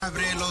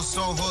Abre los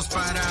ojos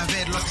para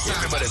ver lo que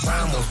Everybody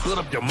vamos, put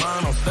up your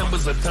manos.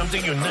 Members of time to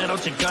unite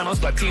Chicanos,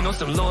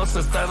 Latinos, and los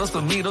Estados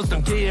Unidos.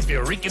 Don't care if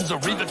you're Ricans or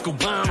even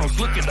Cubanos.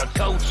 Look at our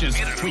coaches.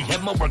 We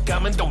have more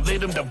common, don't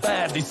let them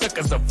divide. These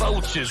suckers are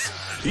vultures.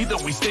 Either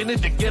we standing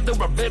together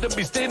or better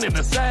be standing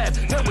aside.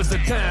 Now is the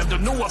time,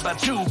 don't know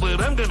about you,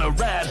 but I'm gonna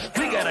ride.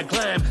 We gotta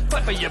climb,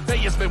 fight for your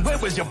Vegas, man, where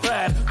was your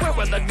pride? Where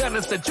are the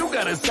gunners that you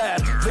got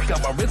inside? Look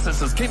how our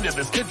ancestors came to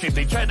this country.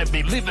 They try to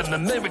be living the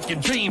American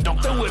dream. Don't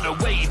throw it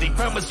away. They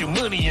promise you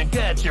money and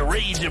got your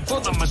agent for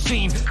the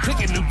machine.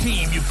 Pick a new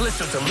team, you flesh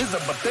to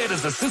listen, but that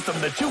is the system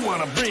that you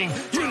wanna bring.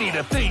 You need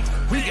to think,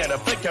 we gotta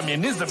fight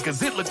communism,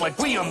 cause it look like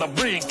we on the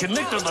brink.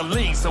 Connect on the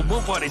links, the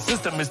one party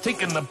system is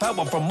taking the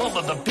power from all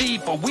of the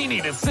people. We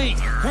need to think,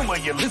 whom are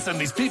you listening?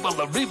 These people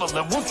are evil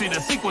and won't see the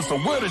sequence, so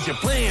what is your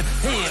plan?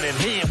 Hand in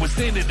hand, we're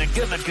standing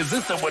together, cause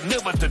it's our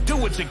never to do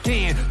what you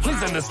can.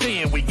 Please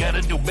understand, we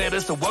gotta do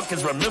better, so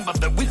workers remember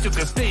that we took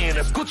a stand.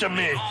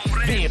 Escúchame,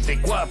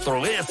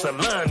 24 es el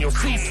año,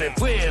 si se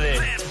puede.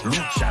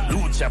 Lucha,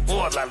 lucha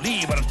por la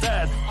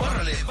libertad.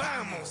 Órale,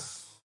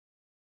 vamos.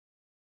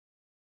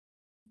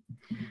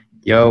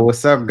 Yo,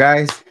 what's up,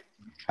 guys?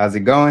 How's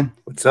it going?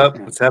 What's up?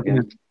 What's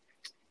happening?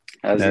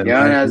 How's it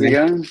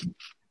going?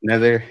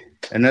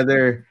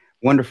 Another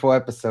wonderful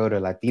episode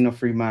of Latino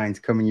Free Minds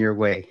coming your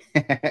way.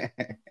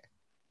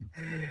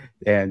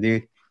 Yeah,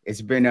 dude,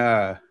 it's been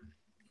an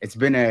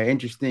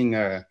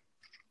interesting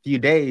few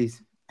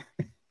days.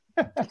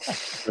 A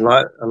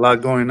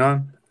lot going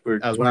on for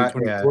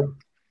 2024.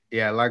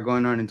 Yeah, a lot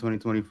going on in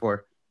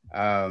 2024.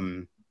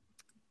 So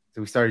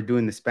we started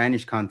doing the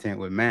Spanish content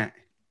with Matt.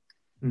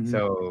 Mm-hmm.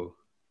 So,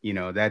 you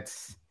know,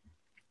 that's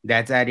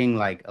adding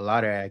like a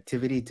lot of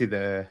activity to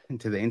the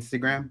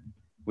Instagram,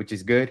 which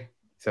is good.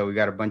 So we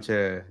got a bunch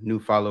of new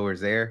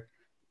followers there.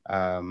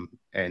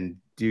 And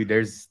dude,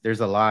 there's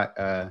a lot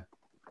a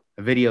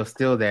video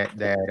still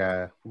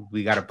that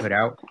we got to put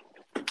out.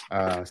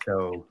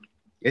 So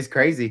it's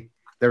crazy.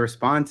 The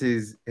response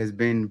has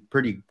been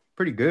pretty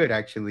good,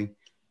 actually.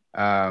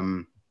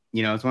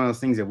 You know, it's one of those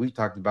things that we've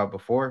talked about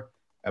before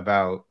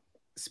about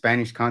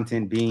Spanish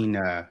content being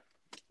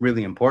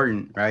really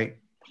important, right?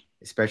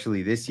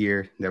 Especially this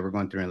year that we're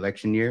going through an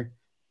election year.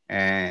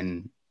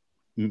 And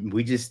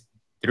we just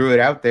threw it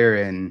out there,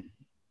 and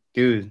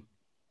dude,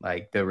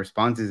 like the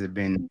responses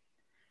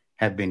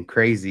have been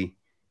crazy.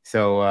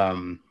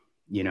 So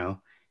you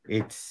know,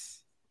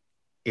 it's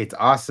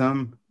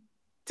awesome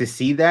to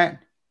see that,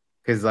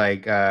 because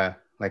like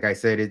I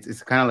said,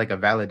 it's kind of like a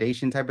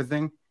validation type of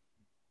thing.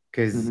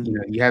 Because, mm-hmm. you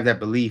know, you have that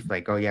belief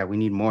like, oh, yeah, we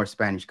need more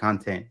Spanish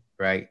content,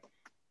 right?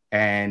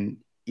 And,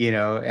 you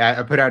know,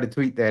 I put out a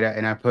tweet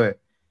and I put,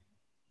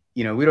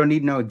 you know, we don't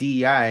need no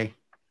DEI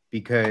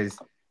because,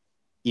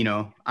 you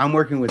know, I'm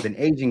working with an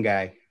Asian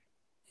guy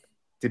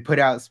to put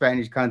out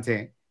Spanish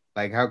content.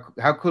 Like,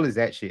 how cool is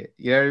that shit?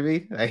 You know what I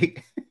mean?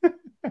 Like,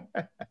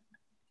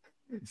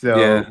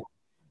 so,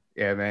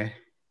 yeah, man.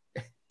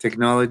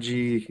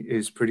 Technology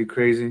is pretty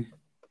crazy.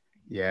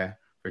 Yeah,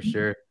 for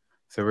sure.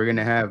 So we're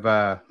gonna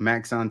have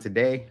Max on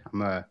today. I'm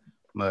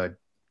gonna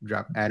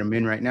drop Adam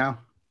in right now.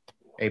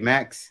 Hey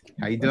Max,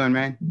 how you doing,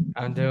 man?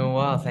 I'm doing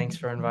well. Thanks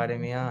for inviting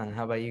me on.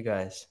 How about you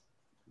guys?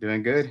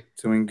 Doing good.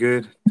 Doing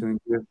good.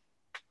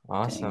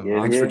 Awesome.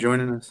 Thanks for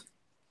joining us.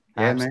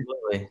 Yeah,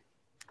 absolutely.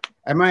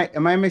 Man.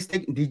 Am I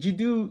mistaken? Did you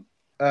do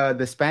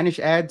the Spanish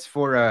ads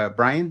for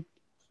Brian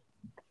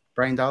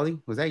Daly?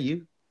 Was that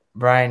you?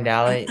 Brian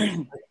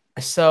Daly.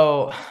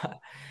 So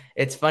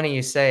it's funny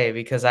you say,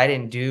 because I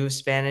didn't do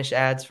Spanish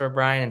ads for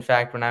Brian. In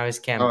fact, when I was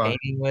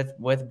campaigning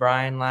with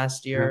Brian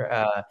last year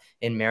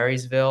in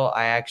Marysville,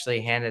 I actually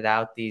handed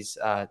out these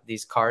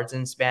cards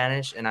in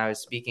Spanish, and I was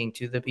speaking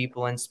to the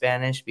people in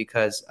Spanish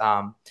because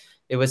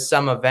it was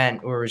some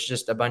event where it was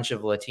just a bunch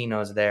of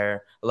Latinos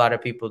there. A lot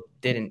of people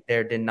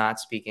did not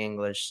speak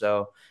English,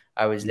 so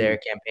I was there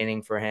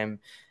campaigning for him,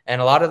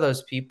 and a lot of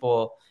those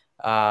people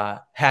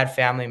had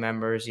family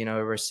members, you know,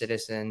 who were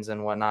citizens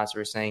and whatnot. So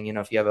we're saying, you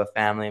know, if you have a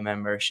family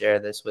member, share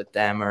this with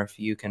them, or if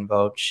you can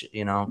vote,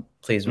 you know,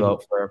 please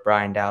vote for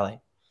Brian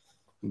Daly.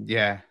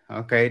 Yeah.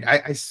 Okay.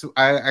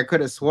 I could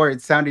have swore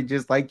it sounded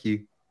just like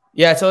you.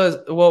 Yeah.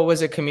 So it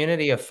was a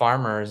community of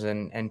farmers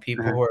and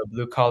people who are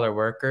blue collar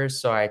workers.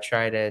 So I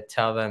try to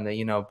tell them that,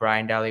 you know,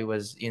 Brian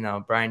Daly's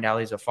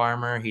a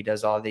farmer. He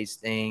does all these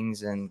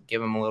things, and give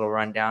him a little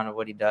rundown of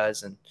what he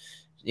does. And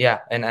yeah,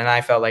 and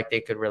I felt like they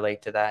could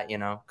relate to that, you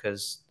know,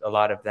 because a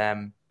lot of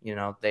them, you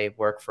know, they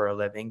work for a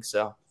living,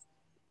 so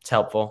it's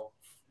helpful.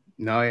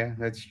 No, yeah,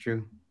 that's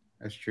true.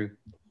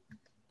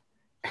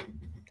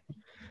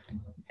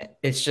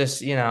 It's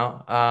just, you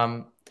know,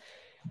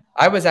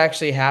 I was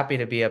actually happy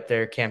to be up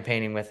there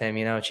campaigning with him.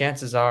 You know,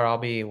 chances are I'll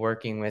be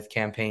working with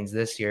campaigns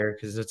this year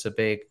because it's a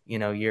big, you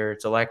know, year.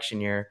 It's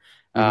election year.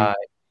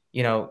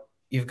 You know,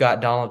 you've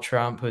got Donald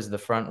Trump, who's the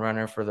front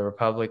runner for the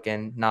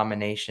Republican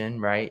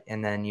nomination, right?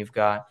 And then you've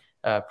got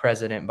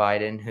President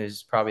Biden,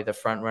 who's probably the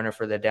front runner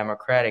for the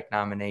Democratic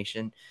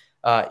nomination.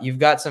 You've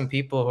got some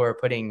people who are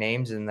putting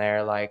names in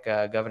there, like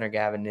Governor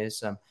Gavin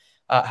Newsom.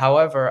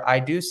 However, I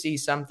do see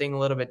something a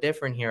little bit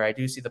different here. I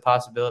do see the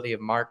possibility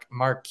of Mark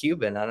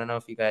Cuban. I don't know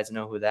if you guys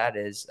know who that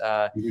is.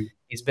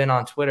 He's been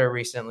on Twitter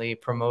recently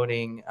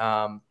promoting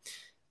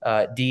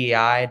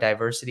DEI,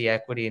 diversity,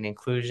 equity, and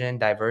inclusion,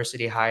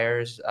 diversity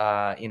hires.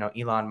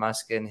 Elon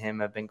Musk and him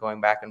have been going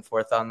back and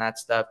forth on that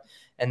stuff.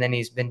 And then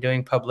he's been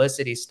doing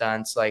publicity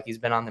stunts. Like he's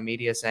been on the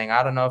media saying,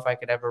 I don't know if I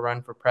could ever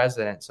run for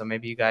president. So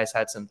maybe you guys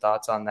had some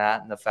thoughts on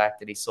that and the fact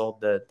that he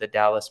sold the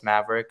Dallas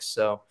Mavericks.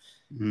 So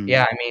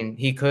yeah, I mean,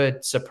 he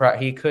could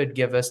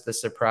give us the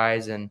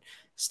surprise and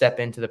step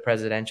into the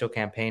presidential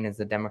campaign as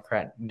the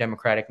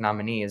Democratic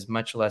nominee is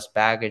much less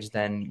baggage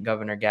than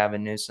Governor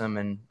Gavin Newsom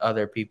and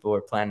other people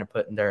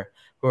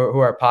who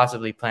are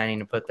possibly planning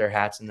to put their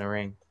hats in the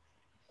ring.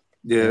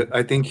 Yeah,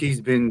 I think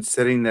he's been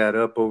setting that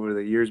up over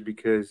the years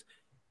because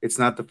it's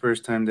not the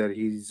first time that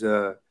he's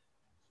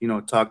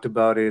talked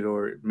about it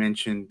or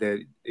mentioned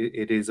that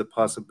it is a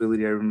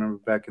possibility. I remember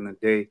back in the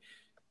day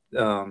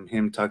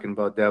him talking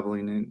about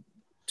dabbling into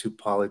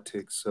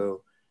politics,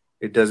 so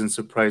it doesn't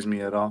surprise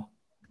me at all.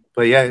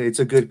 But yeah, it's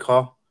a good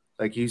call.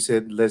 Like you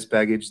said, less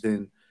baggage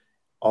than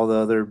all the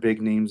other big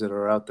names that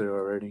are out there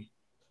already.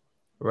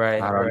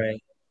 Right.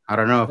 I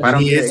don't know if I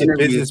don't he get is an a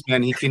interview.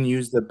 businessman. He can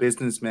use the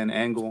businessman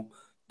angle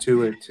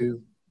to it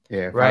too.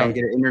 Yeah, if I don't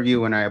get an interview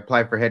when I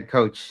apply for head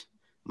coach,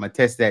 I'm gonna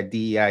test that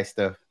DEI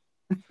stuff.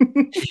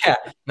 Yeah,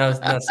 no,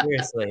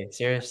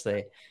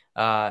 seriously.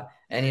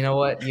 And you know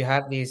what? You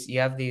have these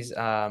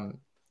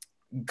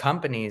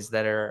companies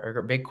that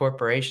are big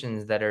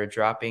corporations that are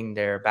dropping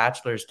their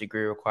bachelor's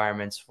degree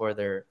requirements for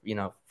their,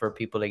 for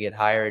people to get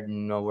hired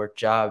and work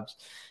jobs.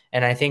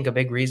 And I think a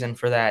big reason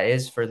for that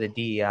is for the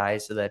DEI,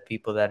 so that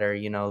people that are,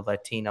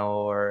 Latino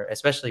or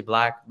especially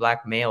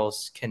black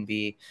males can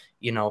be,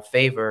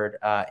 favored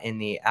in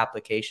the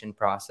application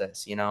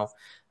process,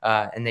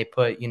 and they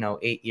put,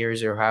 8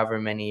 years or however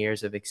many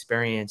years of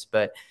experience.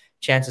 But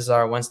chances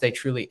are once they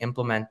truly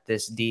implement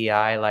this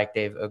DEI like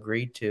they've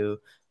agreed to,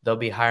 they'll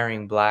be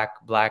hiring black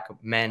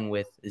men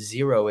with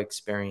zero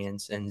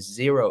experience and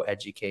zero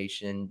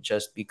education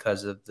just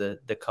because of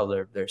the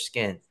color of their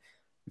skin.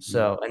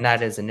 So, and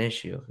that is an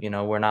issue.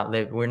 We're not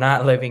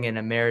living in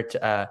a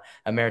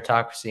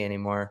meritocracy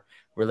anymore.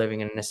 We're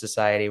living in a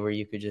society where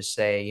you could just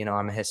say,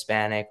 I'm a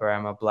Hispanic or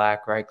I'm a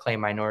black, right?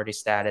 Claim minority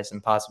status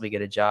and possibly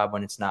get a job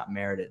when it's not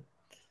merited.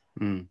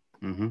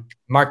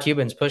 Mark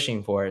Cuban's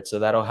pushing for it, so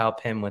that'll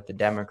help him with the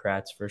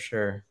Democrats for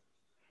sure.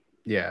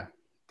 Yeah,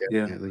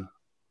 definitely. Yeah.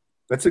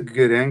 That's a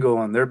good angle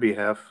on their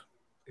behalf,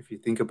 if you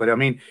think about it. I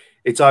mean,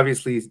 it's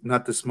obviously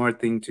not the smart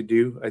thing to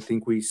do. I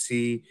think we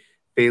see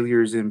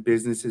failures in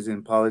businesses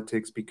and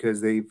politics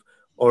because they've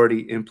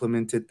already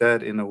implemented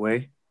that in a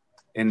way.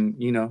 And,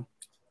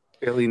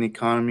 failing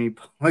economy,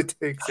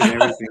 politics,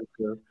 and everything.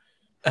 So.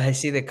 I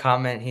see the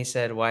comment. He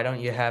said, why don't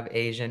you have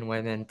Asian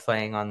women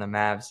playing on the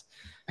Mavs?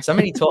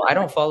 I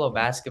don't follow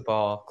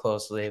basketball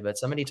closely, but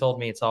somebody told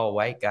me it's all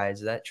white guys.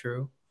 Is that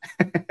true?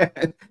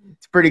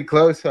 It's pretty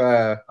close.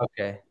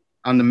 Okay.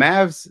 On the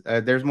Mavs,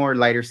 there's more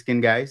lighter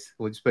skinned guys.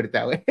 We'll just put it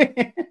that way.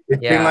 It's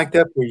been like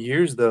that for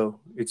years,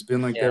 though. It's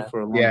been like that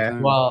for a long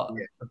time. Well,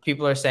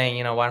 people are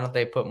saying, why don't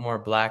they put more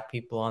black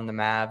people on the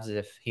Mavs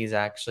if he's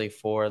actually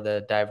for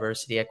the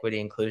diversity,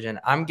 equity, inclusion?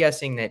 I'm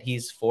guessing that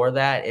he's for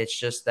that. It's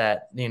just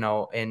that,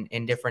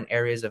 in different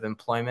areas of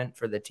employment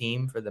for the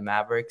team, for the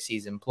Mavericks,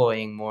 he's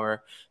employing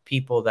more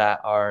people that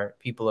are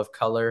people of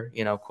color,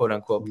 quote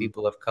unquote,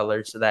 people of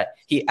color, so that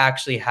he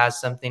actually has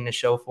something to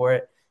show for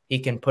it. He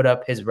can put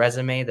up his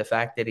resume, the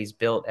fact that he's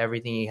built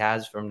everything he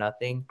has from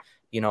nothing,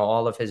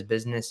 all of his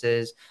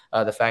businesses,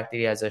 the fact that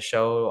he has a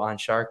show on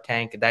Shark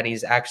Tank, that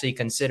he's actually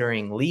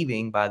considering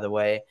leaving, by the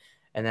way,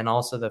 and then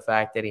also the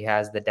fact that he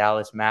has the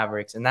Dallas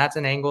Mavericks. And that's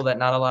an angle that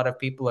not a lot of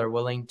people are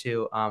willing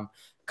to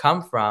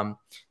come from,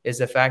 is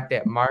the fact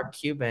that Mark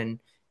Cuban,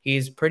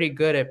 he's pretty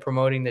good at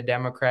promoting the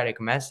Democratic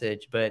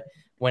message, but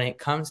when it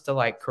comes to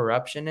like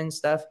corruption and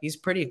stuff, he's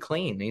pretty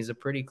clean. He's a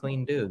pretty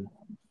clean dude.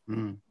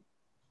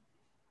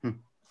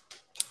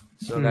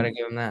 So I got to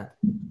give him that.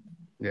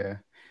 Yeah.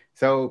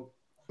 So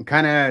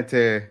kind of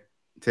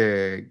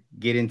to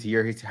get into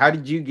your history, how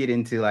did you get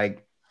into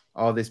like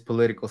all this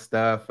political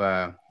stuff?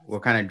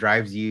 What kind of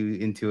drives you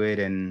into it?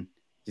 And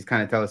just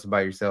kind of tell us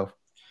about yourself.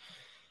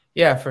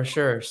 Yeah, for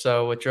sure.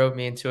 So what drove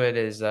me into it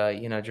is,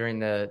 during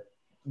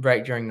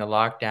the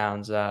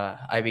lockdowns,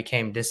 I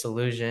became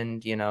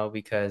disillusioned,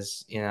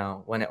 because,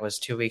 when it was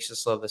 2 weeks to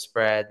slow the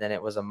spread, then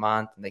it was a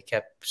month and they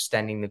kept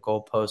extending the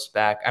goalposts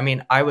back. I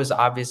mean, I was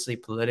obviously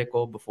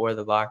political before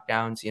the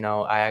lockdowns.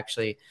 I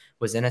actually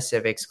was in a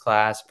civics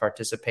class,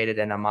 participated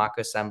in a mock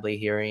assembly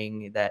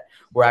hearing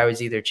where I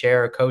was either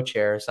chair or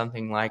co-chair or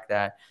something like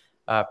that,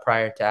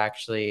 prior to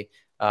actually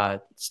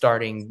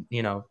starting,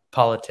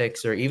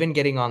 politics or even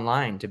getting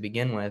online to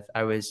begin with.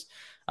 I was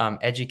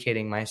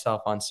educating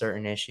myself on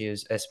certain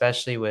issues,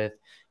 especially with,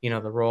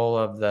 the role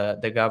of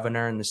the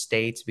governor and the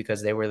states,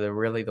 because they were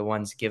really the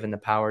ones given the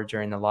power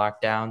during the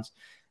lockdowns.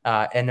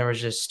 And there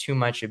was just too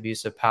much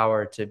abuse of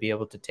power to be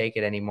able to take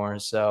it anymore.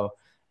 So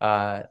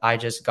I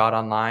just got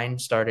online,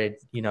 started,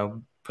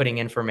 putting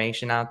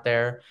information out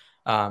there.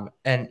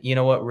 And you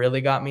know what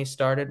really got me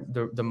started?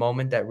 The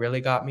moment that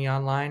really got me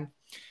online,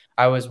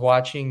 I was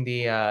watching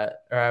the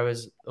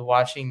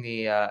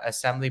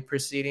assembly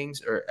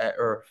proceedings,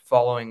 or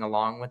following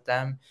along with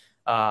them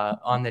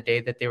on the day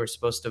that they were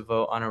supposed to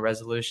vote on a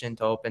resolution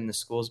to open the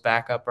schools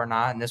back up or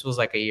not. And this was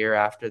like a year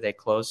after they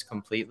closed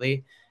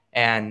completely.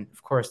 And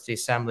of course, the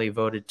assembly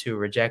voted to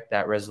reject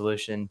that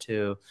resolution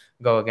to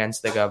go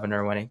against the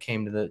governor when it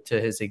came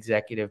to his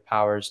executive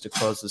powers to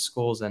close the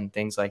schools and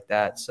things like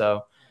that.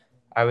 So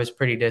I was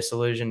pretty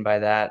disillusioned by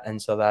that.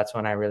 And so that's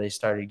when I really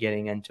started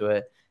getting into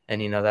it.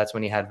 And, that's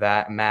when you had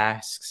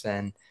masks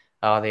and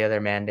all the other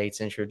mandates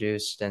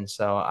introduced. And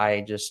so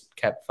I just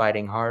kept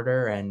fighting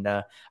harder. And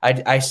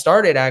I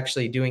started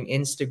actually doing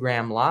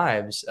Instagram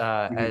lives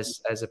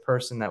as a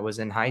person that was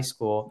in high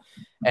school.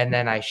 And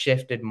then I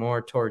shifted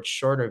more towards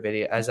shorter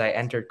video. As I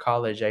entered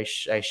college,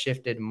 I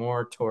shifted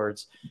more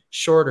towards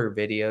shorter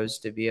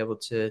videos to be able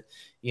to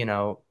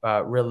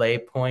relay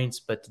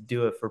points, but to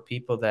do it for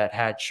people that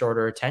had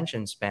shorter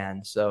attention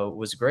spans. So it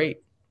was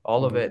great.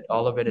 All of it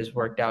has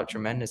worked out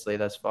tremendously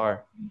thus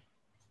far.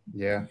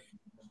 Yeah.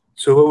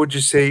 So what would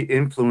you say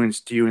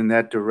influenced you in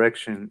that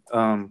direction?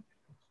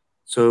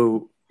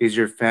 So is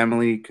your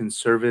family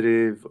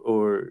conservative,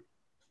 or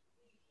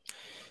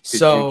did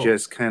you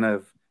just kind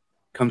of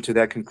come to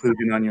that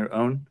conclusion on your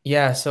own?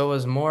 Yeah, so it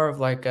was more of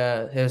like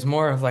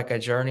a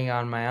journey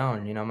on my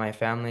own. My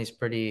family's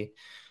pretty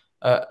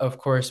of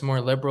course, more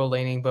liberal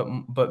leaning, but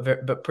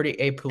pretty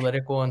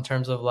apolitical in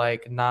terms of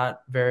like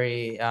not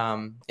very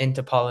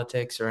into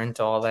politics or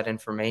into all that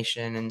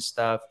information and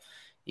stuff.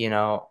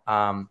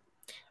 I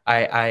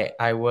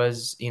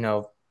was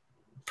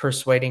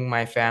persuading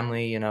my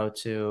family,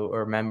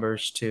 or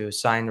members to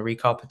sign the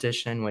recall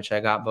petition, which I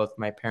got both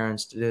my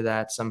parents to do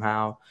that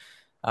somehow.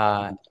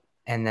 And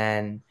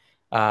then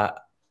uh,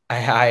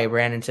 I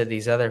ran into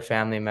these other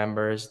family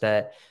members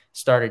that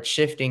started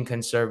shifting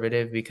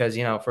conservative because,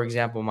 for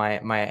example,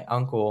 my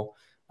uncle,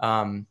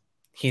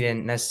 he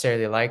didn't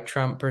necessarily like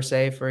Trump per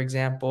se, for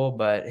example,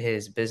 but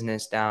his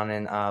business down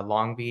in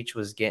Long Beach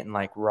was getting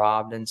like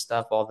robbed and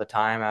stuff all the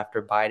time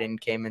after Biden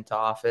came into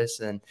office.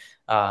 And,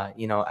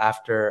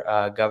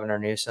 after Governor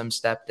Newsom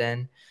stepped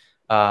in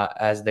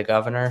as the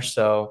governor.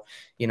 So,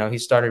 he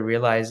started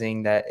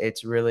realizing that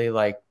it's really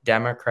like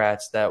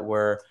Democrats that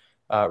were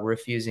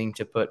refusing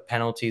to put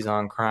penalties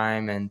on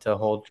crime and to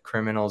hold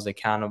criminals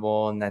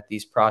accountable, and that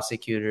these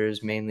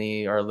prosecutors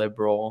mainly are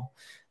liberal,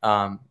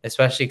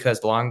 especially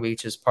because Long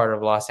Beach is part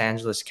of Los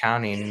Angeles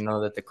County, and you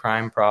know that the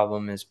crime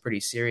problem is pretty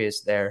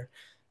serious there.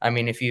 I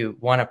mean, if you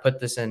want to put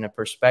this into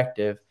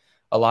perspective,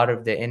 a lot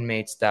of the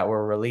inmates that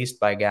were released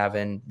by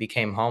Gavin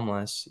became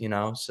homeless,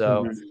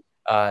 so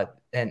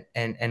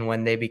and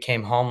when they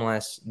became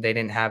homeless, they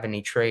didn't have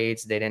any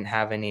trades, they didn't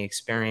have any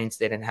experience,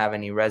 they didn't have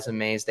any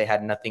resumes, they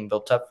had nothing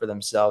built up for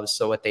themselves.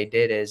 So what they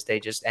did is they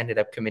just ended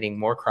up committing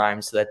more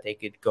crimes so that they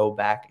could go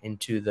back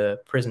into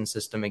the prison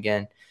system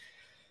again.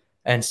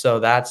 And so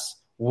that's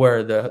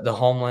where the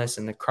homeless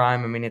and the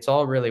crime, I mean, it's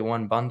all really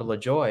one bundle of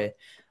joy.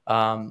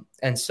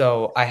 And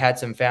so I had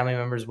some family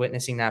members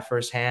witnessing that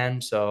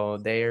firsthand. So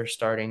they are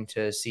starting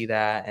to see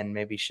that and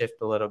maybe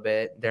shift a little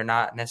bit. They're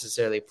not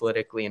necessarily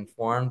politically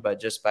informed, but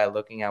just by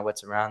looking at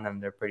what's around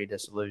them, they're pretty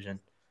disillusioned.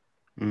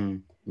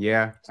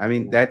 Yeah. I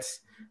mean,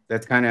 that's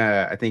kind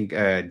of, I think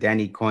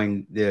Danny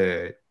coined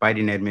the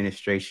Biden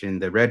administration,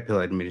 the red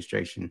pill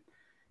administration,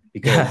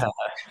 because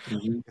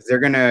they're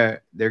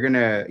gonna,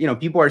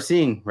 people are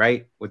seeing,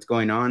 right, what's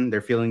going on.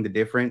 They're feeling the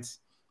difference.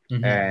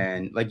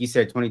 And like you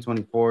said,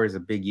 2024 is a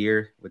big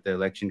year with the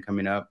election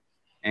coming up.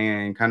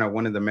 And kind of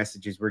one of the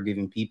messages we're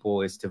giving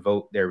people is to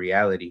vote their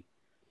reality.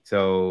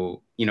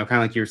 So, kind of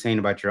like you were saying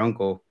about your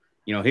uncle,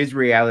 his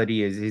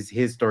reality is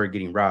his story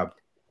getting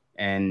robbed.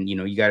 And,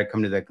 you got to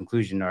come to that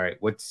conclusion. All right,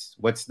 what's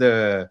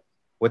the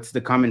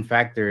common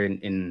factor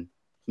in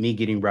me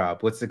getting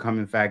robbed? What's the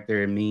common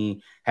factor in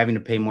me having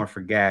to pay more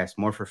for gas,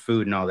 more for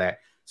food and all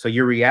that? So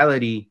your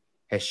reality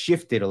has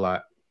shifted a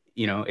lot.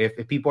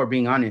 If people are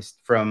being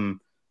honest,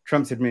 from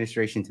Trump's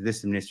administration to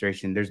this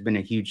administration, there's been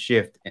a huge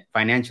shift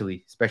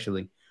financially,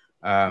 especially.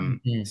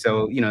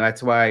 So,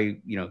 that's why,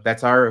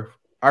 that's our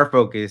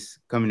focus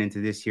coming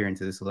into this year,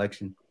 into this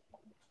election.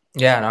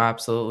 Yeah, no,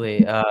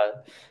 absolutely.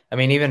 I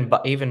mean, even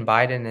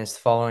Biden is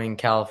following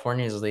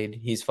California's lead.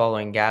 He's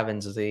following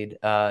Gavin's lead,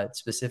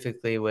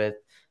 specifically with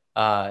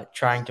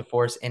trying to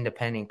force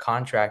independent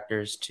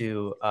contractors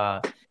to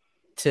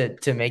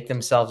make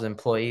themselves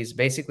employees,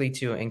 basically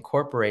to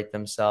incorporate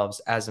themselves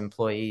as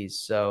employees.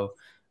 So,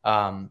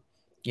 in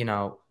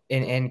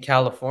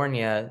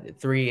California,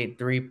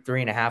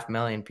 3.5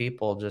 million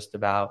people just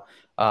about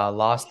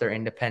lost their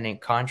independent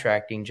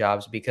contracting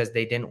jobs because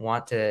they didn't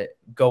want to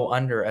go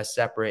under a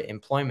separate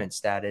employment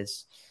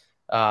status.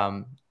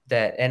 I'm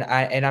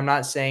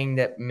not saying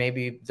that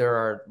maybe there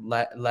are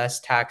less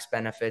tax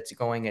benefits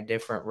going a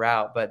different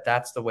route, but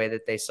that's the way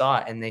that they saw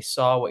it. And they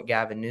saw what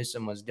Gavin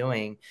Newsom was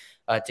doing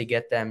to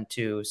get them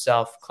to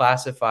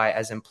self-classify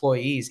as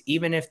employees,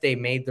 even if they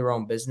made their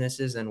own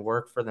businesses and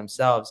work for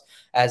themselves,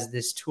 as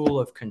this tool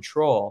of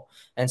control.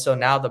 And so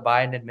now the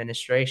Biden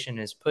administration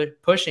is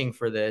pushing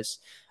for this.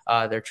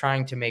 They're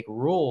trying to make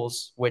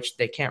rules, which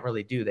they can't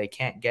really do. They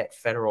can't get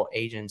federal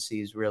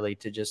agencies really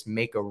to just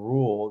make a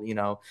rule,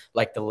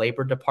 like the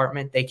Labor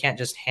Department. They can't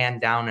just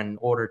hand down an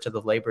order to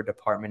the Labor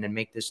Department and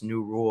make this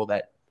new rule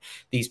that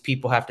these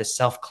people have to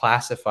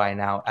self-classify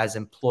now as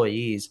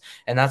employees.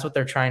 And that's what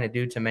they're trying to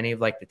do to many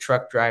of like the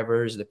truck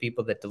drivers, the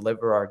people that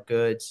deliver our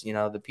goods,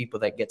 the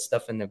people that get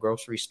stuff in the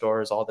grocery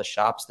stores, all the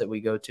shops that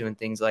we go to and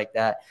things like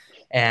that.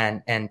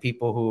 And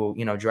people who,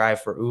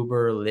 drive for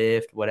Uber,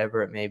 Lyft,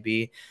 whatever it may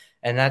be.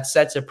 And that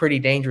sets a pretty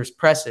dangerous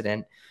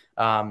precedent.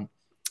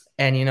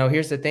 And,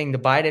 here's the thing. The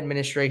Biden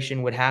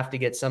administration would have to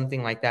get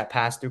something like that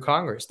passed through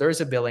Congress. There's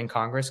a bill in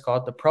Congress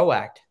called the PRO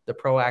Act. The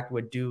PRO Act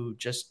would do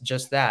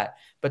just that.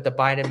 But the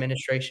Biden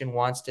administration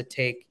wants to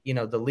take,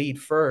 the lead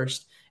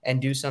first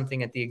and do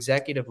something at the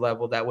executive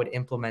level that would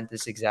implement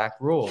this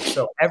exact rule.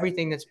 So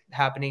everything that's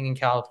happening in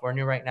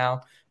California right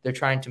now, they're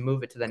trying to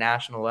move it to the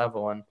national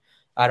level. And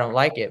I don't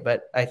like it,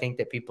 but I think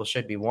that people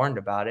should be warned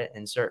about it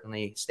and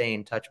certainly stay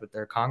in touch with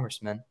their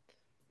congressmen.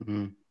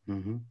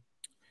 Mm-hmm.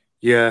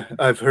 Yeah,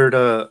 I've heard,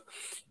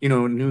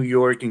 New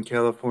York and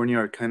California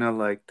are kind of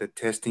like the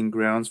testing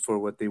grounds for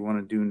what they want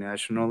to do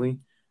nationally.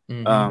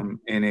 Mm-hmm.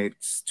 And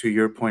it's to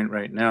your point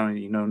right now,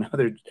 now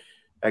they're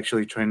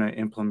actually trying to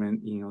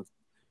implement,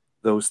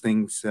 those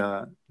things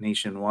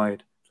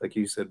nationwide, like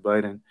you said,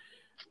 Biden.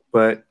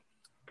 But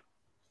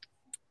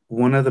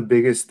one of the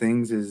biggest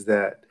things is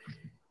that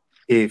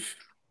if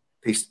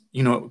they,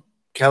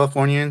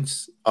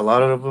 Californians, a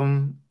lot of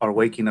them are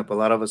waking up. A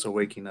lot of us are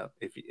waking up.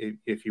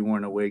 If you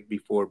weren't awake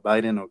before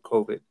Biden or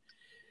COVID,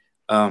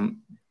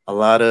 a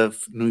lot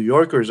of New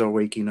Yorkers are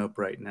waking up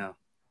right now.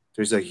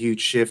 There's a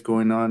huge shift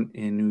going on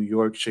in New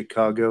York,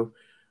 Chicago.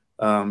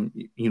 All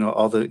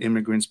the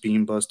immigrants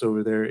being bused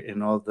over there,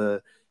 and all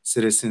the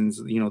citizens,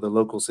 the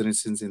local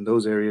citizens in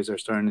those areas are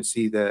starting to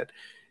see that,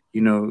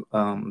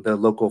 the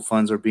local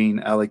funds are being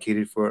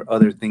allocated for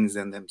other things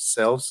than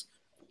themselves.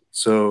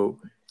 So,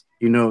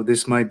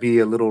 this might be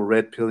a little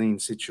red pilling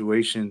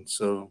situation.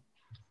 So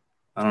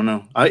I don't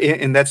know.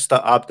 And that's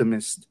the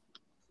optimist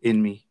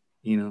in me,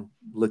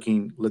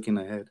 looking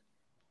ahead.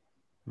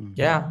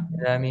 Yeah.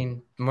 I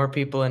mean, more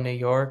people in New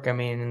York. I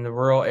mean, in the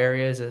rural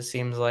areas, it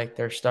seems like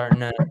they're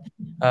starting to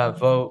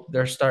vote.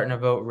 They're starting to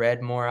vote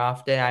red more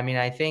often. I mean,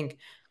 I think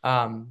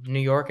New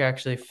York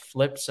actually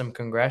flipped some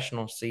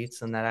congressional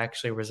seats, and that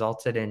actually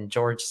resulted in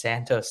George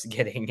Santos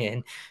getting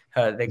in,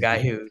 the guy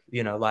who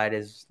lied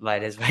his way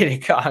to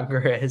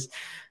Congress.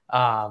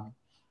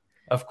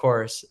 Of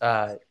course,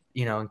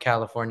 in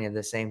California,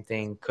 the same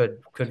thing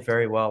could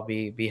very well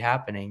be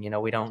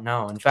happening. We don't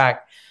know. In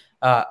fact,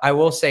 I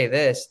will say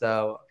this,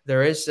 though.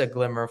 There is a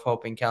glimmer of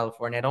hope in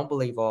California. I don't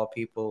believe all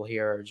people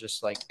here are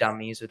just like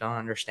dummies who don't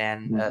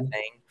understand a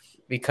thing,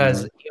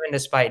 because even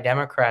despite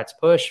Democrats'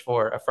 push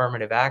for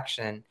affirmative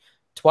action,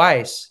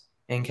 twice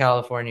in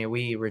California,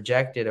 we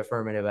rejected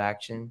affirmative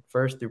action,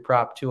 first through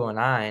Prop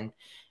 209,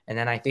 and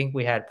then I think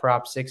we had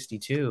Prop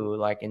 62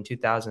 like in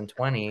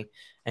 2020,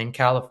 and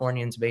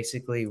Californians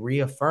basically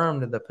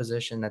reaffirmed the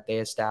position that they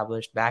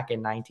established back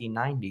in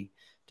 1990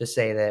 to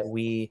say that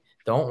we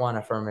don't want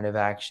affirmative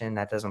action.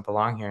 That doesn't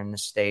belong here in the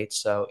state.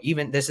 So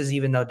even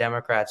though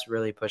Democrats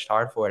really pushed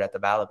hard for it at the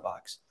ballot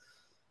box.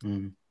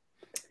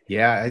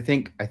 Yeah, I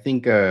think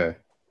this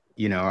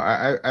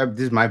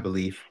is my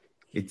belief.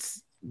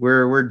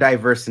 We're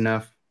diverse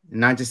enough,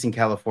 not just in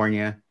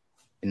California,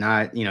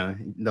 not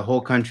the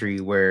whole country,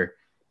 where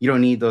you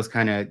don't need those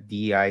kind of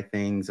DEI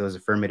things, those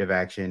affirmative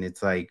action.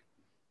 It's like,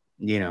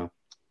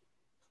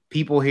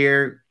 people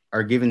here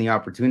are given the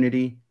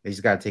opportunity. They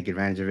just got to take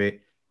advantage of it.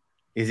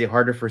 Is it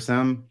harder for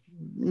some?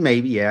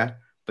 Maybe, yeah.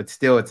 But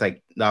still, it's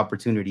like the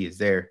opportunity is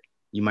there.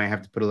 You might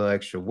have to put a little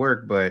extra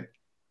work, but,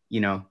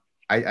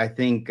 I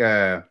think,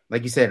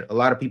 like you said, a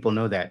lot of people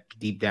know that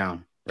deep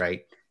down,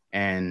 right?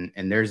 And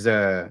there's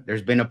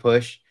been a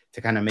push to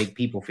kind of make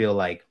people feel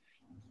like,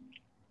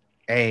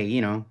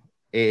 hey,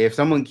 if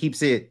someone keeps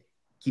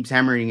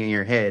hammering in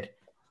your head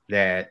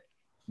that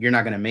you're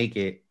not going to make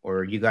it,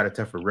 or you got a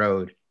tougher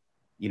road,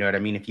 you know what I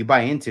mean? If you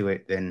buy into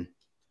it, then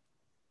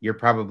you're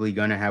probably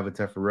going to have a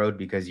tougher road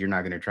because you're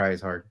not going to try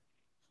as hard.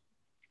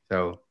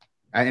 So,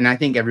 and I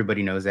think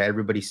everybody knows that.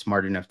 Everybody's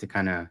smart enough to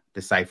kind of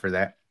decipher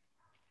that.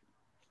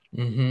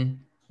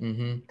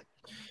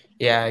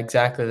 Yeah,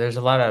 exactly. There's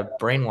a lot of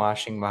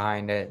brainwashing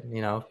behind it.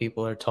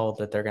 People are told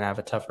that they're going to have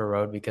a tougher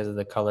road because of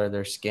the color of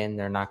their skin.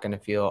 They're not going to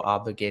feel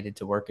obligated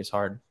to work as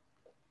hard.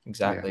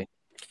 Exactly. Yeah.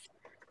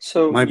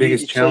 So my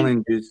biggest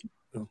challenge is,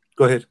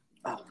 go ahead.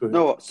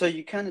 No, so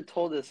you kind of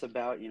told us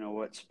about,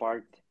 what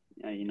sparked,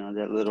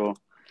 that little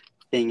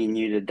thing in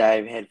you to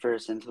dive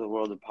headfirst into the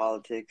world of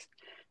politics.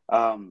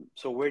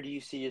 So where do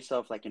you see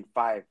yourself like in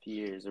 5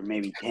 years or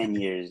maybe 10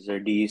 years? Or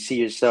do you see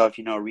yourself,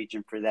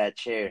 reaching for that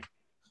chair,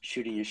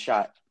 shooting your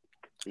shot,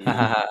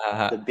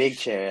 the big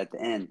chair at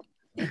the end?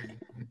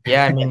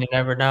 Yeah, I mean, you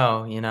never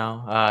know,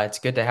 it's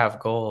good to have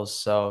goals.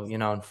 So, in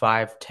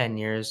 5-10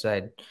 years,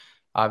 I'd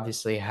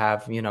obviously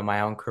have,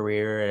 my own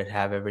career, I'd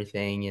have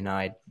everything,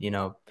 I'd,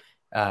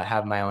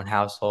 have my own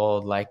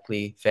household,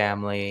 likely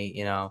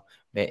family,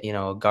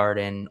 a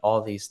garden,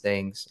 all these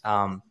things.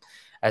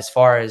 As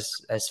far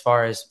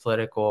as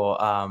political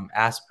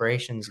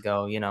aspirations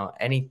go,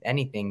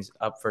 anything's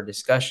up for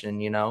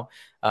discussion.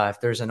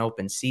 If there's an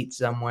open seat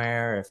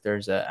somewhere,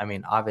 I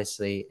mean,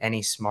 obviously,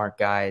 any smart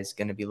guy is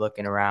going to be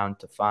looking around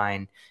to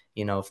find,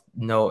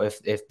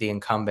 if the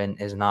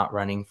incumbent is not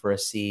running for a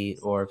seat,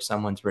 or if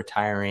someone's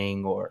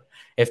retiring, or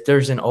if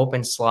there's an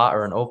open slot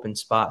or an open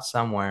spot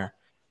somewhere,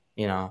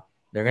 they're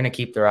going to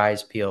keep their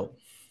eyes peeled.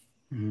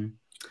 Mm-hmm.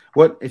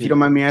 What, if you don't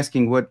mind me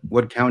asking,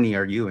 what county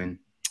are you in?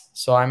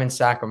 So I'm in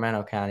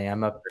Sacramento County.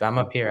 I'm up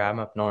here. I'm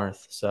up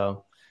north.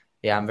 So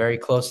yeah, I'm very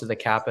close to the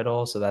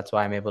capital. So that's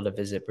why I'm able to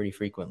visit pretty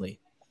frequently.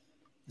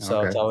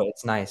 So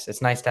it's nice.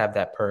 It's nice to have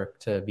that perk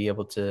to be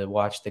able to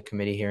watch the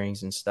committee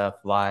hearings and stuff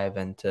live,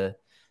 and to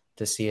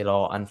see it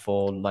all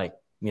unfold, like,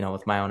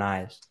 with my own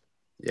eyes.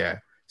 Yeah.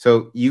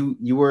 So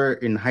you were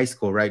in high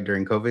school, right,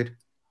 during COVID?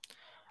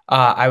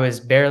 I was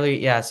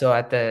barely, yeah. So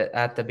at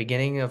the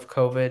beginning of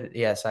COVID,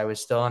 yes, I was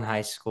still in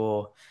high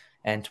school.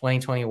 And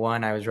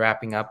 2021, I was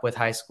wrapping up with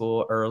high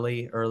school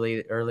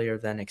earlier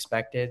than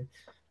expected.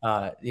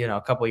 A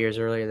couple years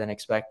earlier than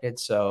expected.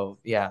 So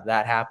yeah,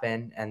 that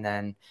happened, and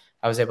then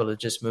I was able to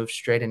just move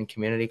straight into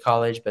community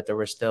college. But there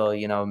were still,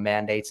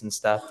 mandates and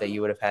stuff that you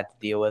would have had to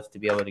deal with to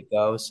be able to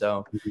go.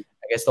 So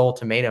I guess the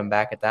ultimatum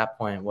back at that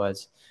point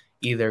was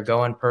either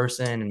go in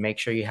person and make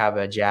sure you have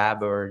a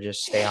jab, or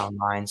just stay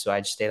online. So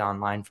I just stayed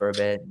online for a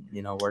bit,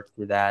 worked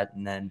through that.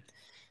 And then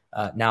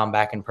now I'm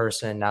back in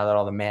person now that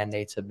all the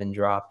mandates have been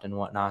dropped and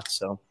whatnot.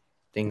 So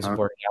things have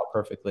worked out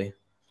perfectly.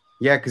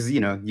 Yeah, because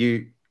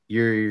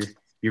you're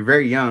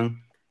very young.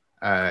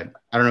 I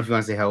don't know if you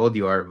want to say how old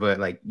you are, but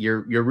like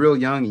you're real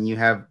young, and you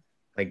have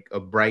like a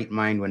bright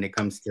mind when it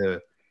comes to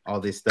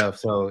all this stuff.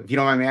 So if you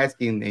don't mind me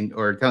asking,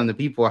 or telling the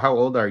people, how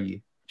old are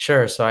you?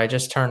 Sure. So I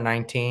just turned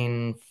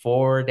 19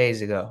 5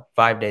 days ago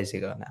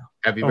now.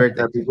 Happy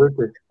birthday. Happy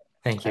birthday.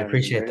 Thank you.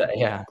 Appreciate that.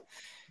 Yeah.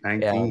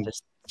 19. Yeah.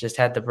 Just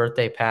had the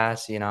birthday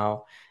pass,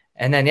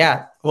 and then,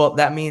 yeah, well,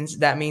 that means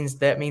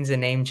a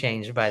name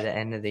change by the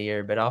end of the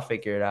year, but I'll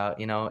figure it out.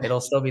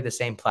 It'll still be the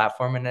same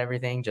platform and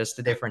everything, just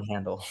a different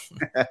handle.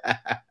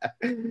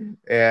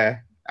 Yeah.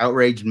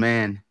 Outraged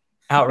man.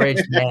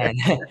 Outraged man.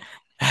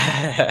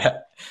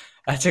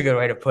 That's a good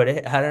way to put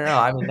it. I don't know.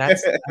 I mean,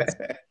 that's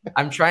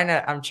I'm trying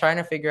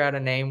to figure out a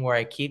name where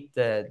I keep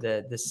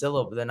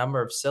the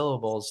number of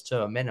syllables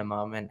to a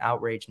minimum, and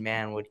outraged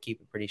man would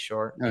keep it pretty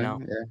short,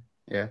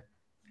 Yeah.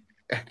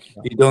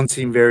 You don't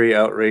seem very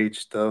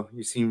outraged, though.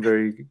 You seem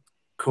very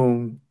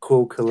cool,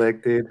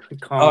 collected,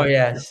 calm. Oh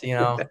yes,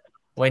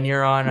 when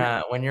you're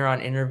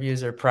on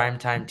interviews or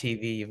primetime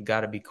TV, you've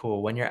got to be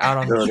cool. When you're out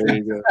on the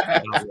street,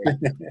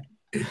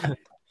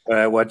 all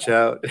right, watch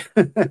out.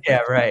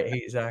 Yeah, right,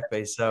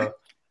 exactly. So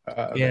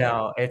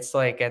it's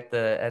like at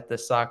the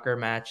soccer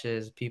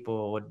matches,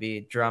 people would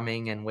be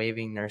drumming and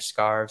waving their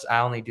scarves. I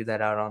only do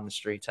that out on the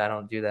streets. I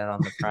don't do that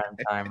on the prime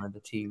time or the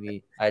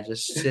TV. I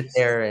just sit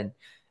there and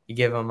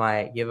give them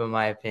my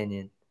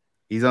opinion.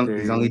 He's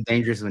only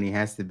dangerous when he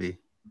has to be.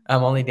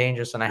 I'm only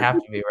dangerous when I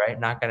have to be, right?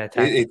 Not gonna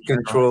attack. It's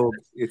controlled.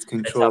 It's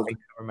controlled.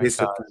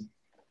 Discipline.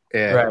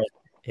 Yeah. Right.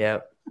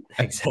 Yep.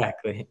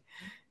 Exactly.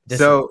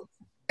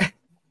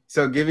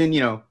 So given,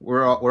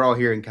 we're all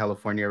here in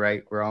California,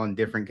 right? We're all in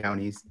different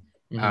counties.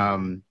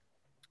 Mm-hmm.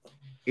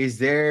 Is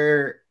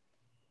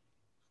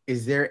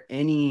there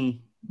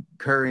any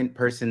current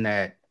person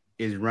that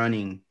is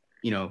running,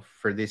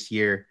 for this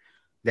year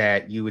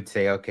that you would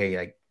say, okay,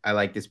 like I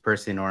like this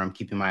person, or I'm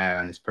keeping my eye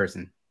on this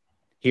person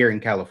here in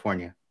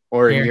California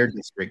or in your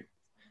district?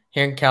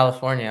 Here in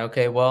California.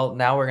 Okay, well,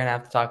 now we're going to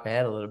have to talk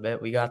ahead a little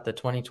bit. We got the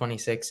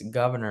 2026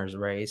 governor's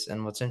race,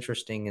 and what's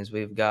interesting is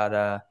we've got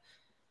a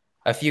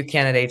few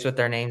candidates with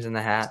their names in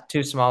the hat.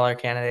 Two smaller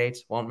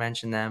candidates, won't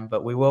mention them,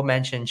 but we will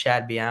mention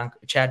Chad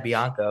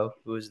Bianco,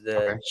 who's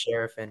the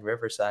sheriff in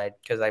Riverside,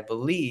 because I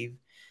believe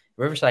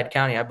Riverside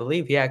County,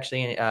 he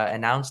actually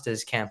announced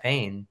his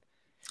campaign.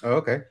 Oh,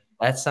 okay.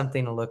 That's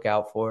something to look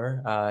out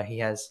for. He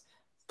has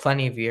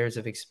plenty of years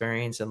of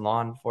experience in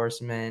law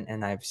enforcement,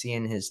 and I've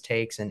seen his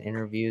takes and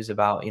interviews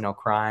about,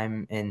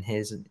 crime in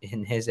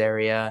his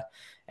area,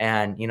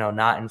 and,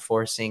 not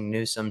enforcing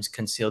Newsom's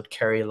concealed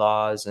carry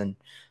laws, and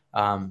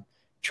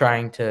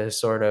trying to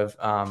sort of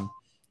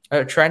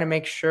trying to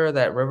make sure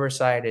that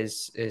Riverside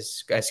is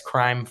as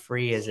crime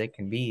free as it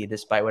can be,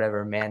 despite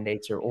whatever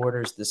mandates or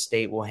orders the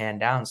state will hand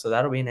down. So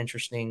that'll be an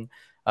interesting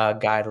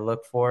guy to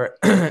look for.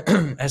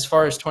 As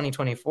far as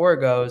 2024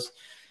 goes,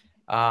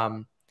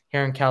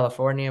 here in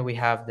California, we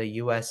have the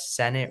U.S.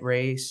 Senate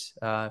race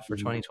for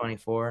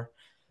 2024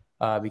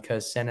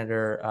 because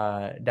Senator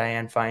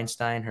Dianne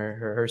Feinstein,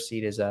 her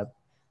seat is up.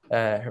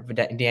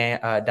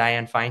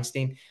 Dianne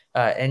Feinstein.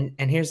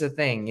 And here's the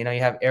thing, you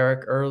have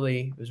Eric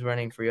Early, who's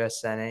running for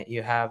U.S. Senate.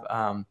 You have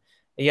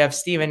You have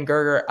Steven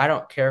Gerger. I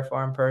don't care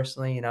for him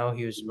personally. You know,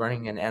 he was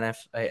running an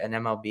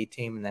MLB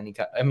team, and then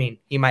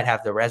he might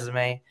have the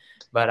resume,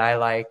 but I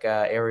like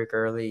Eric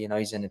Early. You know,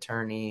 he's an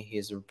attorney.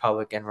 He's a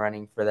Republican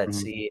running for that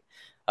seat.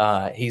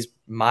 He's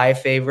my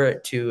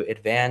favorite to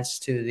advance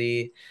to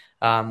the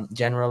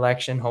general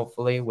election,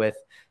 hopefully with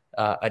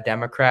a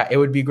Democrat. It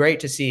would be great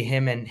to see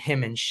him and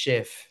Adam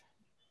Schiff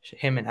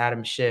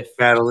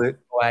battle it.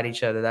 go at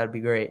each other. That'd be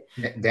great.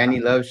 Danny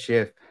loves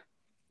Schiff.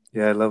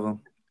 Yeah, I love him.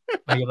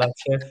 Oh, you like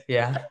Schiff?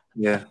 Yeah.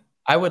 Yeah.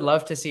 I would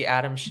love to see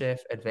Adam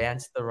Schiff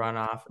advance the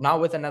runoff,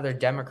 not with another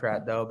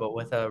Democrat though, but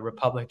with a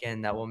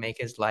Republican that will make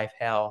his life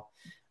hell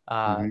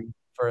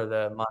for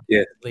the month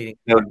leading.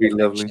 That would be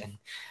lovely.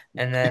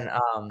 And then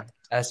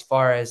as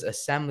far as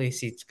assembly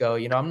seats go,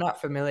 you know, I'm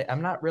not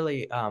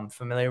really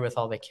familiar with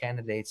all the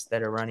candidates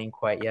that are running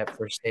quite yet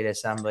for state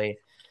assembly.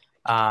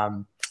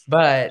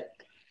 But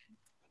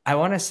I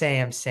want to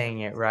say I'm saying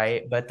it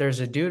right, but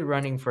there's a dude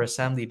running for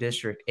Assembly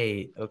District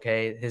 8,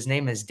 okay? His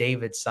name is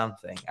David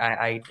something.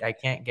 I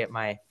can't get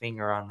my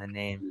finger on the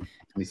name.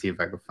 Let me see if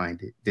I can find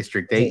it.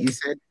 District 8, you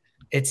said?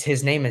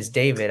 His name is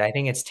David. I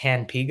think it's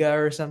Tanpiga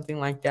or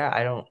something like that.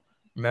 I don't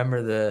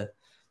remember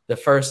the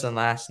first and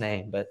last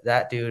name, but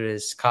that dude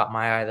has caught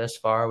my eye thus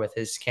far with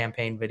his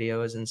campaign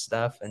videos and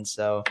stuff, and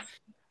so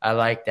I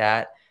like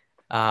that.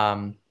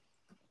 So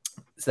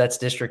that's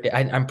District 8.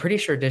 I'm pretty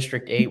sure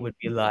District 8 would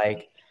be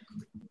like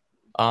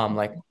I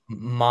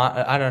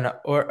don't know,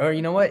 or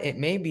you know what? It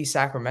may be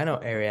Sacramento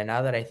area.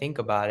 Now that I think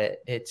about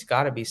it, it's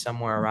got to be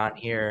somewhere around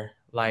here,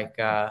 not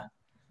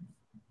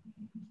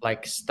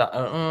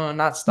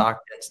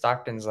Stockton.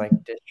 Stockton's like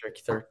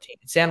District 13.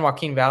 San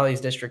Joaquin Valley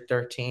is District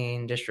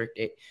 13, District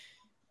 8.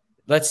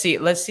 Let's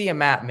see a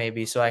map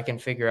maybe so I can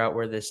figure out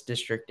where this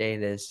District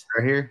 8 is.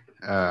 Right here?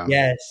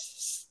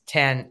 Yes,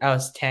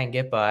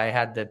 Tangipa. I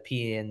had the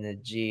P and the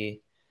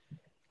G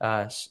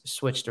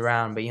switched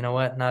around, but you know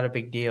what? Not a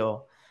big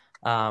deal.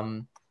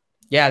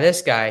 Yeah,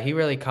 this guy, he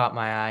really caught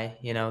my eye,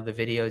 you know, the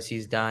videos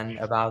he's done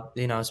about,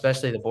 you know,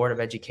 especially the Board of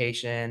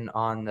Education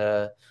on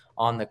the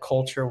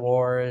culture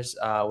wars,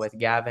 with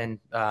Gavin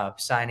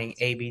signing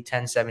AB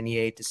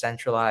 1078 to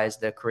centralize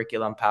the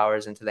curriculum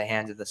powers into the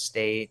hands of the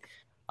state.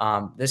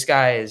 This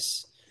guy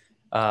is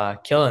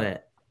killing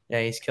it.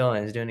 Yeah, he's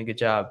killing it. He's doing a good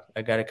job.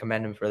 I got to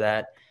commend him for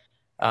that.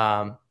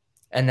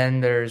 And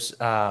then there's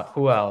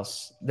who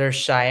else? There's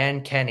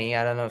Cheyenne Kenny.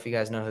 I don't know if you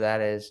guys know who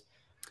that is.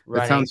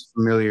 That sounds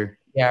familiar.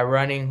 Yeah,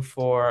 running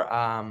for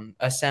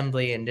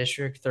assembly in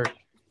District 13.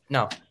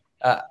 No,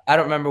 I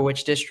don't remember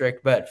which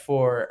district, but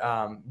for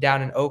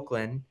down in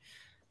Oakland,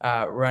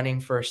 running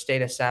for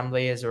state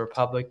assembly as a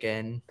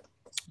Republican,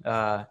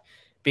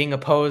 being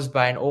opposed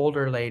by an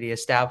older lady,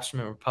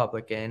 establishment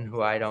Republican,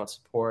 who I don't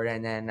support,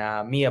 and then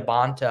Mia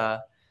Bonta,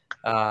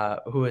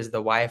 who is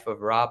the wife of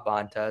Rob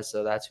Bonta,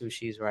 so that's who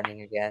she's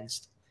running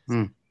against.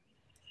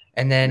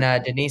 And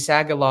then Denise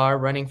Aguilar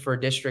running for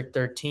District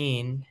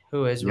 13,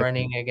 who is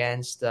running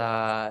against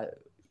I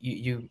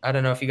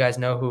don't know if you guys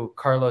know who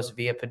Carlos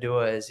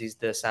Villapadua is. He's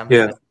the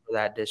assemblyman for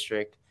that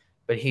district,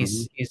 but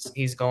he's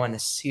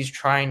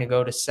trying to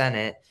go to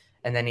Senate,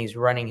 and then he's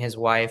running his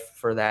wife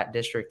for that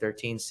District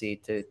 13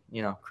 seat to,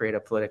 you know, create a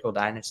political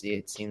dynasty.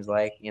 It seems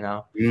like, you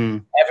know,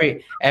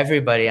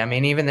 everybody. I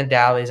mean, even the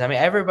Dallies. I mean,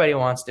 everybody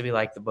wants to be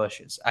like the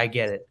Bushes. I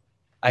get it,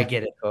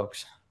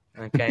 folks.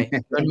 Okay,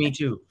 and me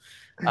too.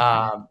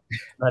 But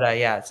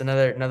yeah, it's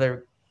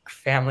another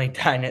family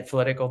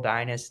political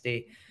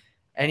dynasty.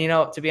 And, you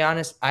know, to be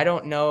honest, I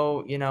don't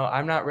know, you know,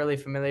 I'm not really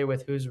familiar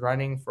with who's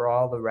running for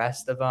all the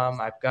rest of them.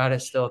 I've got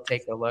to still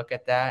take a look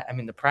at that. I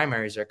mean, the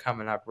primaries are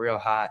coming up real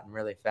hot and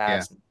really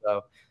fast. Yeah.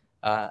 And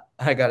so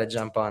I got to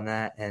jump on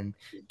that and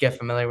get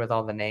familiar with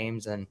all the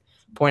names and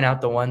point out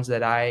the ones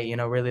that I, you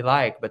know, really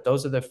like. But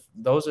those are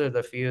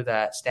the few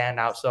that stand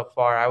out so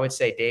far. I would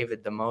say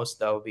David the most,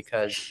 though,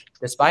 because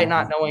despite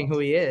not knowing who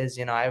he is,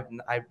 you know,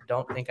 I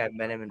don't think I've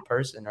met him in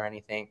person or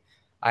anything.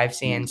 I've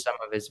seen some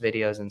of his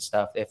videos and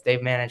stuff. If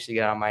they've managed to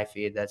get on my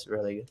feed, that's a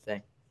really good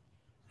thing.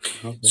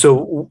 Okay.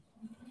 So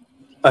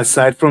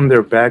aside from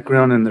their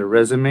background and their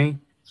resume,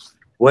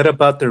 what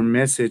about their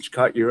message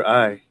caught your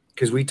eye?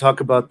 Because we talk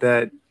about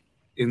that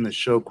in the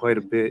show quite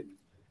a bit.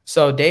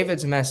 So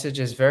David's message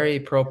is very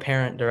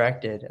pro-parent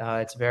directed.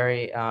 It's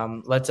very,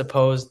 let's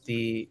oppose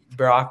the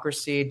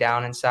bureaucracy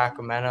down in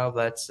Sacramento.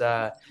 Let's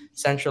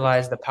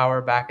centralize the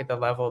power back at the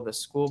level of the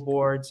school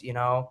boards. You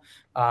know,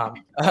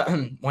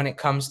 when it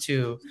comes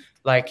to,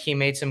 like, he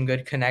made some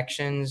good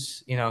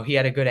connections. You know, he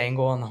had a good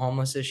angle on the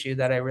homeless issue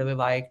that I really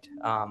liked,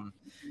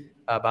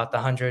 about the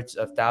hundreds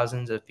of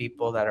thousands of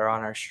people that are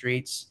on our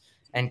streets,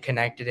 and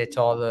connected it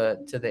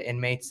to the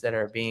inmates that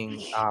are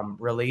being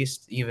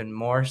released even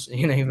more, so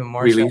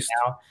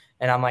now.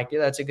 And I'm like,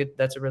 yeah,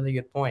 that's a really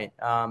good point.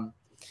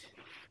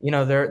 You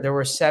know, there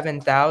were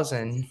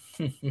 7,000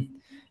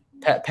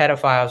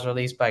 pedophiles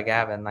released by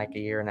Gavin like a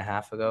year and a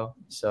half ago.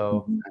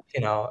 So, you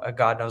know,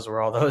 God knows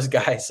where all those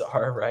guys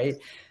are, right?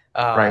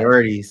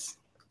 Priorities.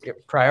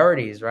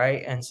 priorities,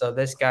 right? And so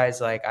this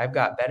guy's like, I've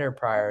got better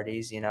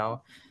priorities,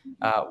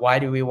 why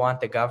do we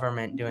want the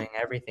government doing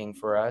everything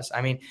for us?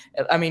 I mean,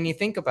 you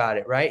think about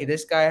it, right?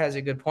 This guy has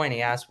a good point.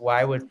 He asked,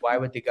 why would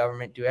the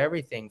government do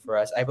everything for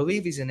us? I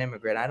believe he's an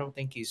immigrant. I don't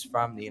think he's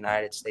from the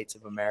United States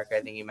of America.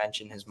 I think he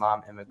mentioned his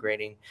mom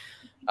immigrating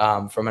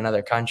from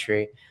another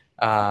country.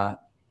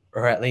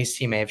 Or at least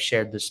he may have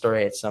shared the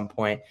story at some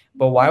point.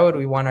 But why would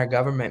we want our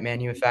government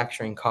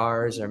manufacturing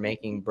cars or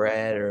making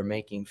bread or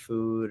making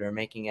food or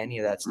making any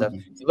of that stuff?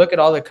 You look at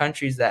all the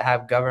countries that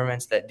have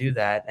governments that do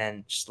that,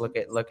 and just look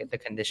at the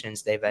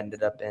conditions they've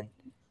ended up in.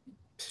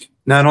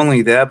 Not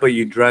only that, but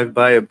you drive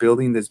by a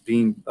building that's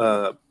being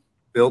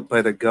built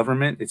by the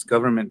government. It's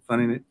government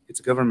funding it.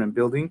 It's a government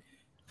building,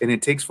 and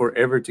it takes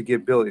forever to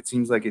get built. It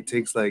seems like it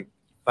takes like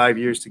 5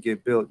 years to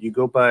get built. You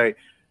go by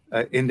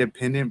an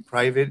independent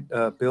private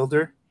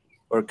builder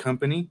or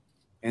company,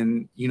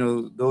 and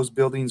those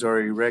buildings are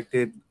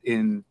erected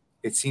in,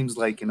 it seems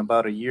like, in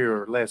about a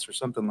year or less or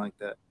something like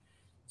that.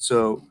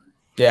 So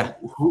yeah,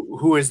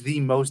 who is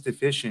the most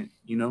efficient?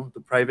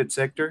 The private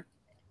sector.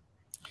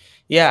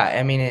 Yeah,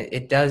 I mean,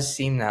 it does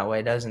seem that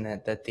way, doesn't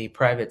it? That the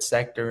private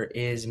sector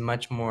is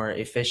much more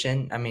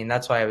efficient. I mean,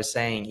 that's why I was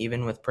saying,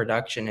 even with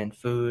production in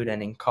food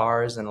and in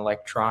cars and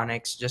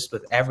electronics, just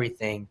with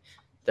everything,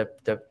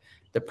 the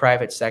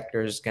private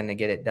sector is going to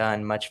get it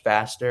done much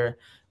faster,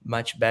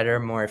 much better,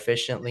 more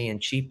efficiently, and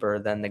cheaper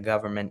than the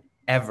government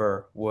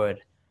ever would.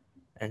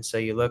 And so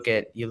you look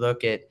at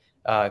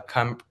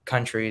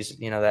countries,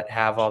 that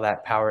have all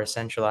that power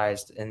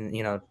centralized, and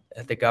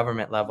at the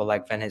government level,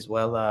 like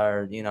Venezuela,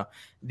 or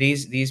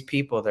these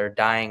people, they're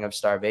dying of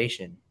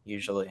starvation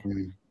usually.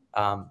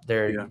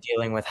 They're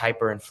dealing with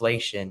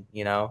hyperinflation,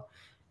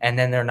 and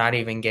then they're not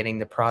even getting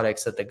the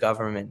products that the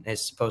government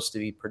is supposed to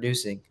be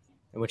producing,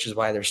 which is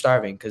why they're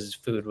starving, because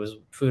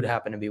food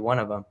happened to be one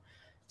of them.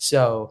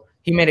 So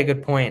he made a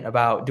good point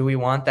about, do we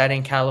want that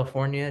in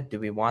California? Do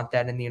we want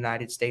that in the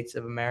United States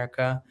of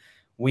America?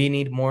 We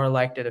need more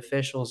elected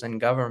officials in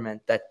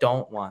government that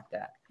don't want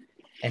that.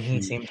 And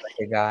he seems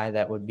like a guy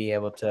that would be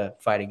able to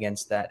fight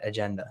against that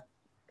agenda.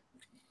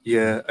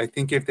 Yeah, I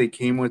think if they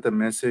came with a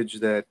message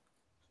that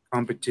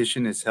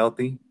competition is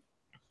healthy,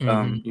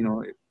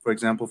 for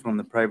example, from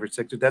the private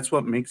sector, that's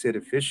what makes it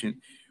efficient.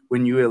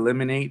 When you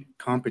eliminate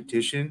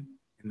competition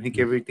and make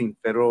everything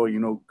federal,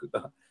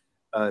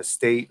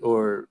 state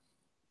or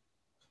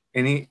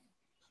anything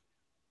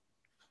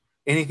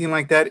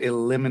like that,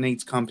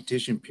 eliminates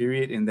competition,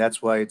 period. And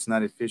that's why it's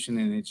not efficient,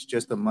 and it's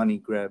just a money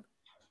grab,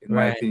 in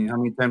my opinion. How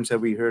many times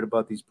have we heard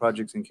about these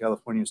projects in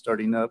California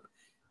starting up,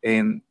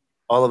 and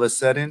all of a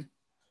sudden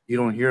you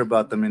don't hear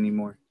about them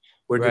anymore?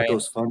 Where did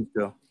those funds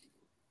go?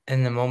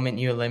 And the moment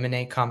you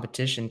eliminate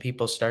competition,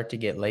 people start to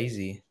get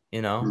lazy,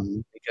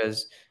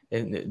 because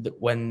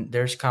when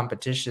there's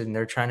competition,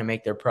 they're trying to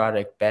make their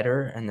product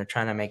better, and they're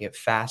trying to make it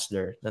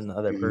faster than the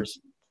other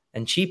person,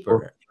 and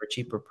cheaper, for a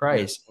cheaper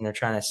price. And they're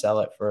trying to sell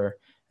it for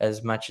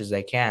as much as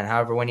they can.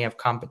 However, when you have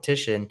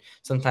competition,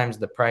 sometimes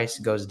the price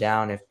goes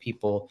down if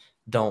people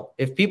don't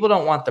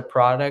want the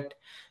product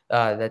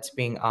that's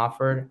being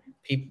offered.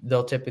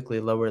 They'll typically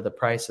lower the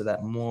price so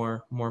that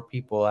more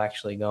people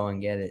actually go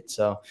and get it.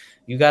 So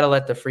you got to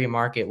let the free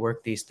market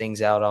work these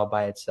things out all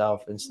by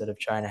itself, instead of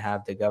trying to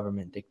have the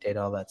government dictate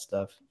all that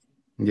stuff.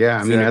 Yeah,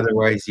 I mean,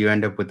 otherwise you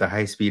end up with the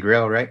high-speed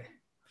rail, right?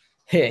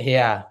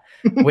 Yeah,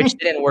 which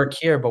didn't work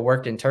here, but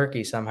worked in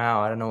Turkey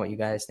somehow. I don't know what you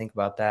guys think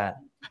about that.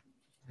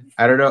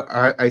 I don't know.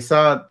 I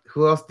saw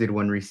who else did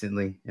one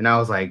recently, and I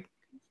was like,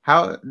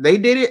 how they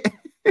did it?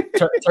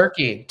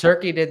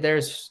 Turkey did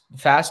theirs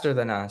faster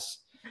than us.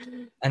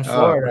 And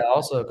Florida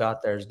also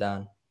got theirs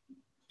done.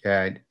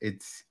 Yeah,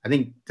 I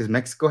think, does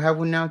Mexico have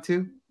one now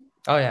too?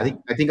 Oh yeah,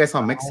 I think I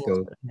saw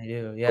Mexico. They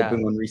do. Yeah,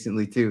 open one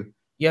recently too.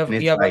 You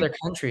have other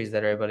countries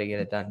that are able to get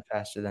it done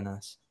faster than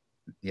us.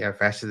 Yeah,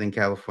 faster than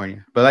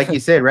California. But like you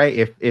said, right?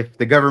 If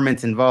the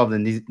government's involved,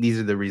 then these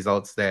are the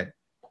results that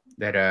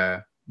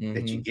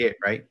you get,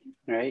 right?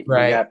 Right.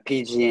 You got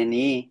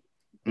PG&E.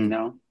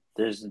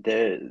 There's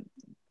the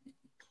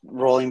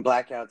rolling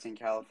blackouts in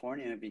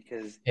California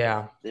because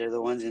they're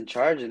the ones in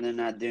charge, and they're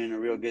not doing a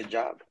real good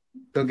job.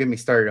 Don't get me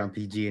started on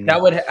PG&E.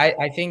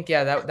 I think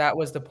that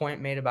was the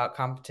point made about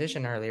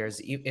competition earlier.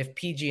 Is if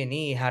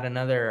PG&E had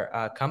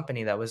another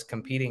company that was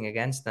competing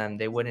against them,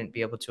 they wouldn't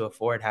be able to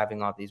afford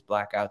having all these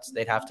blackouts.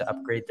 They'd have to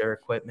upgrade their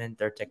equipment,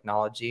 their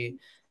technology,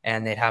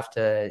 and they'd have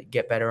to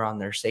get better on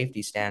their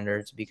safety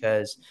standards,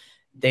 because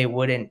they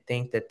wouldn't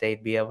think that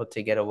they'd be able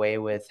to get away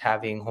with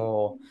having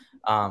whole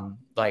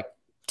like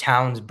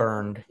towns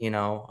burned,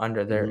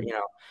 under their,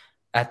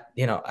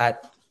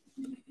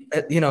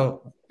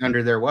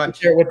 under their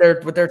watch,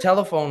 with their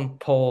telephone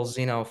poles,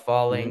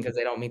 falling because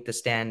they don't meet the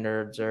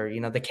standards, or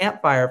the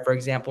campfire, for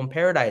example, in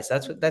Paradise.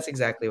 That's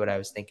exactly what I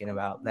was thinking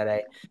about, that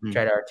I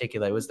tried to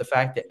articulate, was the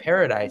fact that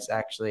Paradise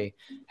actually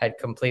had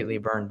completely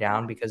burned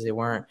down because they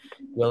weren't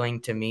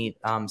willing to meet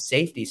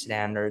safety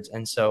standards.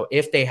 And so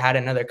if they had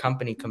another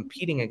company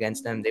competing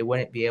against them, they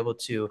wouldn't be able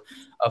to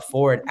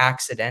afford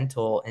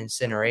accidental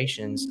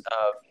incinerations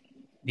of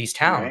these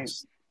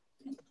towns.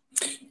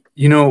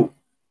 You know,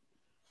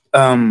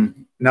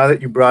 now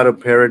that you brought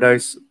up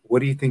Paradise, what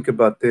do you think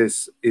about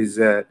this? Is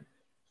that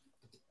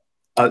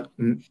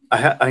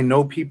I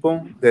know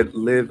people that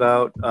live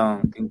out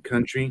in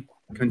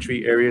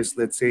country areas,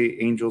 let's say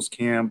Angels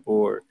Camp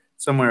or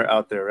somewhere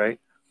out there, right?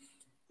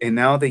 And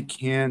now they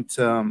can't.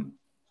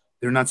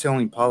 They're not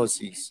selling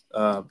policies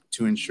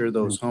to insure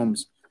those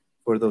homes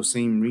for those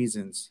same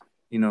reasons.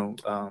 You know,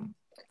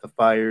 the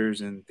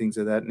fires and things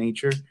of that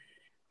nature.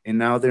 And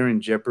now they're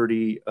in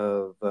jeopardy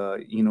of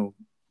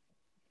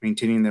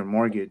maintaining their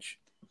mortgage.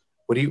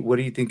 What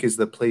do you think is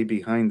the play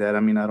behind that? I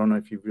mean, I don't know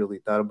if you've really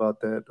thought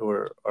about that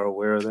or are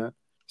aware of that.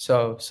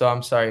 So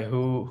I'm sorry,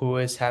 who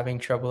is having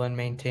trouble in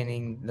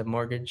maintaining the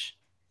mortgage?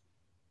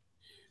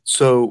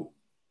 So,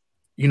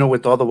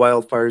 with all the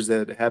wildfires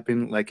that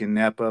happen, like in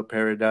Napa,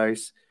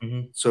 Paradise,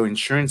 Hmm. so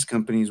insurance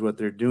companies, what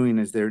they're doing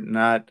is they're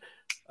not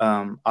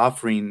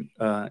offering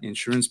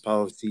insurance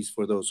policies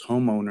for those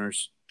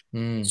homeowners.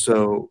 Mm.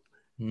 So,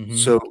 Hmm.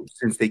 so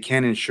since they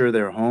can't insure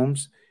their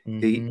homes,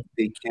 they Hmm.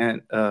 they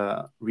can't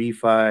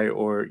refi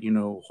or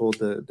hold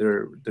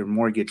their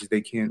mortgage.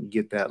 They can't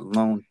get that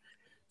loan.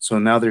 So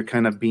now they're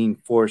kind of being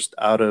forced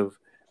out of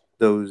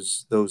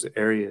those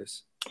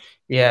areas.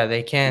 Yeah,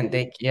 they can't.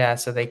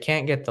 So they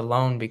can't get the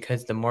loan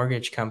because the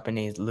mortgage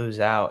companies lose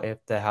out if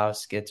the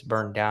house gets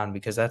burned down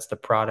because that's the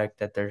product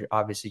that they're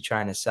obviously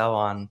trying to sell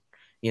on,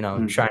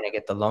 Mhm. trying to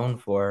get the loan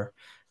for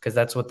because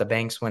that's what the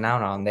banks went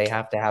out on. They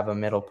have to have a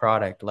middle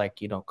product, like,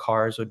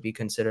 cars would be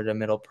considered a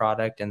middle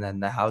product, and then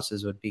the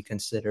houses would be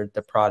considered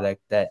the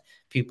product that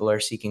people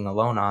are seeking a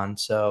loan on.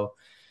 So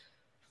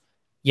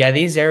yeah,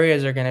 these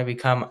areas are going to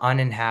become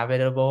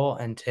uninhabitable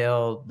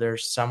until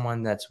there's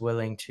someone that's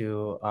willing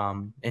to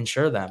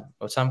insure them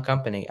or some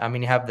company. I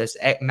mean, you have this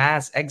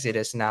mass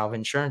exodus now of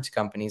insurance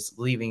companies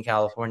leaving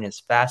California as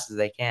fast as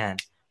they can.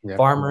 Yep.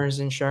 Farmers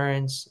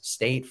Insurance,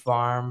 State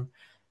Farm,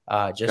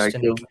 just to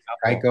name Geico.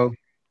 a couple. Geico,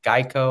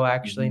 Geico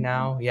actually Mhm.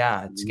 now,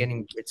 yeah, it's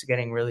mhm,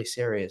 getting really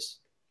serious.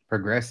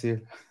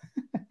 Progressive,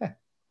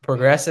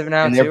 Progressive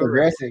now and they're too.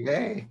 progressive.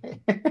 Hey.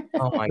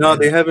 Oh my No,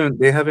 they goodness. haven't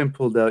they haven't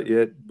pulled out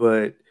yet,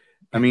 but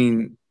I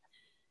mean,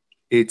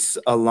 it's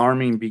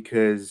alarming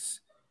because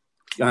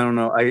I don't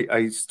know.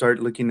 I start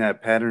looking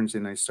at patterns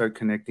and I start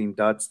connecting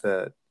dots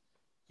that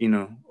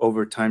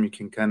over time you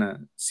can kind of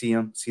see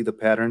the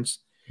patterns.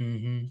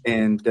 Hmm.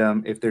 And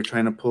if they're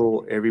trying to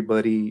pull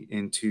everybody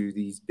into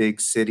these big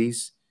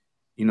cities,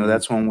 Mm,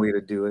 that's one way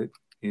to do it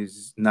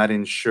is not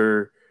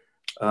insure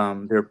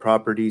their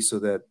property so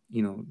that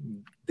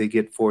they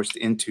get forced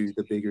into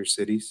the bigger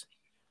cities.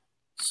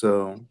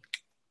 So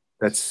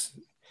that's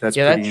that's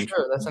Yeah, pretty that's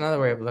true. That's interesting. another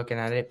way of looking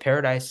at it.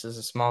 Paradise is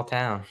a small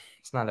town.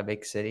 It's not a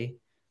big city.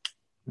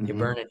 You Hmm.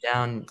 burn it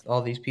down,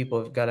 all these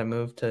people have got to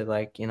move to,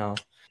 like,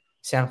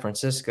 San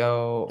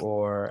Francisco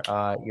or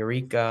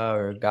Eureka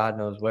or God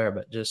knows where,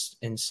 but just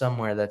in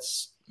somewhere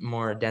that's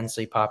more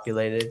densely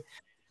populated.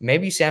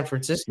 Maybe San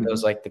Francisco Hmm.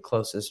 is like the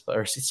closest,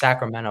 or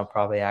Sacramento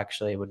probably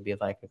actually would be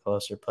like a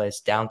closer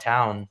place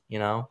downtown.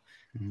 mhm.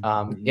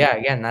 Hmm. Yeah,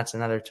 again, that's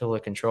another tool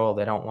of control.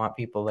 They don't want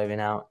people living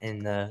out in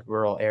the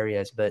rural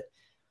areas, but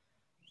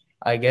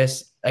I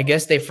guess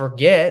they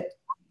forget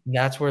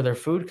that's where their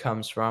food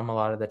comes from a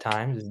lot of the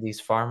times is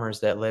these farmers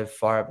that live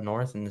far up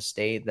north in the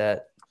state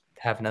that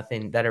have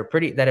nothing that are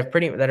pretty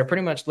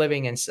much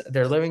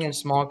they're living in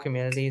small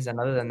communities, and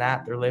other than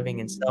that they're living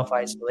in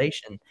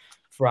self-isolation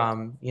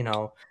from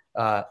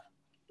uh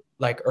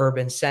like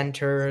urban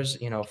centers,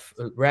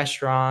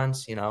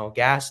 restaurants,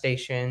 gas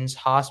stations,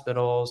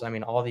 hospitals, I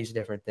mean all these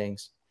different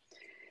things.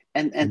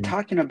 And Mm.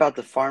 talking about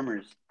the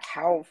farmers,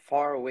 how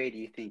far away do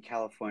you think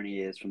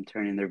California is from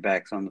turning their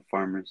backs on the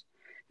farmers?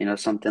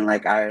 Something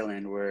like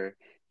Ireland, where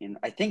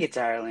I think it's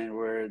Ireland,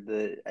 where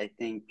I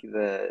think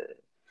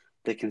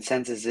the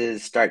consensus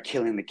is start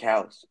killing the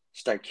cows,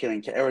 start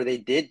killing, or they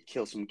did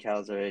kill some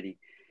cows already.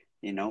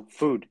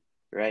 Food,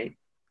 right?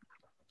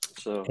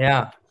 So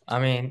Yeah, I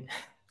mean,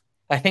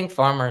 I think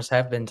farmers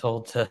have been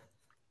told to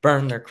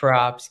burn their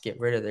crops, get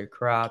rid of their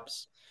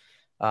crops,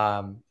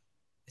 um,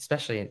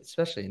 especially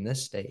in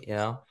this state.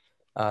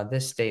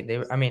 This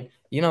state, I mean,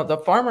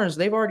 the farmers,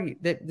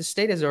 the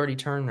state has already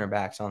turned their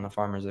backs on the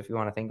farmers, if you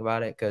want to think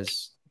about it,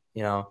 because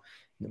you know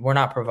we're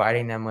not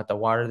providing them with the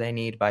water they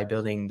need by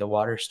building the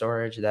water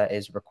storage that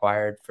is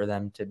required for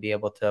them to be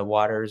able to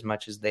water as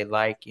much as they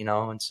like,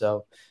 and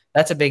so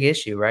that's a big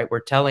issue, right?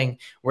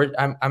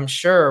 I'm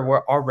sure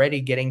we're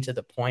already getting to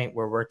the point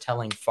where we're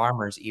telling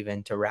farmers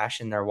even to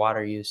ration their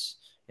water use,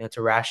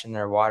 to ration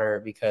their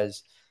water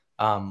because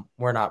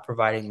we're not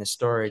providing the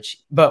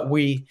storage, but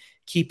we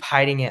keep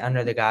hiding it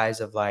under the guise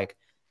of like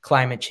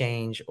climate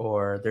change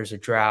or there's a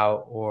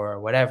drought or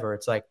whatever.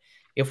 It's like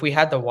if we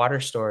had the water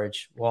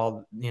storage,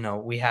 while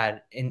we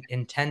had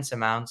intense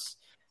amounts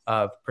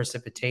of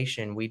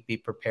precipitation, we'd be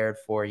prepared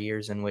for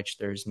years in which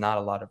there's not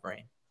a lot of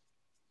rain.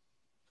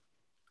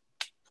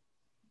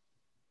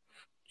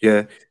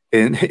 Yeah,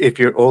 and if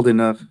you're old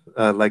enough,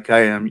 like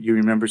I am, you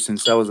remember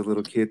since I was a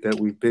little kid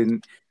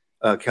that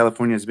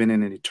California has been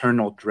in an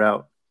eternal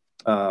drought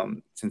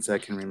since I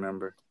can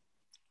remember.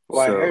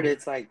 Well, I heard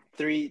it's like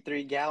three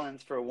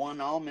gallons for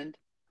one almond.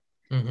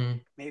 Mm-hmm.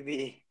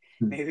 Maybe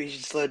you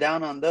should slow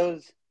down on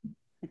those.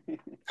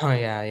 Oh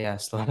yeah,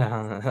 slow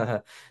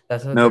down.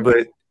 That's what No,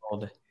 they're but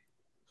told.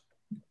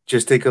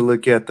 just take a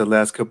look at the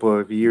last couple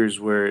of years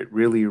where it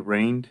really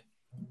rained,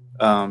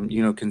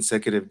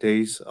 consecutive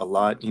days a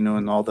lot,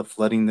 and all the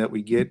flooding that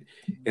we get.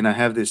 And I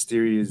have this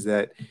theory is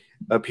that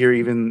up here,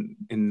 even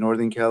in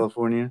Northern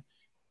California,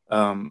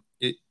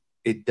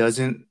 it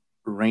doesn't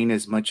rain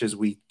as much as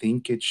we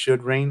think it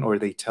should rain, or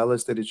they tell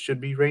us that it should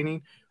be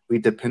raining. We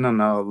depend on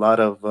a lot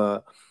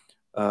of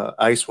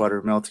ice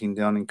water melting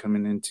down and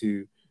coming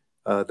into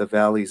the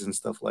valleys and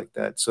stuff like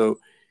that. So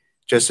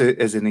just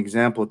as an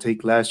example,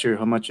 take last year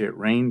how much it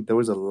rained. There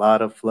was a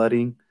lot of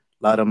flooding,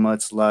 a lot of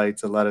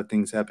mudslides, a lot of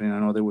things happening. I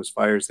know there was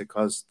fires that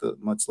caused the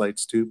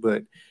mudslides too,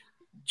 but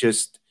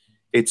just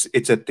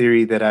it's a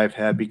theory that I've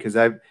had because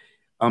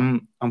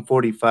I'm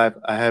 45.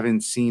 I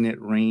haven't seen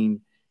it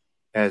rain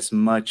as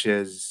much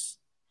as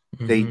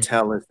they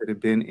tell us that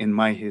it been in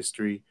my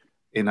history,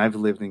 and I've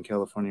lived in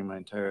California my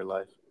entire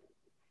life.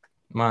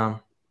 Wow.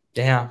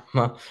 Yeah.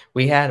 Well,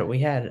 we had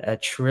a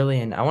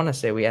trillion, I want to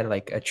say we had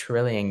like 1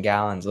 trillion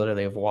gallons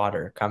literally of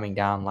water coming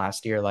down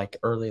last year, like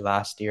early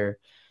last year.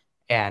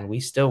 And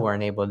we still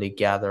weren't able to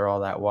gather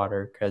all that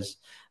water because,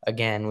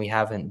 again, we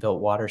haven't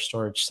built water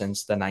storage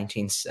since the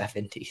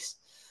 1970s.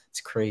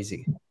 It's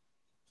crazy.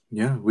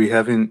 Yeah, we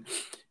haven't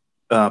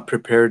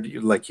prepared,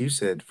 like you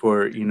said,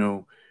 for,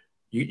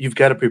 you've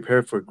got to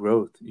prepare for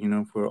growth,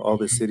 for all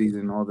the cities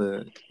and all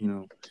the,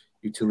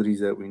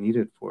 utilities that we need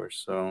it for.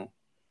 So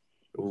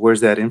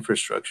where's that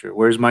infrastructure?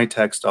 Where's my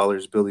tax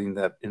dollars building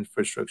that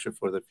infrastructure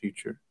for the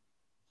future?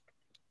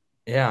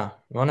 Yeah.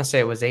 I want to say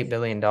it was $8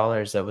 billion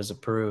that was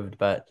approved,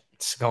 but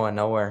it's going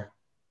nowhere.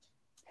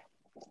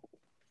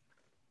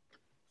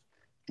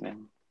 Yeah.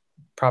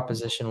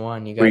 Proposition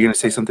 1. You Were you going to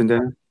say something,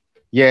 Dan?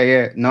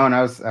 Yeah. No, and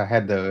I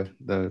had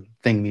the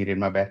thing muted.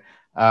 My bad.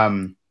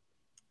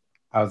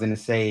 I was gonna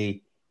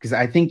say because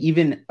I think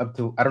even up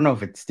to I don't know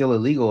if it's still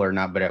illegal or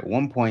not, but at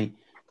one point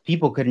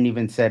people couldn't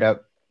even set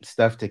up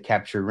stuff to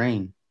capture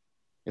rain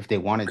if they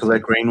wanted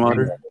Collect to.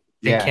 rainwater?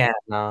 They can't.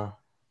 No.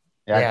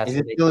 Yeah. Is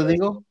it still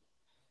illegal?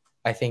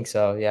 I think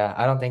so. Yeah.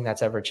 I don't think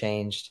that's ever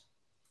changed.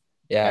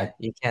 Yeah.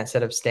 You can't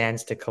set up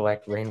stands to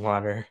collect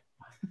rainwater.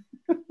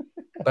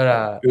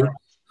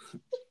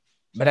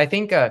 But I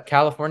think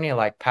California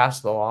like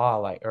passed the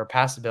law, or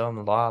passed a bill in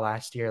the law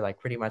last year, like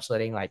pretty much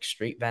letting like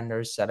street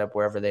vendors set up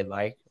wherever they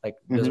like. Like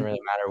it doesn't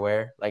really matter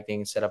where. Like they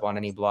can set up on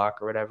any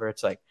block or whatever.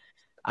 It's like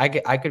I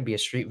could be a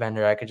street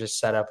vendor. I could just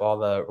set up all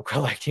the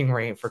collecting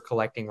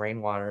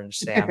rainwater and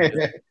just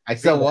say I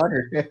sell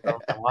water.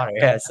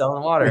 Yeah,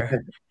 selling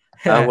water.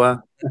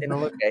 Agua. Nothing to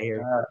look at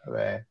here.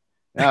 Man.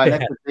 No,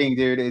 that's the thing,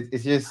 dude.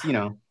 It's just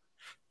the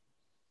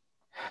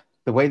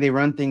way they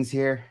run things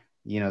here.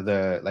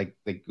 The like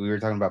we were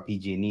talking about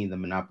PG&E, the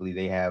monopoly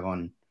they have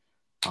on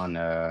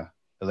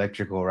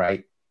electrical,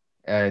 right?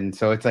 And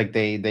so it's like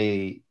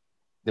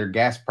their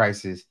gas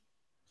prices,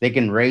 they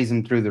can raise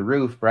them through the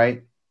roof,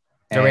 right?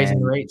 They're raising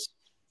the rates.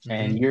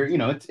 And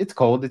it's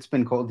cold. It's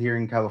been cold here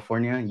in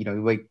California.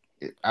 Like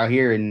out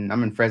here, and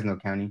I'm in Fresno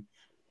County.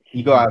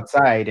 You go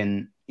outside,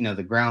 and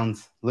the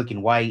ground's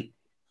looking white.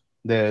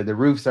 The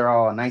roofs are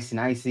all nice and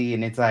icy,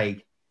 and it's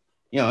like,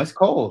 it's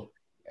cold.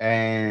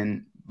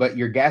 But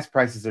your gas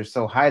prices are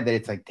so high that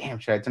it's like, damn,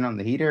 should I turn on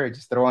the heater or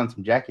just throw on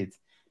some jackets?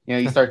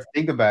 You start to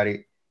think about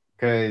it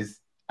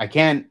because I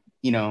can't,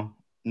 no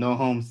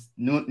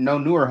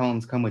newer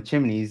homes come with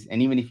chimneys.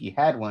 And even if you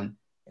had one,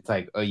 it's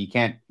like, oh, you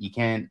can't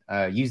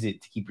use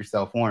it to keep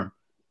yourself warm.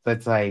 So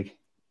it's like,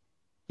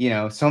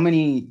 so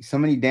many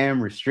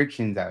damn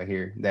restrictions out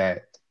here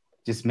that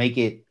just make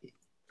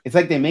it's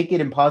like they make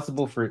it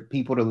impossible for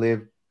people to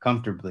live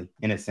comfortably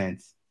in a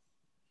sense.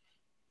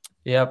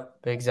 Yep,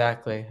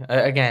 exactly.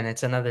 Again,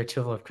 it's another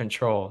tool of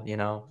control.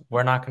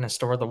 We're not going to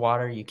store the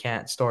water. You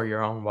can't store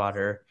your own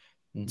water.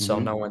 And so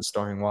no one's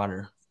storing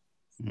water.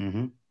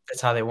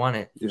 That's how they want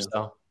it. Yeah.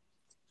 So.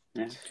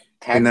 Yeah.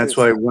 And that's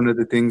why one of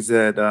the things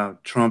that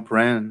Trump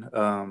ran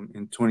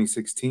in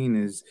 2016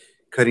 is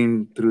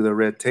cutting through the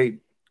red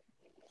tape,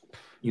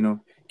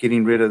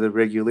 getting rid of the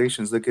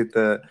regulations. Look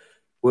at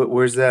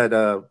where's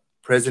that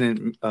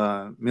President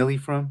Millie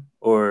from?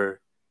 Or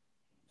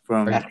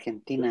from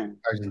Argentina.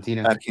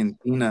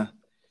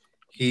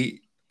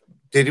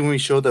 Didn't we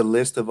show the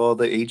list of all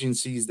the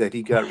agencies that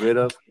he got rid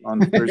of on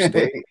the first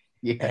day?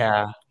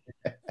 Yeah.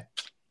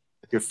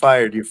 You're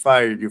fired. You're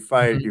fired. You're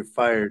fired. You're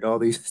fired. All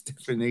these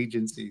different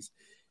agencies.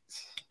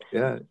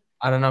 Yeah.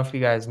 I don't know if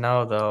you guys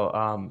know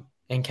though.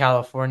 In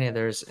California,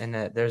 there's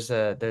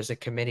a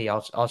committee.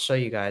 I'll show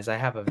you guys. I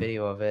have a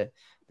video of it.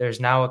 There's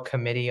now a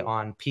committee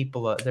on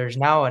there's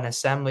now an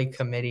assembly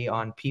committee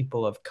on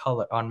people of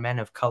color, on men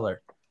of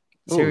color.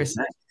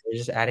 Seriously, they're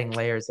just adding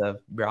layers of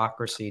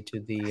bureaucracy to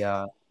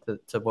the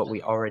to what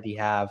we already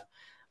have.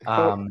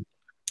 Let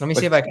me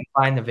see if I can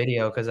find the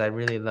video because I'd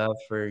really love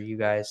for you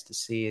guys to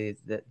see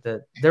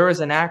that there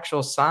was an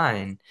actual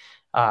sign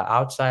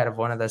outside of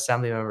one of the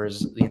assembly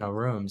members'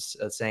 rooms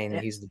saying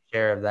that he's the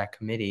chair of that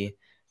committee.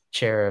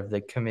 chair of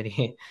the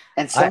committee.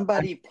 And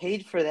somebody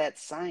paid for that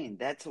sign.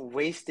 That's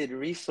wasted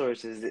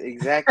resources.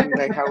 Exactly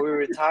like how we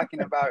were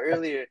talking about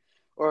earlier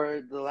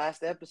or the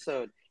last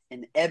episode.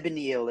 An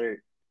ebony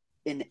alert.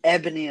 An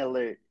ebony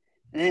alert.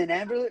 And an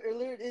amber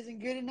alert isn't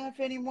good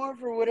enough anymore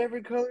for whatever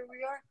color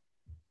we are.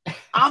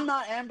 I'm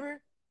not amber.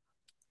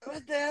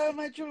 What the hell am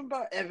I talking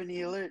about? Ebony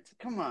alerts.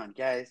 Come on,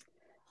 guys.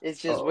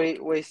 It's just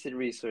wasted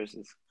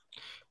resources.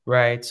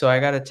 Right. So I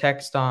got a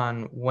text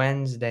on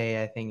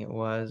Wednesday, I think it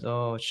was.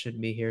 Oh, it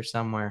should be here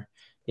somewhere.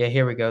 Yeah,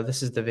 here we go.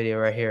 This is the video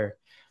right here.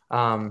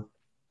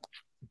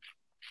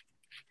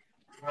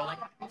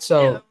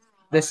 So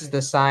this is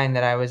the sign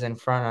that I was in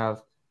front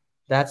of.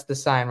 That's the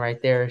sign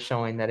right there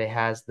showing that it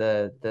has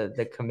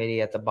the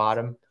committee at the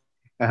bottom.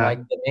 Like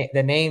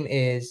the name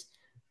is,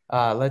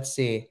 let's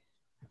see,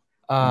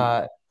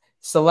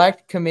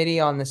 Select Committee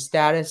on the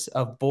Status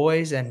of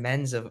Boys and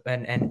Men's of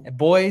and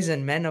Boys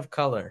and Men of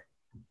Color.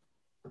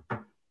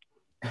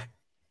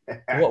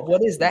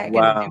 What is that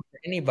going to do for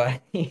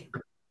anybody?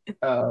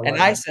 And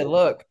I said,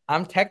 look,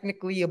 I'm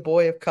technically a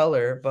boy of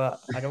color,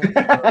 but I don't.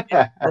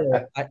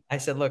 I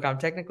said, look, I'm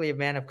technically a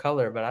man of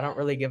color, but I don't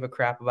really give a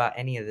crap about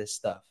any of this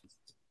stuff.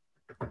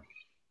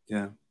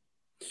 Yeah.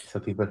 So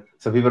people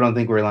don't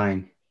think we're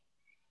lying.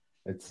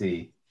 Let's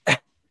see.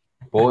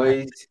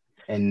 Boys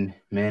and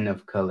men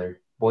of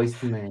color. Boys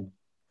to men.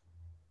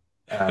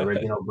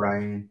 Reginald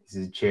O'Brien is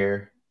his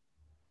chair.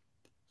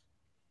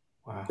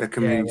 Wow. That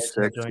committee is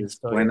sexist.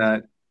 Why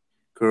not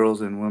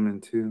girls and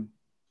women too?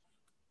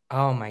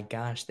 Oh my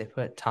gosh, they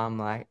put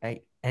Tom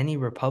any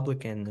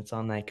Republican that's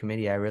on that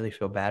committee, I really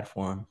feel bad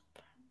for him.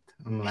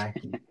 Tom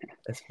Lackey.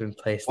 That's been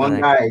placed. One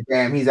guy,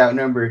 damn, he's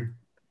outnumbered.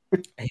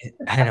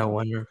 I know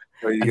one.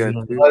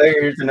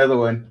 Here's another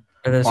one.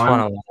 There's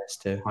Juan Alanis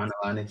too. Juan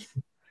Alanis.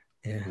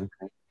 Yeah.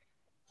 Okay.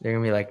 They're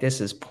gonna be like, this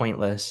is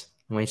pointless.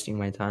 I'm wasting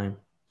my time.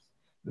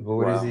 But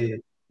what is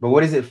it? But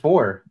what is it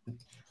for?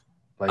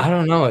 Like, I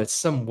don't know. It's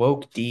some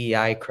woke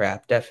DEI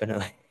crap,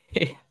 definitely.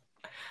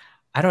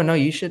 I don't know.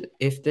 You should,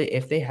 if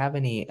they have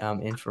any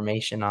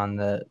information on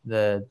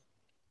the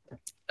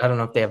I don't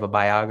know if they have a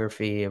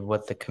biography of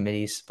what the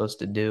committee is supposed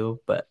to do,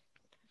 but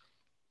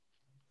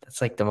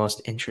that's like the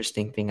most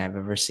interesting thing I've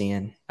ever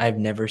seen. I've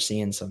never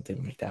seen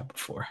something like that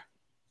before.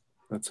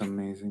 That's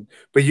amazing.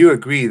 But you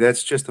agree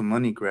that's just a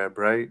money grab,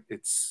 right?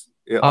 It's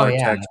our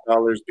tax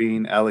dollars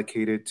being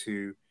allocated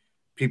to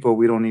people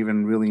we don't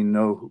even really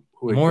know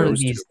who it more goes of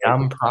these to.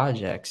 dumb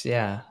projects,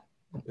 yeah.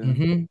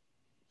 Mm-hmm.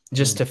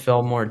 Just to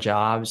fill more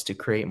jobs, to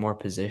create more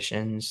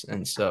positions.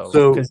 And so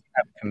because you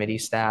have committee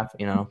staff,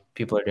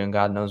 people are doing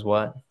God knows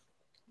what.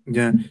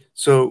 Yeah.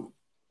 So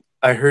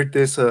I heard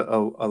this a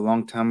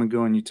long time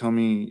ago, and you tell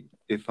me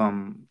if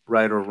I'm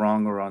right or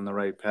wrong or on the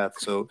right path.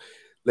 So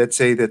let's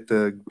say that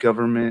the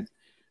government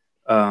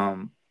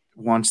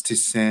wants to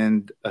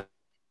send a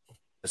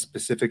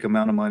specific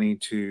amount of money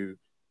to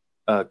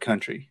a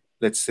country.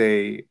 Let's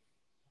say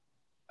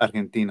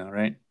Argentina,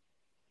 right?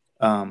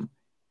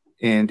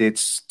 And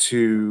it's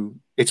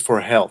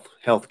for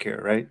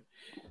healthcare, right?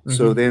 Mm-hmm.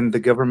 So then the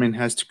government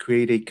has to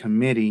create a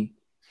committee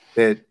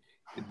that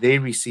they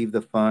receive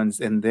the funds,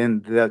 and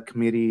then the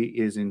committee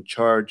is in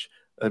charge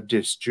of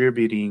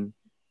distributing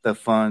the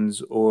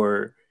funds,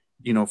 or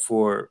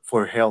for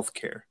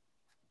healthcare.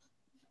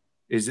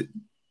 Is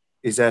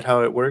that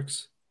how it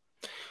works,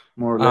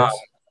 more or less?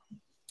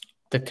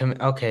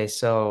 Okay,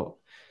 so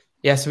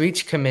yeah, so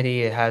each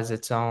committee has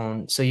its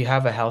own. So you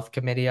have a health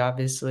committee,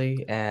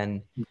 obviously,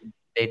 and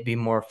they'd be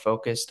more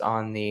focused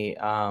on the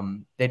health,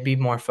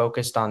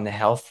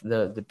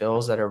 the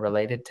bills that are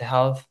related to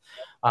health.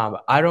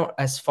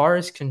 As far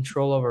as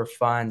control over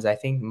funds, I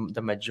think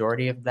the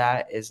majority of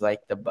that is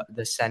like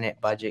the Senate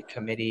Budget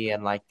Committee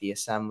and like the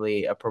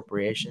Assembly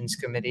Appropriations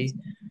Committee,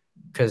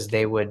 because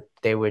they would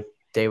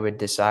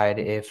decide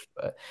if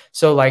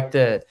so like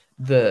the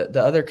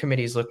other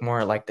committees look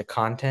more like the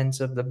contents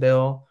of the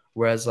bill,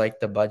 whereas like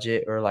the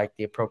budget or like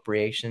the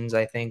appropriations,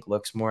 I think,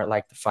 looks more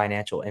like the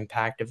financial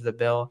impact of the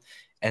bill.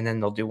 And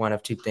then they'll do one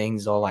of two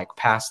things. They'll like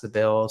pass the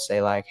bill,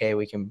 say like, hey,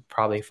 we can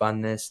probably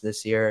fund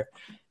this year.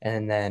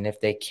 And then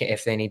if they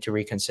need to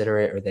reconsider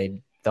it, or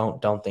they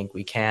don't think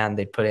we can,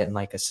 they put it in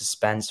like a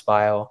suspense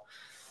file.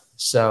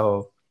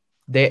 So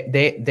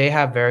they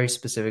have very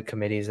specific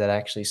committees that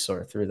actually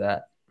sort through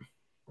that.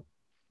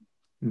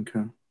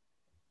 Okay.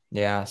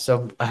 Yeah.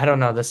 So I don't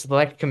know. The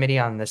Select Committee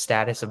on the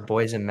Status of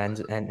Boys and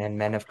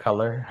Men of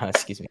Color,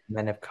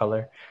 men of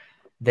color,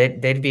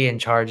 they'd be in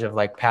charge of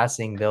like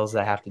passing bills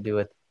that have to do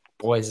with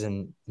boys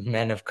and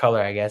men of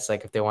color, I guess.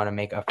 Like if they want to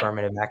make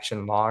affirmative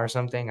action law or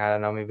something, I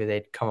don't know, maybe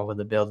they'd come up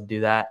with a bill to do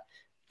that.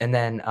 And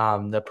then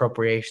the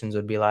appropriations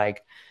would be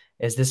like,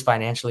 is this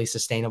financially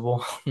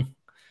sustainable?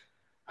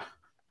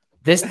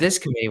 This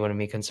committee wouldn't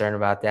be concerned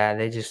about that.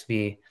 They'd just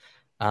be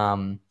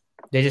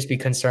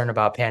concerned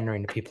about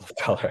pandering to people of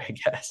color, I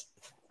guess.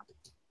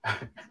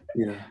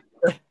 Yeah.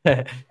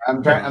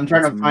 I'm trying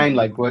to find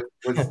like what's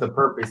the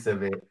purpose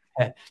of it.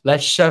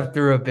 Let's shove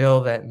through a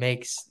bill that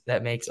makes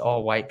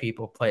all white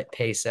people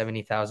pay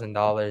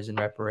 $70,000 in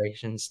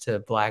reparations to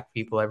Black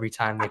people every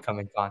time they come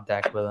in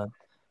contact with them.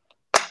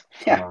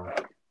 Yeah.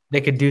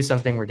 They could do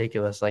something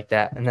ridiculous like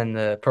that, and then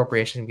the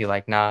appropriation would be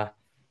like, nah.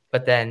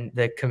 But then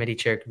the committee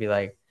chair could be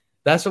like,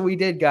 that's what we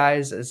did,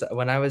 guys. Is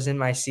when I was in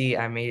my seat,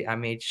 I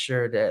made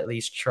sure to at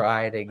least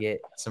try to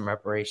get some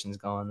reparations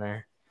going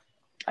there.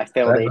 I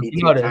failed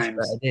 82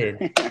 times. I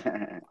did.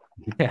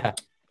 Yeah.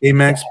 Hey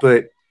Max,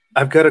 but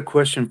I've got a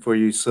question for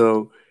you.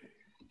 So,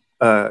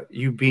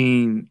 you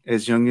being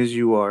as young as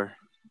you are,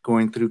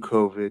 going through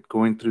COVID,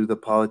 going through the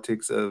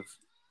politics of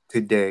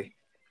today,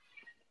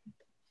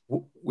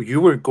 you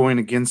were going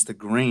against the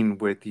grain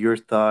with your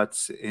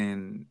thoughts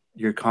and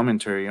your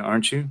commentary,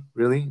 aren't you?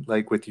 Really,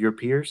 like with your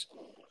peers?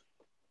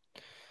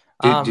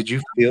 Did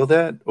you feel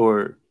that,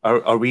 or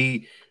are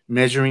we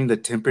measuring the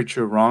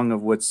temperature wrong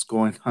of what's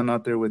going on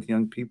out there with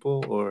young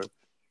people? Or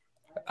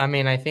I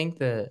mean, I think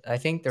the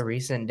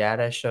recent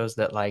data shows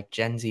that like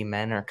Gen Z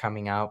men are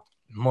coming out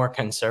more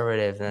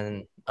conservative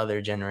than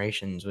other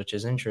generations, which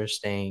is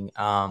interesting.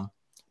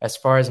 As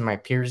far as my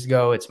peers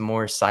go, it's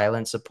more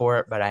silent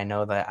support, but I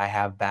know that I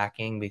have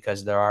backing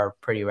because there are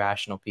pretty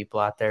rational people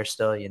out there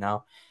still, you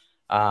know.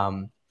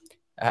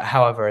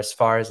 However, as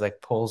far as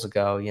like polls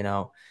go, you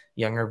know,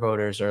 younger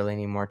voters are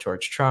leaning more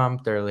towards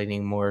Trump. They're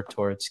leaning more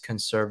towards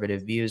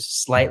conservative views,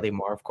 slightly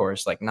more, of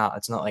course. Like,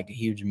 it's not like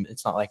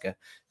it's not like a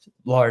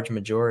large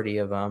majority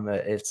of them.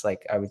 It's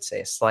like, I would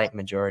say, a slight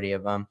majority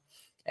of them.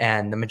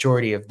 And the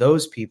majority of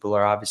those people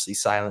are obviously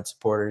silent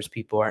supporters.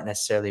 People aren't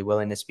necessarily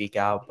willing to speak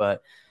out,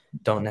 but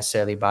don't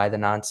necessarily buy the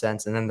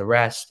nonsense. And then the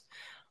rest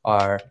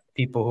are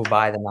people who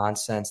buy the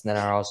nonsense and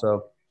then are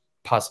also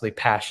possibly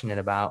passionate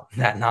about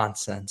that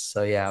nonsense.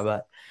 So yeah,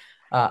 but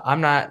I'm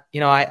not, you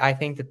know, I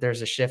think that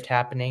there's a shift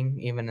happening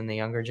even in the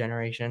younger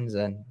generations,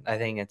 and I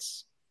think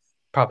it's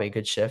probably a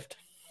good shift.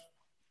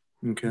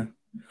 okay,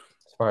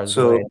 As far as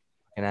the way I'm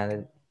looking at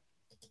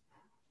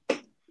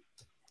it.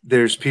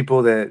 There's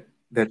people that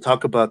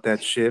talk about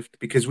that shift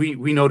because we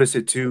notice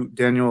it too.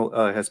 Daniel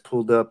has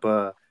pulled up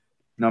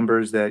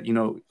numbers that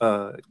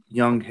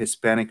young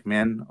Hispanic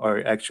men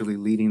are actually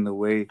leading the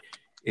way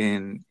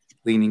in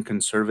leaning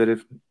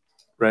conservative,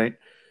 right?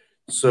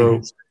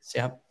 So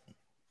Yep.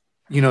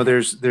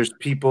 there's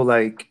people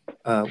like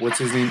what's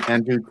his name,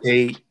 Andrew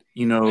Tate.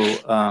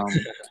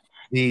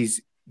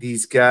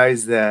 These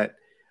guys that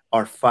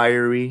are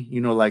fiery,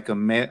 like a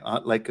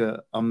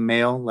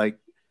male, like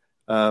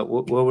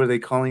what were they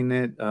calling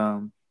it?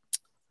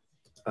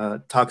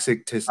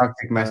 Toxic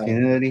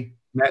masculinity.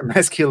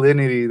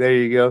 Masculinity. There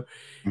you go.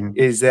 Mhm.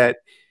 Is that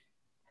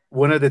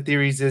one of the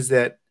theories? Is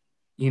that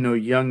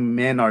young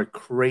men are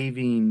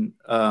craving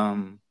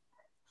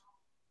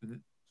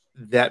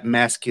that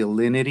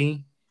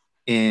masculinity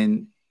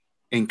and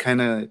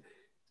kind of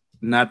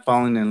not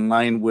falling in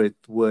line with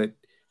what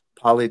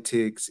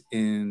politics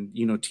and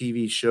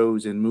TV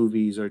shows and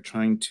movies are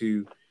trying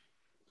to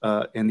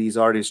and these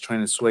artists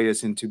trying to sway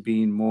us into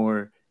being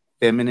more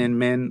feminine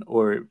men,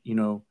 or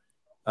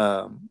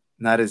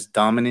not as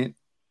dominant.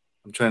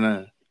 I'm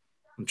trying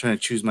to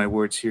choose my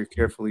words here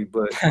carefully,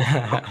 but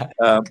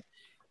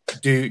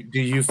do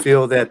you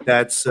feel that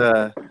that's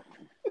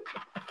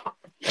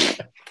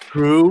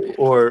true,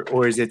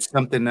 or is it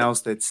something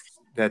else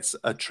that's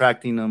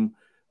attracting them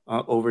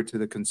over to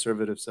the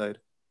conservative side?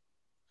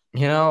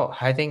 You know,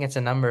 I think it's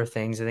a number of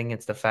things. I think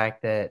it's the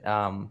fact that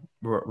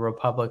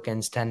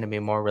Republicans tend to be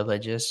more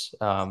religious.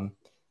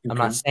 I'm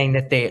not saying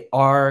that they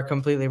are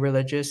completely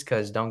religious,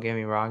 because don't get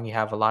me wrong, you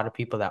have a lot of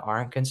people that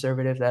aren't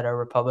conservative that are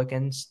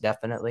Republicans,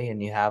 definitely,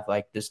 and you have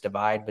like this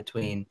divide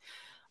between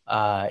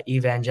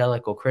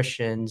evangelical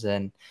Christians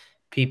and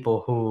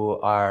people who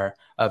are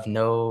of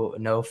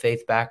no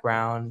faith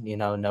background, you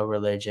know, no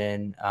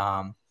religion,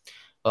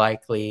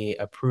 likely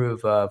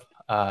approve of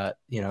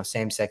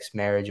same-sex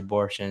marriage,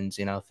 abortions,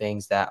 you know,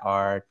 things that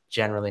are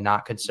generally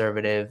not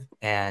conservative.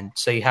 And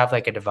so you have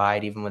like a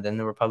divide even within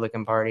the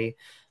Republican Party.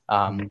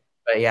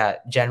 But yeah,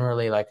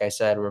 generally, like I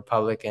said,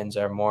 Republicans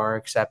are more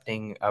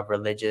accepting of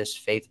religious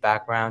faith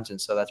backgrounds, and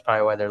so that's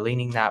probably why they're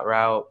leaning that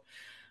route.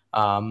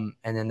 And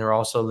then they're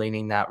also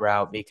leaning that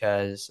route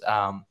because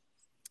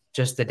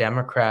just the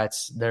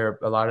Democrats,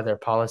 a lot of their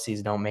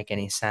policies don't make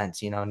any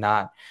sense. You know,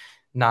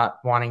 not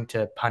wanting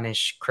to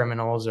punish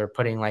criminals or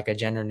putting like a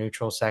gender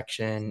neutral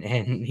section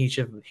in each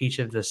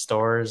of the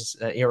stores,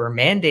 or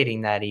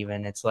mandating that.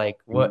 Even it's like,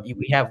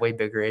 we have way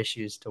bigger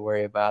issues to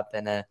worry about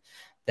than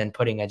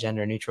putting a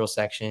gender neutral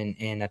section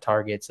in a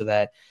Target so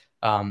that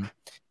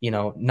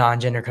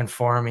non-gender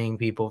conforming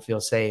people feel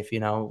safe.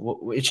 You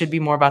know, it should be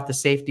more about the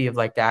safety of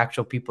like the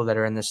actual people that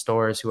are in the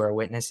stores who are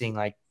witnessing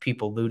like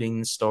people looting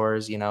the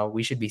stores. You know,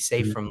 we should be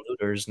safe from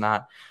looters,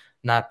 not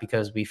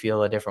because we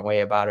feel a different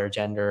way about our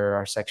gender or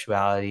our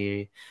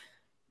sexuality.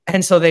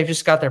 And so they've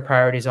just got their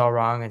priorities all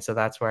wrong. And so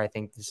that's where I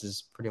think this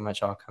is pretty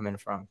much all coming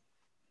from.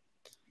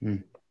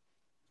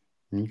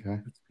 Okay.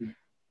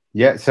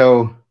 Yeah.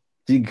 So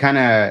you kind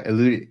of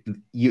alluded,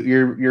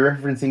 you're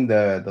referencing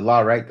the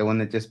law, right? The one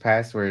that just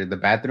passed where the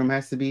bathroom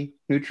has to be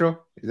neutral.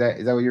 Is that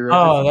what you're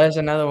referencing? Oh, there's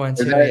another one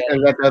too. Is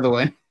that the other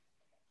one?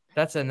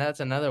 That's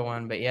another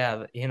one, but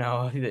yeah,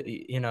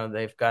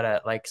 they've got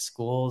to, like,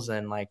 schools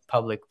and like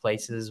public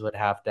places would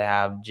have to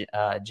have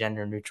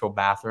gender neutral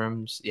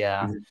bathrooms.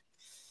 Yeah,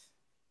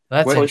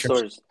 that's Toy interesting,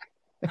 stores,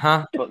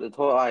 huh? the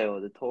toy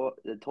aisle, the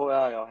toy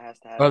aisle has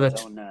to have Oh,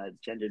 its own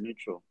gender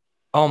neutral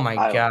oh my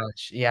aisle.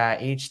 gosh, yeah.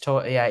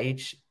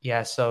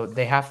 So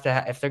they have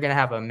to if they're gonna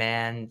have a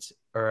man's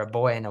or a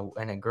boy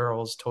and a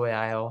girl's toy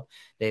aisle,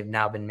 they've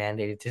now been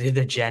mandated to do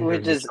the gender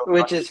neutral.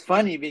 Which is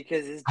funny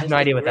because it's I have no just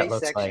a idea what that gray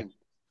looks like. section.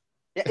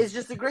 Yeah, it's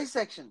just a gray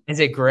section. Is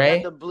it You got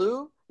gray? the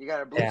blue, you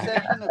got a blue Yeah.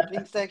 section, a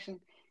pink section,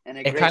 and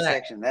a It gray kind of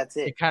section. That's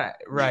it. It kind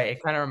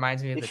of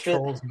reminds me of They the fit.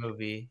 Trolls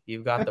movie.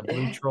 You've got the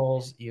blue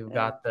trolls, you've Yeah.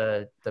 got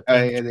the Oh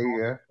pink yeah, there you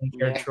go.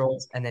 pink-haired Yeah.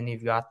 trolls, and then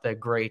you've got the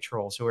gray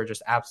trolls who are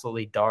just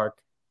absolutely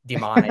dark,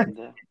 demonic,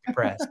 Yeah.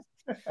 depressed.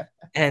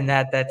 And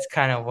that's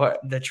kind of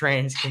what the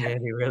trans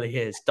community really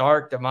is: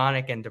 dark,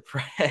 demonic, and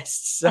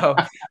depressed. So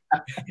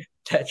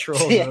that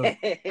trolls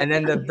movie. And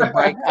then the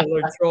bright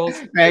colored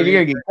trolls, Man,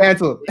 you're gonna get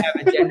canceled. they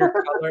have a gender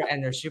color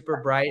and they're super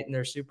bright and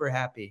they're super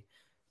happy.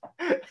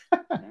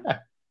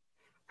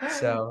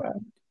 So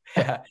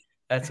yeah,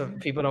 that's what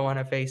people don't want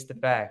to face the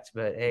facts,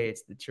 but hey,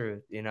 it's the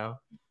truth, Yeah.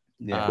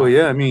 Well,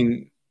 yeah, I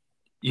mean,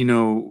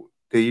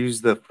 they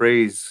use the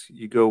phrase,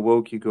 you go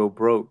woke, you go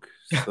broke.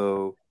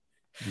 So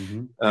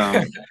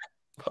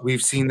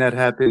we've seen that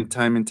happen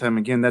time and time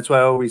again. That's why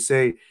I always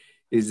say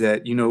is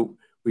that,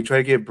 we try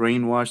to get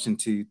brainwashed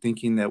into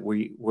thinking that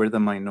we're the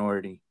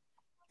minority.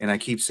 And I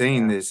keep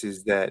saying this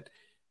is that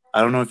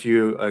I don't know if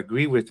you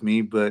agree with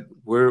me, but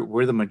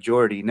we're the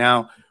majority.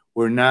 Now,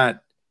 we're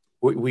not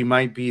we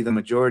might be the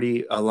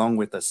majority along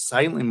with a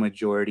silent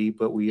majority,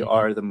 but we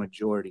are the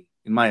majority,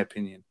 in my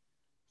opinion.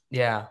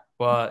 Yeah.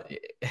 Well,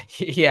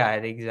 yeah,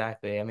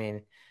 exactly. I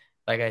mean,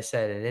 like I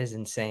said, it is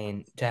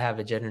insane to have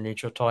a gender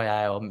neutral toy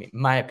aisle. In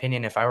my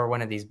opinion, if I were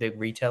one of these big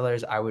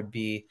retailers, I would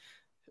be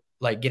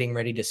like getting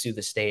ready to sue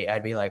the state.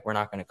 I'd be like, we're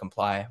not going to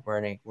comply.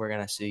 We're going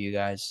to sue you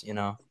guys,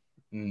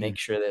 make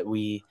sure that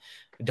we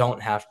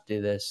don't have to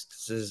do this.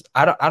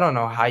 I don't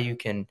know how you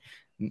can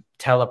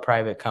tell a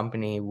private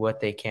company what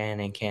they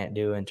can and can't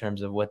do in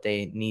terms of what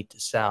they need to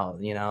sell,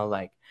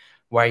 like,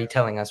 why are you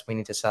telling us we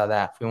need to sell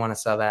that? If we want to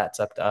sell that, it's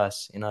up to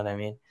us. You know what I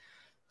mean?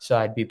 So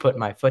I'd be putting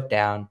my foot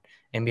down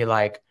and be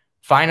like,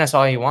 fine us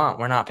all you want.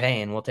 We're not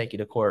paying. We'll take you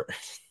to court.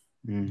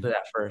 Do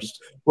that first.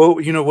 Well,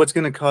 what's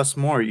going to cost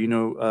more,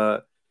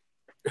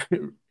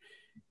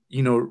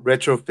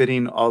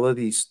 retrofitting all of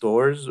these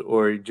stores,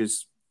 or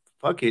just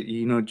fuck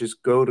it,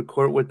 just go to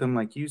court with them.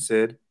 Like you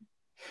said,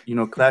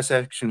 class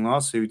action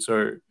lawsuits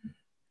are,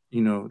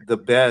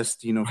 the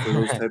best, for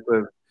those type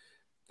of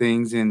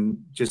things,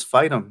 and just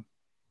fight them.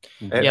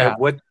 At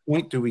what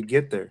point do we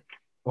get there?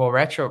 Well,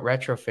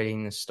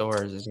 retrofitting the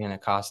stores is going to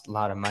cost a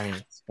lot of money.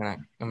 It's going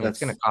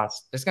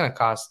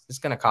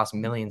to cost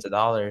millions of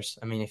dollars.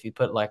 I mean, if you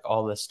put like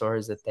all the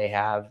stores that they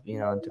have,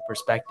 into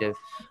perspective,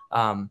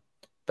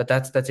 but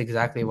that's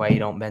exactly why you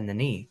don't bend the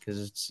knee, because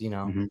it's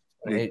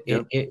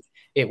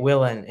it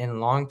will in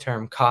long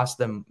term cost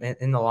them more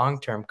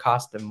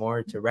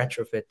to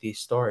retrofit these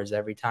stores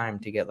every time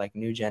to get like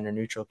new gender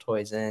neutral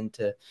toys in,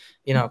 to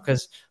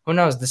because who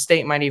knows, the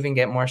state might even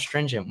get more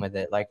stringent with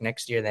it. Like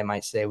next year they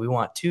might say we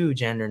want 2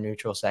 gender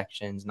neutral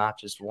sections, not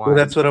just one. Well,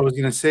 that's what I was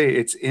gonna say.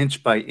 It's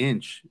inch by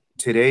inch.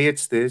 Today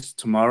it's this,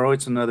 tomorrow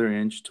it's another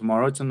inch,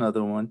 tomorrow it's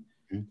another one,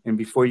 and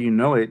before you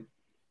know it,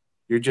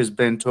 you're just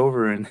bent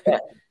over and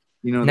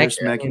they're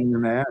smacking you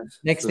in the ass.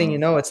 Next thing you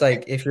know, it's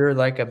like if you're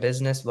like a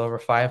business with over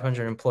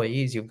 500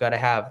 employees, you've got to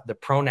have the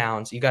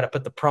pronouns. You got to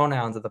put the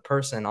pronouns of the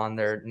person on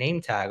their name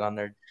tag, on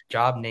their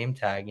job name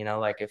tag.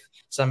 Like if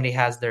somebody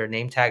has their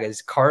name tag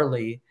as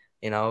Carly,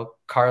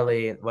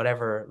 Carly,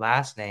 whatever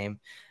last name,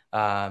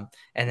 and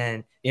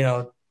then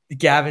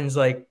Gavin's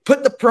like,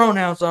 put the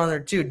pronouns on there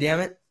too,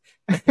 damn it.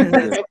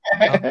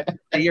 The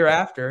year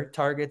after,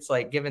 Target's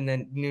like giving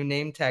the new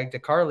name tag to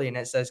Carly, and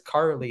it says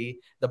Carly.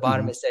 The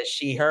bottom it says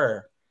she,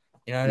 her.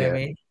 You know what I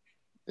mean?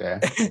 Yeah.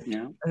 And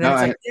then it's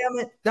like, damn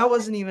it, that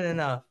wasn't even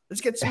enough. Let's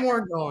get some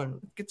more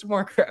going. Get some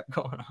more crap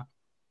going on.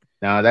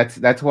 No,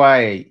 that's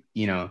why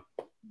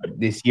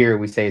this year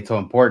we say it's so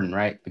important,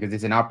 right? Because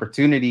it's an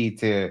opportunity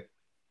to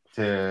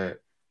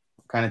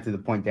kind of, to the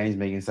point Danny's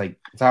making. It's like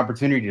it's an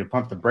opportunity to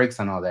pump the brakes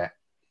on all that,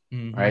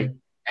 right?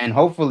 And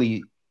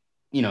hopefully,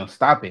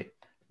 stop it.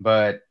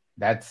 But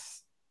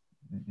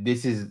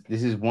this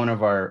is one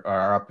of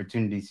our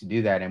opportunities to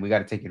do that, and we got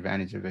to take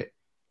advantage of it.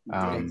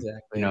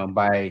 Exactly.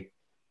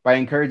 By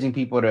encouraging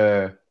people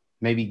to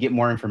maybe get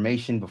more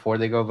information before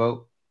they go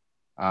vote.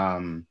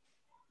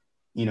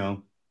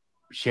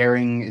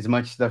 Sharing as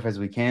much stuff as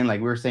we can.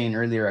 Like we were saying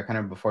earlier, kind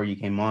of before you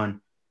came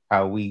on,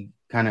 how we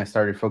kind of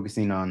started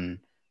focusing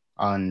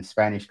on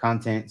Spanish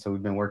content. So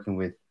we've been working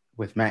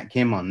with Matt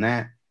Kim on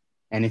that,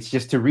 and it's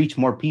just to reach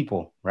more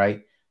people,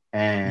 right?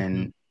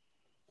 And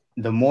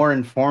the more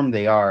informed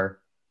they are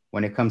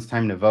when it comes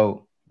time to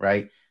vote,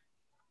 right,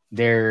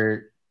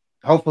 they're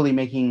hopefully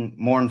making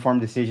more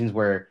informed decisions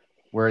where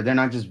they're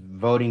not just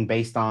voting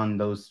based on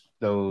those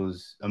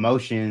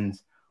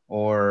emotions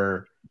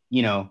or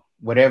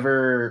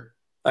whatever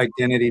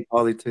Identity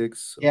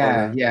politics, all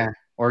Yeah, that. yeah.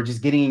 Or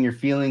just getting in your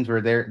feelings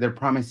where they're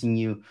promising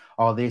you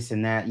all this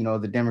and that. You know,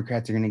 the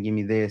Democrats are gonna give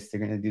me this, they're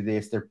gonna do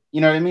this. They're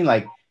you know what I mean?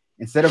 Like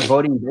instead of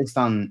voting based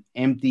on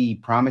empty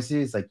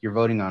promises, like you're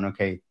voting on,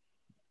 okay,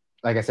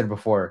 like I said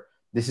before,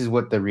 this is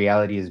what the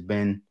reality has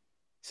been.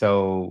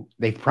 So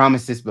they've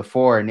promised this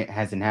before and it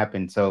hasn't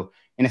happened. So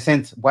in a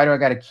sense, why do I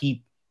gotta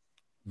keep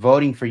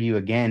voting for you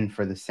again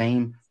for the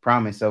same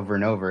promise over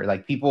and over?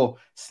 Like people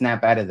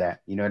snap out of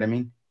that, you know what I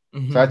mean?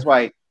 So that's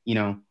why,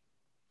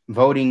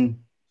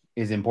 voting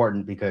is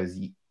important because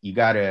you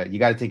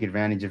gotta take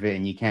advantage of it,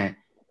 and you can't,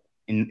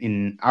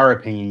 in our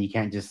opinion, you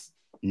can't just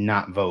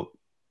not vote.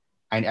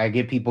 I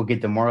get people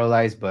get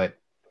demoralized, but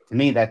to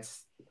me,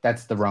 that's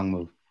the wrong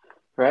move.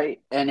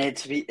 Right. And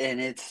it's,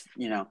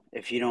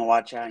 if you don't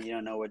watch out and you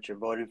don't know what you're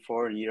voting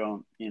for and you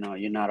don't,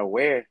 you're not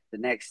aware, the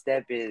next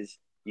step is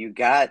you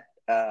got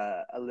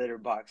a litter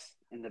box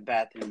in the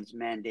bathrooms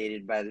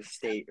mandated by the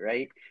state,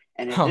 right?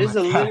 And if Oh my there's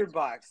a god. litter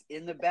box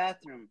in the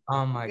bathroom, Oh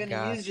you're my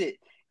gonna use gosh. it.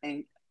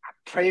 And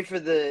pray for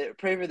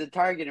the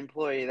Target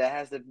employee that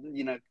has to,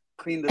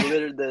 clean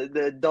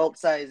the adult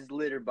sized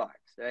litter box,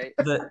 right?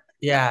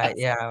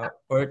 Yeah.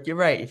 Or you're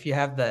right. If you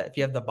have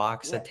the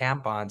box of Yeah.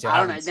 tampons, you'll I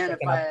have don't them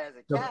sticking up. identify as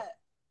a cat,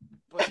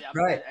 but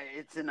Right.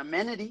 it's an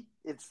amenity.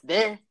 It's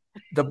there.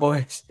 The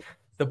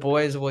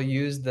boys will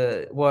use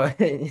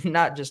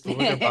not just the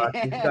litter box.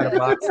 If you've got a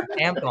box of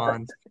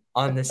tampons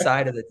on the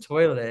side of the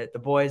toilet, the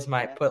boys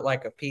might put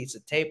like a piece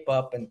of tape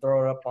up and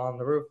throw it up on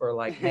the roof, or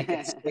like make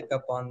it stick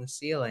up on the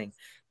ceiling.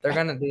 They're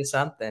gonna do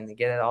something to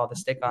get it all to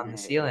stick on the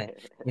ceiling.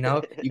 You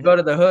go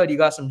to the hood, you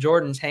got some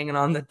Jordans hanging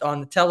on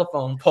the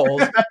telephone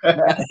poles.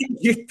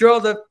 You throw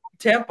the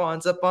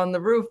tampons up on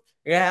the roof.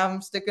 You have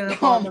them sticking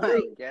up Oh on the my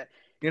roof. god!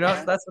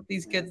 So that's what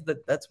these kids.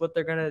 That's what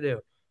they're gonna do.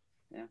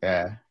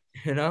 Yeah,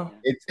 You know.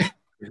 it's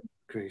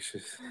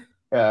Gracious.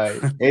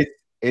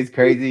 it's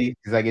crazy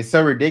because like it's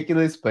so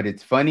ridiculous, but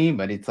it's funny.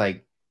 But it's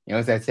like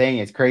what's that saying?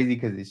 It's crazy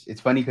because it's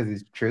funny because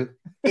it's true.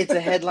 It's a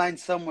headline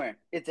somewhere.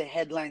 It's a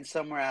headline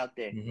somewhere out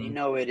there. Mhm. You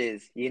know it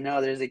is.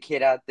 There's a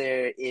kid out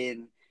there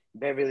in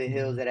Beverly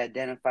Hills that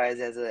identifies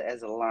as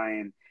a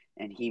lion,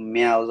 and he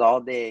meows all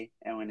day.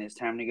 And when it's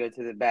time to go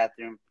to the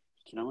bathroom,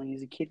 he can only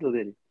use a kid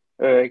litter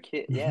or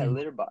a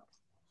litter box.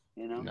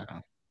 No.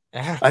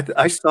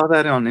 I saw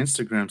that on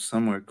Instagram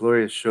somewhere.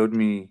 Gloria showed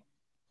me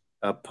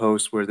a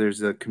post where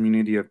there's a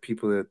community of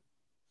people that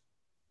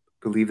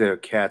believe they're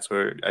cats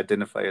or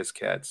identify as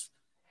cats.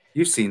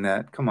 You've seen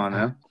that. Come on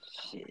now.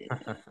 Shit.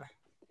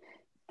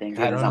 Thank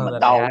I goodness don't I'm know a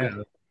that I dog.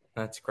 have.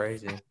 That's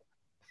crazy.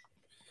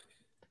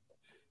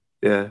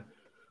 Yeah.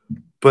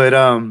 But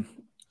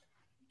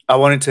I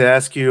wanted to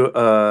ask you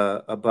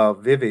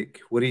about Vivek.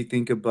 What do you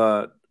think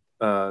about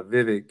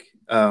Vivek?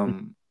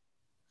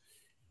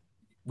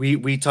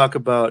 We talk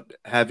about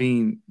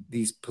having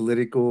these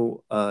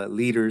political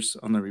leaders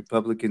on the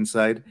Republican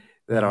side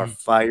that are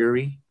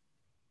fiery,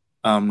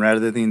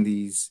 rather than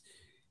these,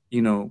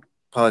 you know,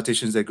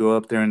 politicians that go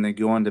up there and they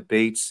go on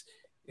debates,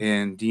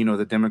 and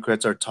the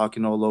Democrats are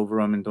talking all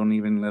over them and don't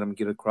even let them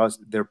get across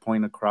their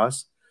point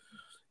across.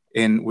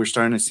 And we're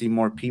starting to see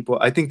more people.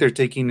 I think they're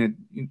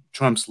taking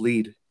Trump's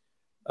lead,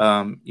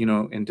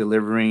 in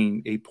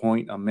delivering a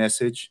point, a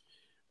message,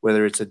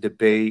 whether it's a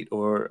debate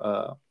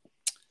or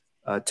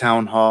a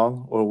town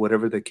hall or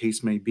whatever the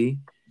case may be.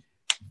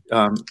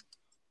 Um,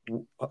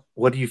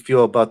 what do you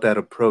feel about that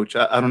approach?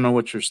 I don't know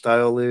what your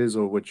style is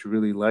or what you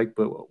really like,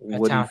 but A what do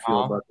you town feel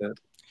hall. about that?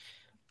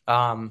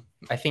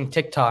 I think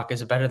TikTok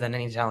is better than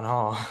any town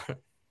hall.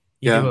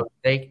 You do Yeah. what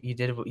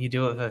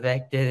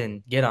Vivek did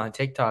and get on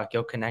TikTok,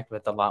 you'll connect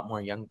with a lot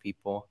more young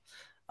people.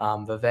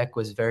 Vivek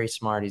was very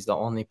smart. He's the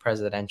only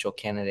presidential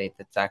candidate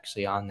that's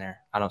actually on there.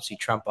 I don't see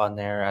Trump on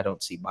there. I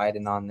don't see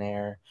Biden on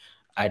there.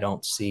 I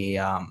don't see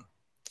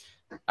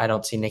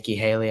Nikki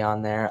Haley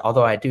on there.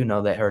 Although I do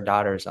know that her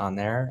daughter's on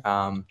there.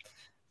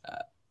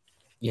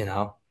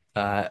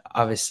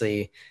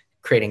 Obviously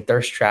creating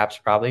thirst traps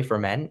probably for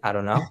men. I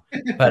don't know.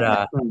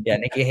 But yeah,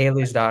 Nikki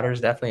Haley's daughter is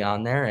definitely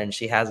on there, and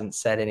she hasn't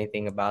said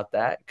anything about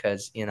that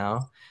because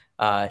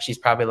she's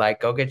probably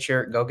like, go get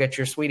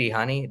your sweetie,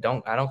 honey.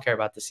 I don't care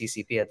about the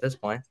CCP at this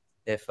point.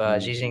 If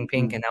Xi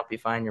Jinping can help you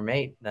find your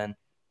mate, then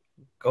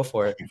go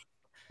for it.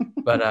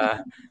 But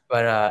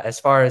as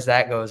far as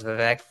that goes,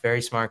 Vivek,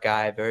 very smart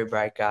guy, very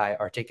bright guy,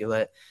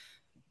 articulate.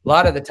 A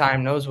lot of the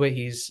time knows what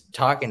he's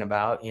talking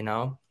about,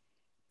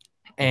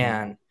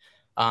 and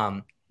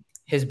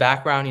his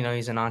background,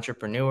 he's an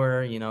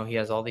entrepreneur, he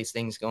has all these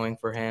things going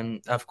for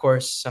him. Of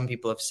course, some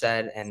people have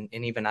said, and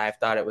even I've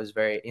thought it was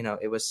very,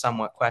 it was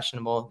somewhat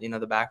questionable,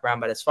 the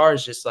background. But as far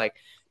as just like,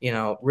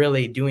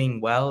 really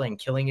doing well and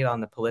killing it on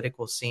the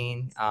political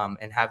scene,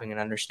 and having an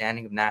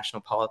understanding of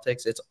national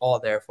politics, it's all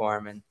there for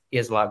him, and he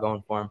has a lot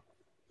going for him.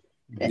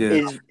 Yeah.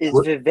 Is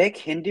Vivek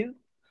Hindu?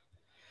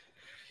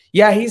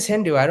 Yeah, he's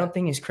Hindu. I don't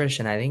think he's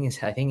Christian. I think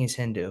he's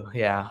Hindu.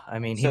 Yeah. I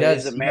mean, he So does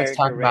is he does America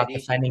talk about ready?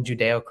 defending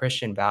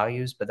Judeo-Christian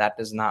values, but that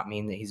does not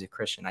mean that he's a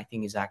Christian. I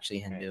think he's actually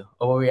Hindu.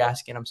 Oh, what were you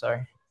asking? I'm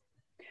sorry.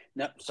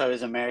 No, so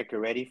is America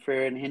ready for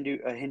a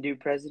Hindu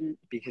president?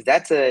 Because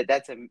that's a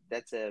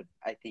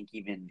I think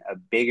even a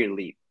bigger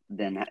leap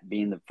than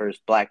being the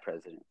first black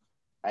president.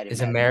 I'd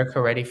Is imagine.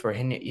 America ready for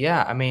Hindu?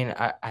 Yeah, I mean,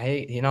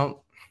 you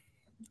know,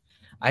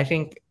 I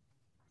think,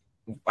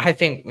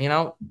 you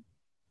know,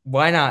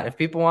 why not? If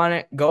people want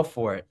it, go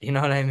for it. You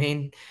know what I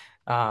mean?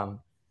 Um,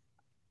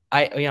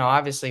 you know,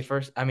 obviously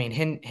first, I mean,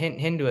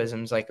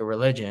 Hinduism is like a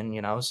religion,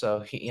 you know,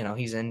 so you know,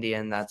 he's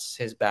Indian. That's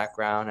his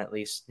background, at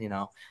least, you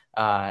know,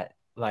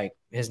 like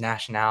his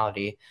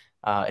nationality,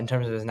 in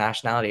terms of his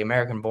nationality,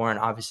 American born,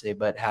 obviously,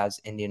 but has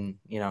Indian,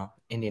 you know,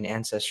 Indian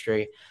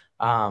ancestry.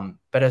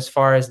 But as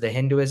far as the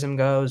Hinduism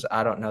goes,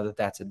 I don't know that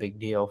that's a big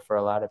deal for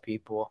a lot of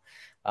people.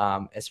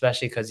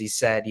 Especially because he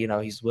said, you know,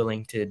 he's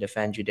willing to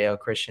defend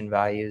Judeo-Christian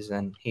values,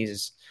 and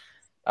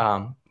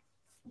um,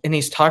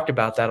 he's talked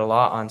about that a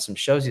lot on some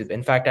shows.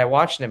 In fact, I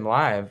watched him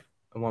live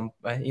one,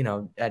 you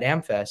know, at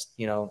Amfest,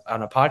 you know,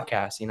 on a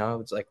podcast. You know, it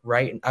was like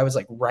I was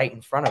like right in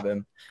front of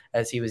him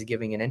as he was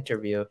giving an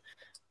interview.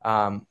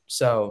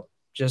 So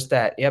just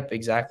that, yep,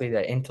 exactly.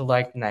 That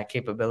intellect and that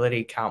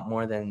capability count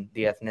more than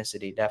the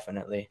ethnicity,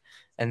 definitely,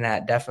 and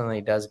that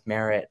definitely does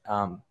merit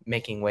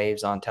making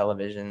waves on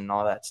television and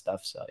all that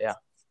stuff. So yeah.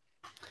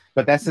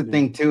 But that's the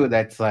thing too.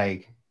 That's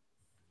like,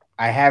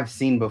 I have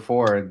seen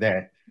before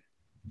that,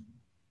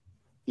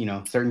 you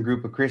know, certain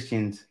group of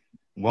Christians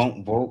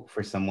won't vote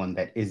for someone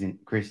that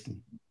isn't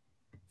Christian.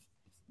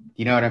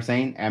 You know what I'm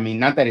saying? I mean,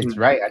 not that it's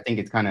right. I think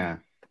it's kind of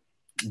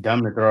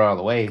dumb to throw it all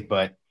away,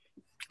 but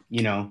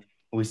you know,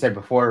 we said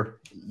before,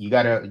 you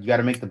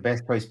gotta make the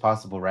best choice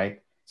possible,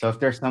 right? So if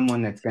there's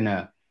someone that's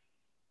gonna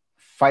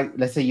fight,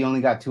 let's say you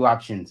only got two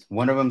options.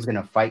 One of them's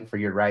gonna fight for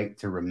your right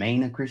to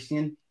remain a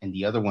Christian, and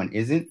the other one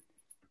isn't.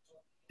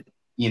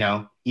 You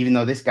know, even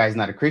though this guy's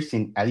not a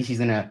Christian, at least he's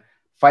gonna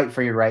fight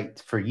for your right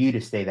for you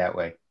to stay that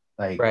way.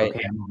 Like, Right.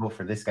 okay, I'm gonna vote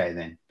for this guy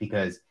then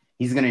because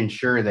he's gonna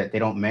ensure that they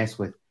don't mess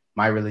with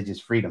my religious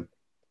freedom.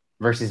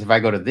 Versus if I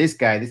go to this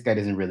guy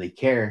doesn't really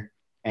care,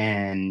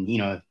 and you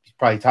know, he's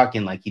probably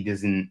talking like he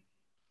doesn't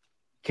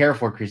care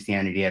for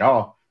Christianity at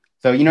all.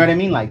 So you know what I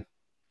mean? Like,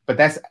 but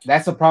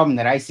that's a problem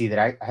that I see,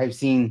 that I've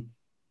seen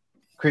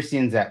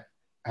Christians that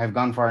have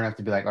gone far enough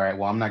to be like, all right,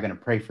 well, I'm not going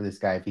to pray for this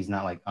guy if he's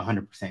not like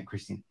 100%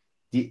 Christian.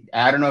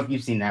 I don't know if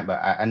you've seen that, but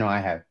I know I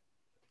have.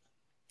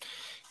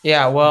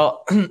 Yeah,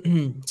 well,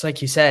 it's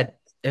like you said,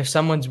 if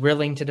someone's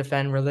willing to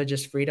defend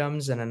religious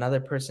freedoms and another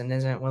person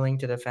isn't willing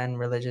to defend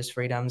religious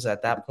freedoms,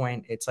 at that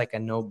point, it's like a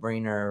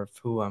no-brainer of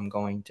who I'm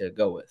going to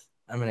go with.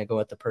 I'm going to go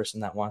with the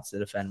person that wants to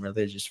defend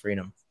religious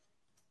freedom,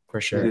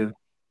 for sure. Yeah.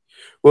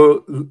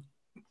 Well,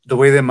 the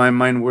way that my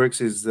mind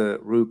works is the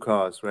root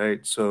cause,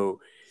 right?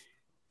 So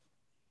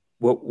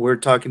what we're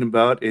talking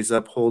about is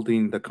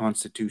upholding the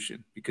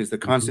Constitution, because the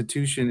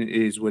Constitution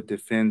is what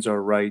defends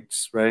our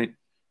rights, right?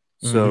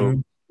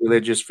 So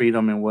religious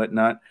freedom and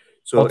whatnot.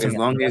 So as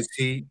long as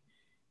he,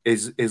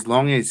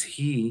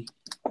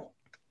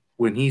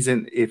 when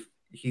if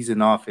he's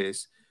in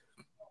office,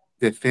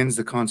 defends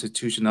the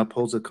Constitution,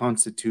 upholds the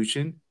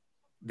Constitution,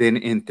 then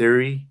in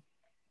theory,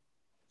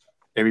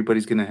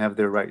 everybody's going to have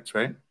their rights,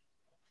 right?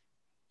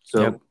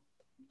 So,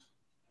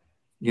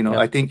 you know,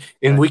 I think,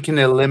 and we can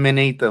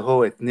eliminate the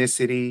whole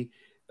ethnicity,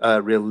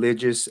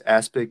 religious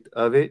aspect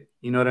of it.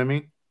 You know what I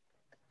mean?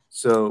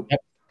 So,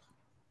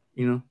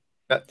 you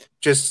know,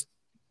 just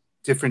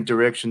different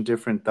direction,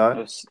 different thought.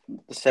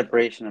 The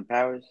separation of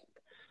powers.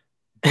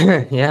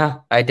 Yeah,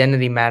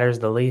 identity matters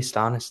the least,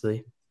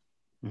 honestly.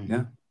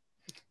 Yeah.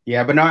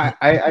 Yeah, but no,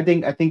 I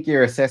think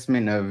your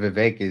assessment of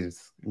Vivek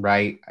is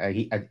right.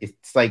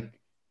 It's like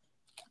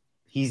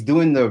he's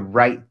doing the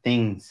right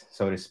things,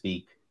 so to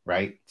speak,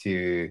 right,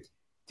 to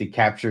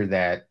capture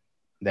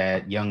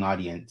that young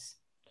audience.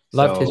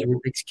 Loved his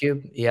Rubik's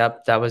Cube.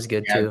 Yep, that was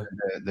good too.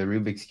 The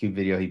Rubik's Cube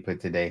video he put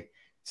today.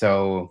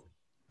 So,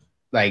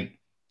 like,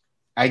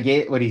 I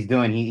get what he's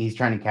doing. He's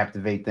trying to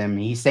captivate them.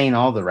 He's saying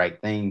all the right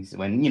things.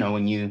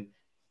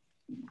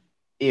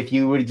 If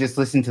you would just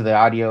listen to the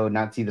audio,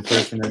 not see the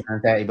person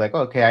or that, you'd be like,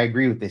 oh, okay, I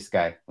agree with this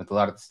guy with a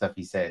lot of the stuff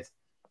he says,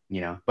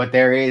 you know. But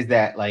there is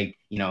that, like,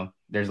 you know,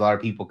 there's a lot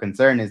of people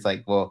concerned. It's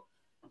like, well,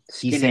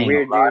 he's saying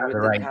a lot of the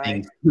right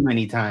things too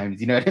many times.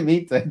 You know what I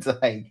mean? So it's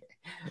like,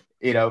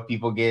 you know,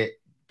 people get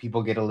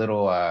a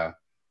little,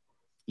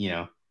 you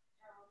know,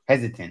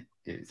 hesitant,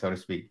 so to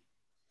speak.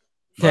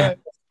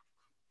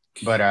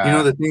 But you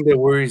know, the thing that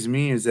worries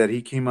me is that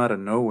he came out of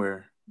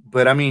nowhere.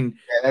 But I mean,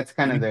 yeah, that's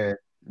kind of the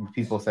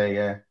people say,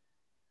 yeah.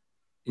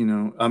 You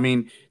know, I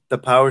mean, the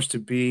powers to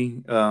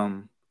be,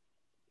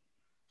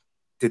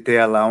 did they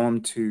allow him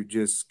to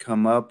just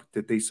come up?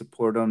 Did they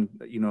support him?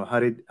 You know, how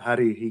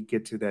did he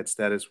get to that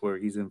status where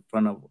he's in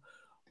front of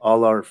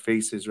all our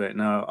faces right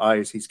now,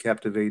 eyes? He's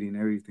captivating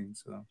everything.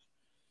 So,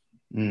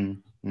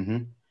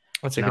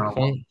 that's a good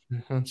point.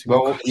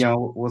 Well, you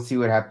know, we'll see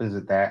what happens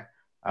with that.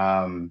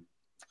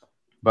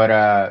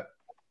 But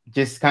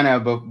just kind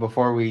of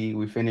before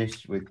we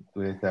finish with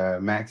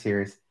Max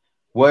here,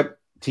 what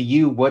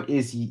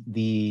is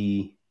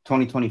the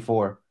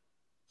 2024?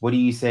 What do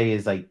you say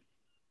is like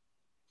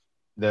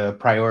the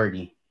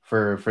priority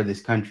for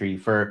this country,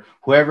 for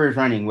whoever is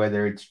running,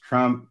 whether it's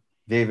Trump,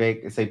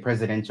 Vivek, say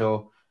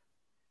presidential,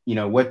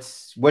 what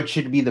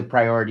should be the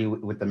priority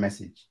with the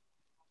message?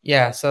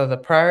 Yeah, so the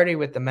priority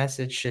with the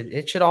message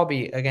should all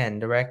be, again,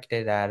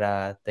 directed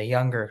at the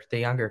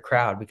younger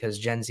crowd, because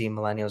Gen Z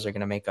millennials are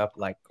going to make up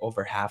like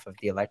over half of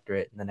the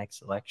electorate in the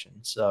next election.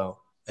 So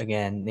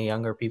again, the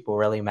younger people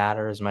really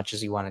matter as much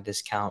as you want to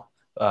discount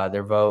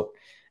their vote.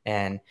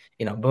 And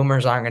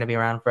boomers aren't going to be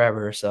around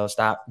forever, so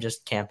stop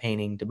just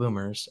campaigning to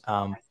boomers.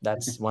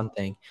 That's one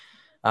thing.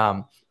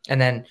 And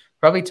then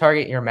probably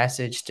target your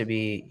message to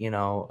be,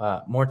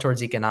 more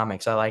towards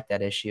economics. I like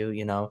that issue,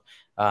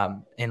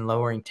 in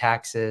lowering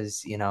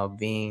taxes,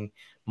 being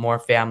more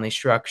family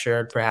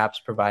structured, perhaps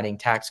providing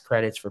tax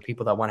credits for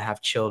people that want to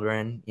have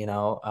children,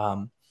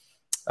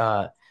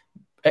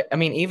 I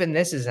mean, even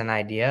this is an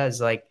idea,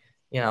 is like,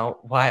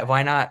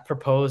 why not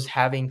propose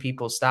having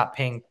people stop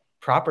paying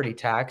property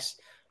tax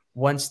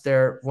once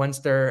their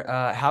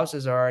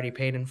houses are already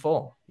paid in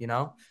full,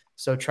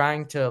 So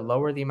trying to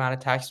lower the amount of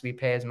tax we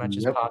pay as much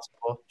as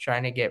possible,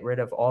 trying to get rid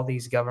of all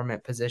these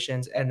government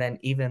positions. And then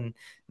even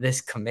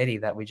this committee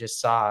that we just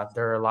saw,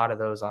 there are a lot of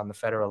those on the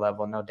federal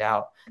level, no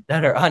doubt,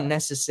 that are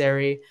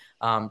unnecessary,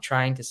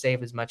 trying to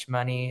save as much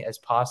money as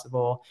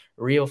possible,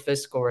 real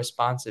fiscal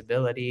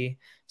responsibility,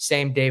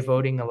 same day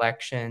voting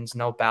elections,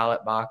 no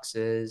ballot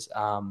boxes,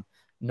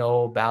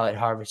 no ballot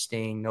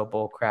harvesting, no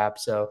bull crap.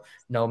 So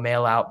no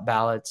mail out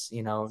ballots,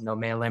 no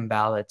mail in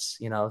ballots,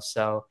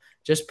 so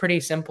just pretty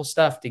simple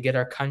stuff to get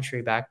our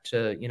country back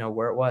to,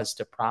 where it was,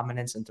 to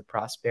prominence and to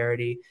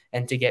prosperity,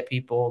 and to get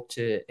people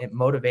to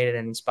motivated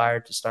and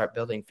inspired to start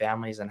building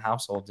families and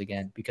households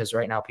again, because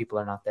right now people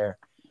are not there.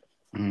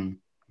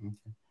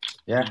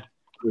 Yeah.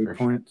 Great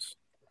points.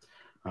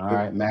 All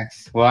right,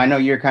 Max. Well, I know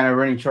you're kind of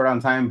running short on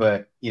time,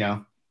 but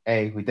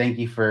hey, we thank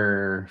you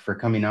for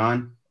coming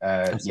on,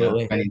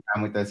 Absolutely. spending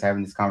time with us,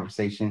 having this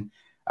conversation.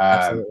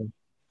 Absolutely.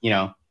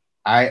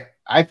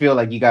 I feel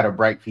like you got a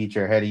bright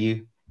future ahead of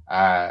you.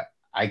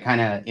 I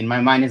kind of, in my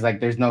mind, is like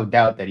there's no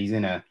doubt that he's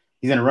gonna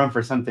run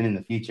for something in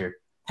the future.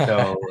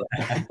 So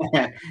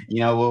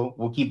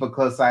we'll keep a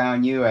close eye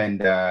on you, and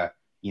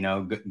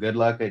good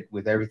luck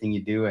with everything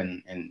you do,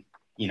 and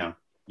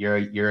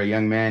you're a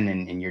young man,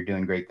 and you're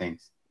doing great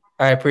things.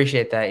 I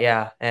appreciate that.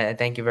 Yeah, and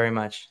thank you very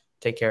much.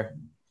 Take care.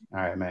 All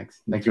right,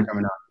 Max. Thanks for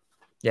coming on.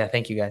 Yeah,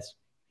 thank you, guys.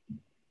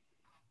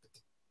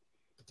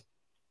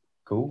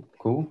 Cool.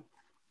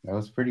 That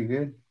was pretty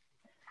good.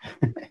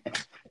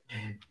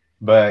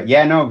 But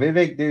yeah, no,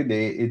 Vivek, dude,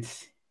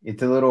 it's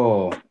a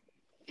little,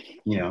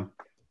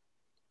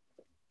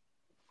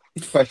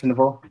 it's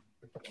questionable.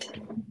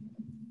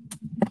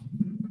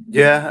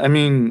 Yeah, I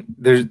mean,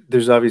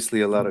 there's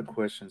obviously a lot of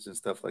questions and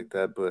stuff like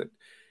that, but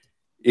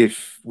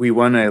if we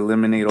want to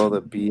eliminate all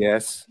the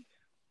BS,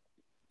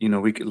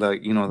 we could,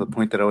 like, the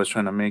point that I was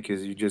trying to make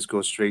is you just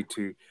go straight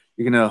to,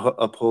 you're gonna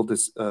uphold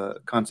this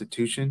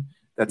Constitution.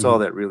 That's all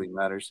that really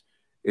matters.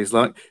 Is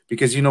long,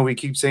 because we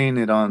keep saying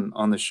it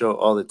on the show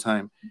all the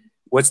time.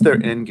 What's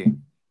their end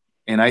game?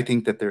 And I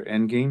think that their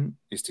end game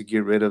is to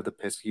get rid of the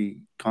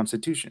pesky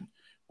Constitution.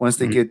 Once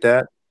they get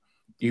that,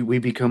 we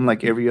become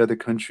like every other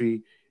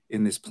country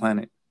in this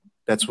planet.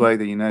 That's why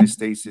the United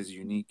States is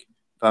unique.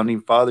 Founding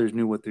fathers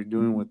knew what they're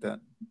doing with that.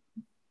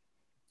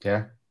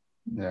 Yeah.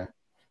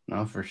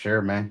 No, for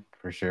sure, man,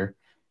 for sure.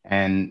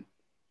 And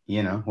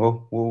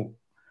well,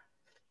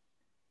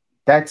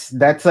 that's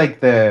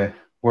like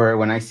where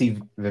when I see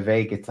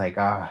Vivek, it's like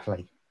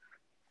like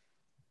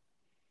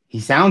he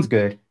sounds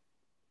good.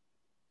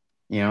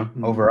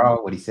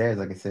 Overall, what he says,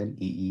 like I said,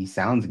 he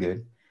sounds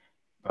good,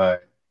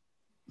 but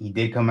he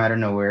did come out of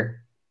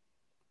nowhere.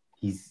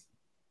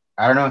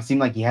 I don't know. It seemed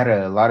like he had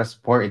a lot of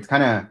support. It's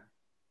kind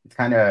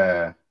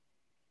of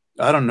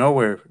out of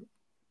nowhere.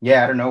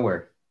 Yeah, out of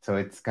nowhere. So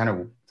it's kind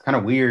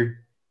of weird.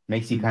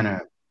 Makes you kind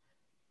of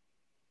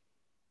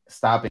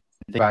stop and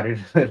think about it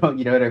a little.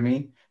 You know what I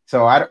mean?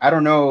 So I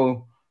don't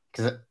know,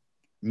 because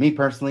me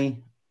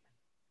personally,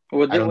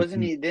 well,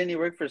 didn't he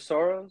work for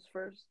Soros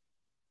first?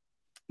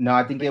 No,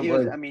 I think he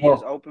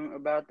was open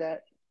about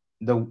that.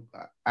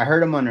 I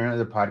heard him on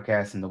another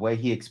podcast, and the way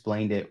he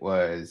explained it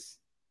was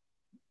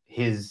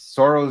his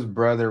Soros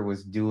brother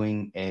was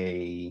doing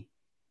it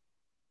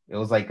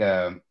was like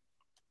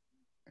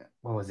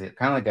what was it?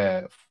 Kind of like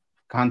a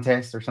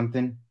contest or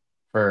something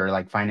for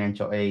like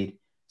financial aid.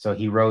 So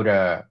he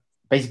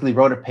basically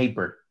wrote a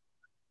paper,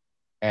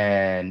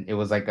 and it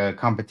was like a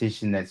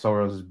competition that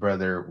Soros'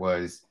 brother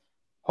was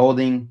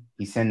holding.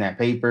 He sent that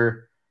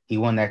paper. He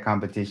won that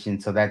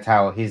competition. So that's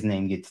how his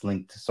name gets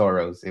linked to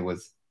Soros. It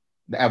was,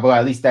 well,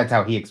 at least that's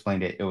how he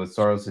explained it. It was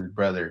Soros'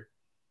 brother.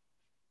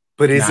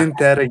 But isn't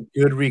that a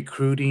good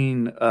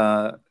recruiting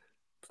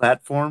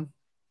platform?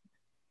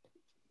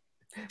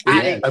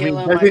 I mean,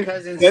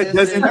 doesn't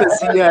the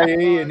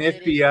CIA and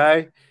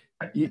FBI,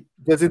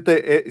 doesn't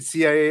the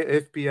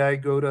CIA,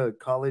 FBI go to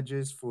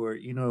colleges for,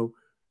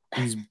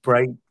 these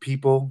bright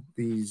people,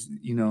 these,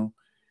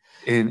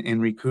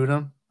 and recruit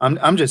them?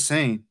 I'm just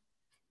saying.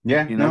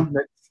 Yeah,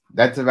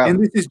 that's about. And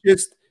this is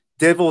just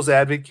devil's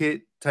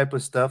advocate. type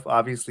of stuff,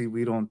 obviously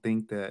we don't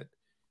think that.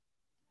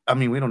 I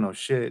mean, we don't know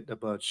shit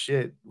about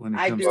shit when it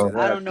I comes to do. I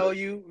that. don't know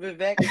you,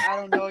 Vivek. I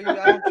don't know you.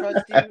 I don't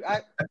trust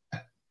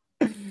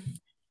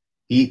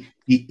you.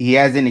 He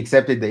hasn't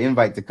accepted the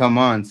invite to come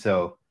on,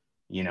 so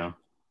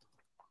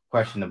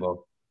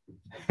questionable.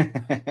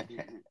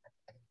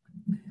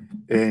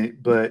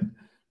 But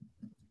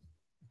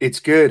it's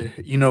good.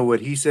 What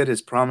he said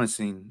is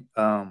promising.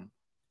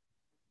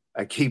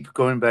 I keep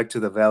going back to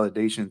the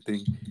validation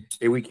thing.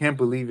 We can't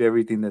believe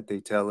everything that they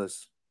tell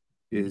us.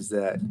 Is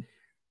that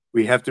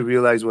we have to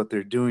realize what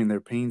they're doing. They're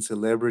paying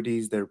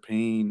celebrities, they're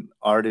paying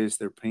artists,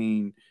 they're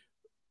paying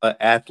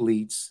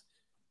athletes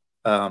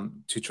to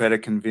try to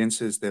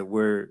convince us that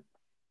we're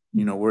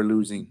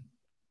losing.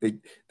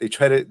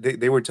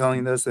 They were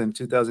telling us in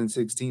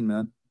 2016,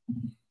 man,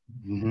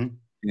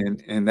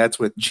 and that's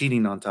with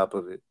cheating on top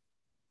of it.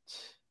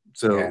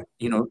 So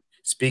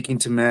speaking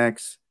to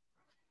Max,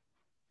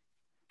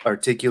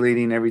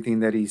 articulating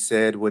everything that he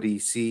said, what he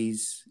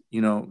sees,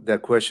 that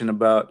question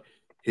about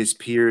his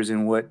peers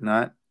and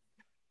whatnot,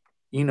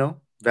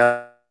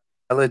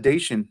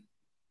 validation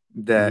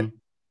that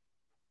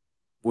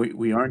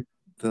we aren't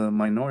the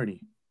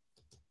minority.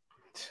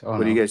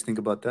 What do you guys think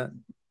about that?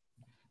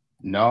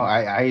 No,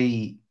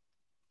 I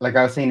like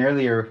I was saying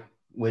earlier,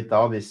 with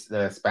all this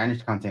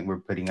Spanish content we're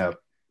putting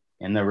up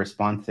and the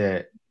response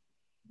that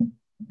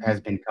has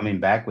been coming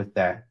back with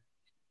that,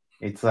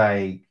 it's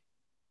like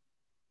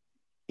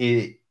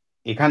it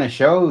kind of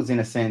shows, in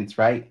a sense,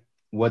 right,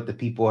 what the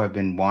people have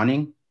been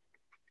wanting,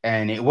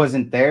 and it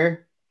wasn't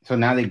there, so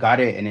now they got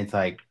it, and it's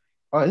like,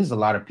 oh, this is a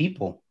lot of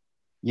people.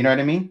 You know what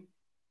I mean?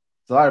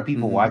 It's a lot of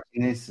people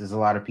watching this. There's a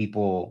lot of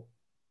people,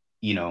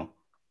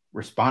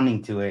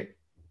 responding to it,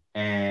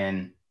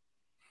 and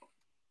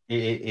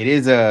it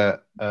is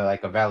a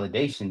like a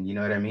validation. You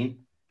know what I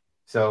mean?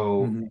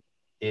 So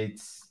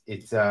it's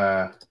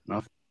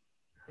no.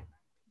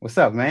 What's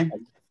up, man?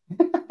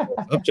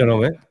 What's up,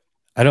 gentlemen?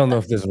 I don't know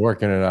if this is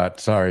working or not.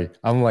 Sorry,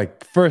 I'm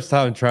like first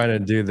time trying to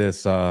do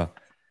this the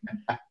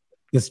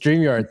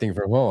StreamYard thing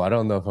from home. I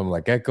don't know if I'm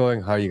like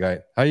echoing. How you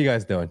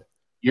guys doing?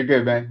 You're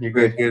good, man. You're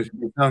good.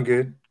 You sound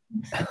good.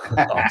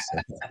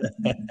 Awesome.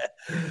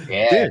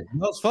 Yeah, dude, that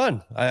was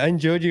fun. I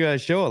enjoyed you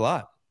guys' show a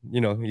lot.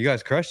 You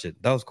guys crushed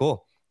it. That was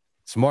cool.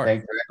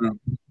 Smart.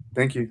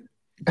 Thank you.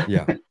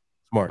 Yeah,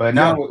 smart. But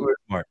now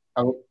smart.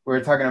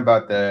 We're talking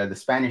about the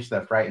Spanish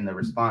stuff, right? And the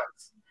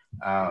response.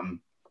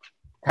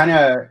 Kind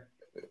of,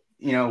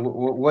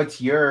 what's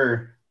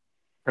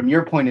from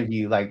your point of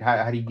view, like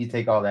how did you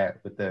take all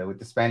that with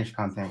the Spanish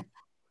content?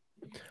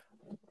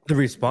 The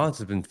response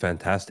has been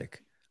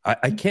fantastic.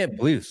 I can't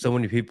believe so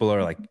many people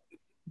are like,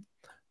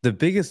 the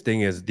biggest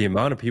thing is the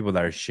amount of people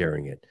that are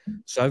sharing it.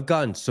 So I've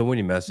gotten so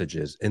many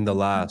messages in the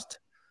last,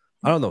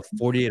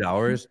 48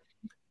 hours.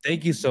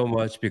 Thank you so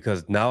much,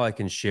 because now I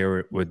can share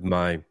it with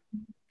my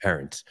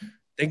parents.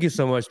 Thank you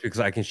so much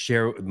because I can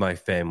share it with my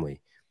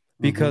family.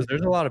 Because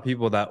there's a lot of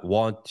people that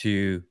want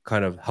to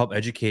kind of help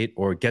educate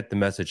or get the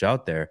message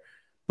out there.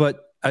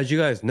 But as you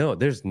guys know,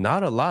 there's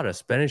not a lot of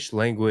Spanish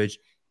language,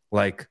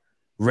 like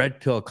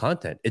red pill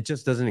content. It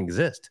just doesn't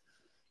exist.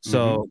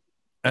 So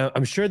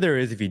I'm sure there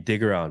is if you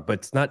dig around, but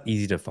it's not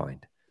easy to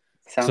find.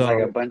 Sounds like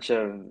a bunch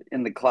of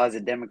in the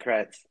closet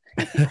Democrats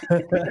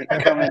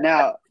coming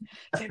out.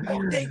 Saying,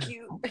 oh, thank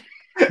you.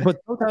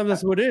 But sometimes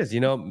that's what it is.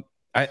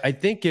 I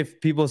think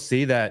if people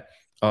see that,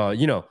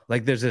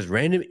 like there's this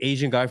random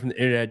Asian guy from the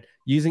internet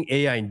using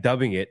AI and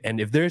dubbing it,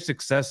 and if there's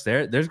success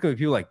there, there's going to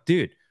be people like,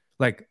 dude,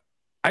 like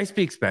I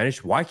speak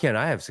Spanish. Why can't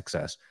I have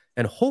success?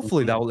 And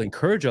hopefully that will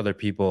encourage other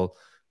people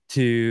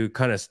to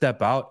kind of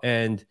step out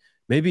and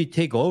maybe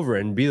take over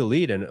and be the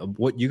lead in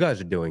what you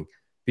guys are doing,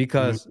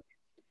 because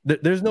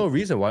there's no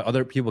reason why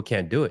other people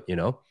can't do it.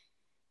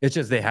 It's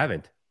just they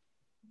haven't.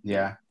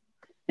 Yeah.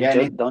 Yeah.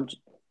 Go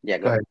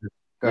ahead.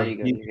 Go.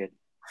 You're good.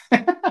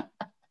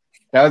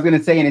 I was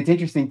gonna say, and it's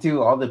interesting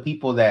too, all the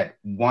people that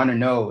want to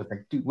know, it's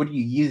like, dude, what are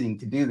you using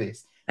to do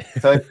this?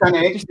 So it's kind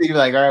of interesting to be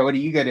like, all right, what are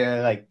you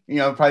gonna like?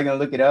 Probably gonna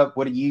look it up.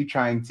 What are you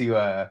trying to,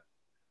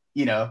 what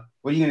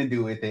are you gonna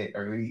do with it?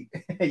 Or you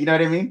know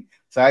what I mean?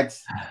 So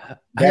that's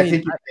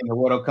interesting.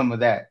 What'll come with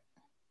that?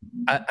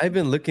 I've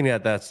been looking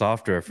at that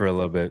software for a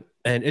little bit,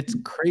 and it's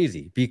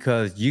crazy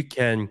because you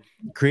can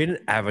create an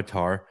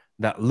avatar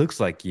that looks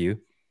like you,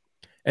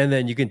 and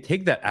then you can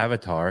take that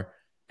avatar,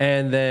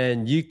 and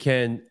then you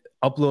can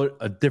upload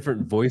a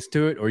different voice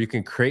to it, or you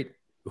can create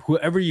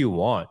whoever you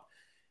want.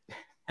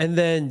 And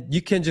then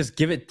you can just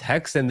give it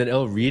text, and then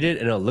it'll read it,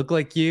 and it'll look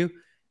like you.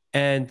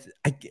 And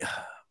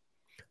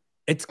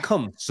it's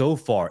come so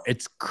far.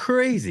 It's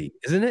crazy,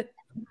 isn't it?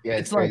 Yeah,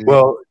 it's like,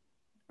 well,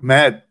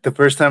 Matt, the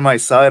first time I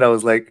saw it, I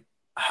was like,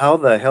 how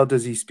the hell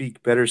does he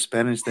speak better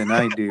Spanish than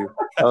I do?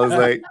 I was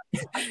like,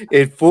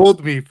 it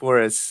fooled me for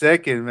a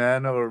second,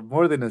 man, or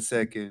more than a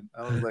second.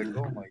 I was like,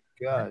 oh my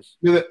gosh.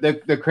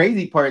 The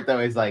crazy part though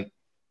is like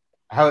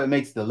how it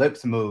makes the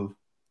lips move.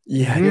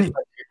 Yeah, just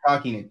like you're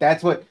talking.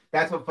 That's what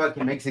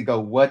fucking makes it go,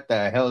 what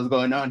the hell is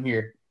going on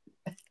here?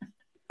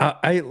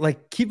 I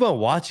like keep on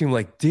watching,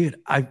 like, dude,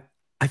 I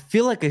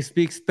feel like I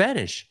speak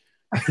Spanish.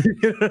 You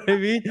know what I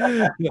mean?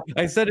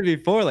 I said it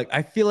before. Like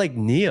I feel like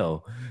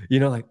Neo.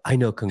 Like I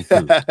know kung fu.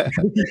 You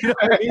know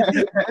what I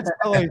mean? That's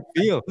how I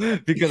feel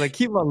because I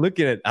keep on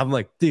looking at it. I'm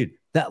like, dude,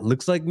 that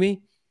looks like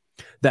me.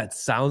 That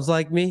sounds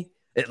like me.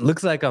 It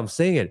looks like I'm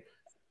saying it.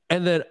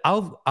 And then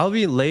I'll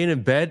be laying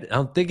in bed.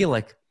 I'm thinking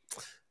like,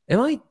 am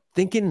I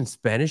thinking in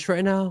Spanish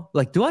right now?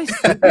 Like, do I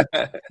speak?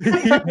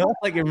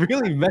 Like it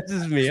really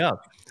messes me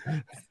up.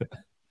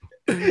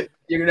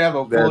 You're gonna have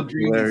a full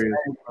dream in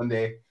Spanish one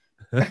day.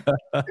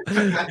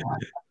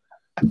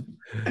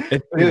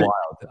 It's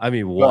wild. I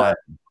mean, wild.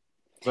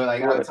 But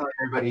like I was telling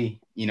everybody,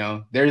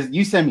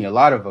 you send me a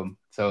lot of them,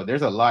 so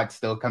there's a lot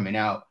still coming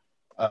out.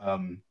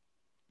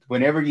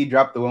 Whenever you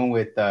drop the one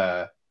with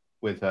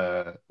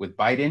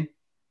Biden,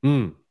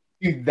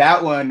 dude,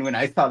 that one, when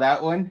I saw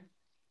that one,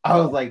 I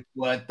was like,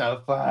 what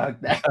the fuck?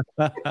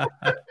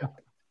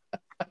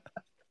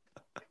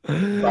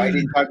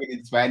 Biden talking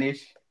in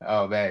Spanish.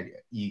 Oh man,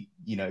 you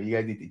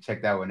guys need to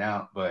check that one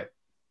out. But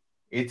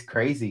it's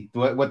crazy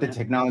what the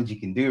technology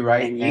can do,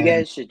 right? And you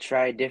guys should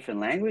try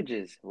different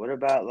languages. What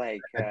about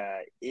like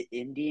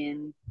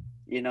Indian?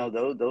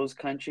 Those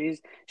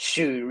countries.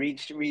 Shoot,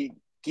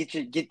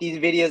 get these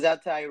videos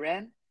out to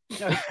Iran,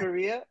 North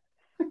Korea.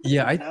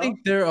 Yeah, I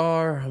think there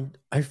are.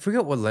 I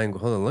forget what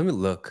language. Hold on, let me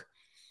look.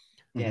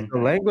 Yeah, the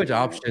language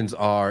options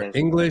are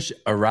English,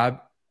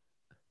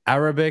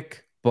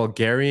 Arabic,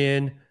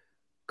 Bulgarian,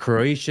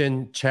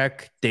 Croatian,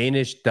 Czech,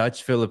 Danish,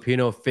 Dutch,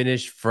 Filipino,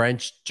 Finnish,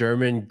 French,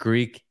 German,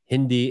 Greek,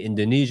 Hindi,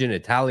 Indonesian,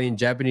 Italian,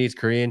 Japanese,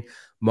 Korean,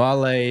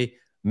 Malay,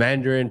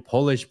 Mandarin,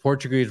 Polish,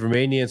 Portuguese,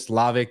 Romanian,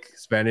 Slavic,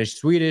 Spanish,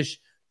 Swedish,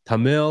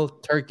 Tamil,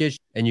 Turkish,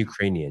 and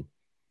Ukrainian.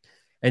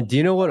 And do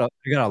you know what I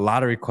got a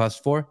lot of requests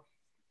for?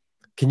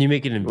 Can you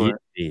make it in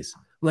Vietnamese?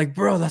 I'm like,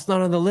 bro, that's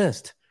not on the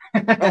list.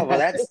 Oh, well,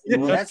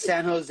 that's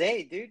San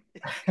Jose, dude.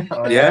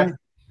 Yeah.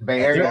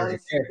 Bay Area.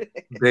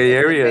 Bay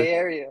Area. Bay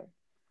Area.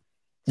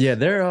 Yeah,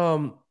 they're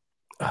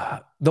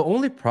the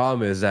only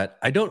problem is that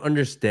I don't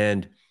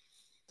understand.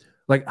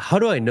 Like, how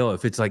do I know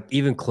if it's like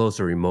even close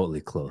or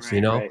remotely close?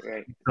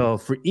 Right. So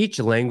for each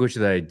language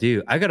that I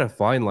do, I gotta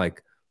find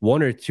like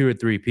one or two or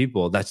three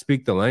people that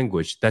speak the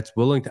language that's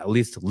willing to at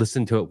least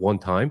listen to it one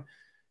time.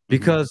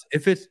 Because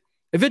if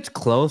it's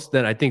close,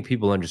 then I think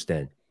people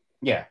understand.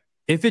 Yeah.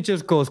 If it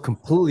just goes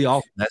completely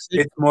off message,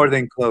 it's more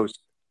than close.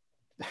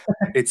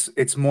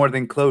 It's more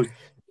than close.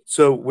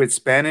 So with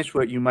Spanish,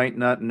 what you might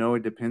not know,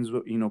 it depends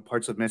what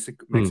parts of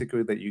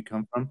Mexico that you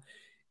come from,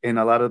 and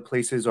a lot of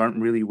places aren't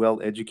really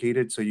well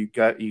educated. So you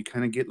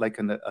kind of get like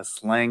a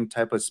slang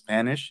type of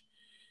Spanish.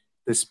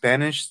 The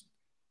Spanish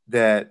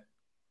that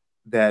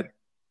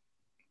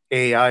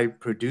AI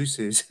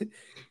produces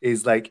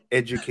is like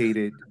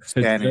educated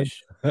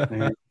Spanish.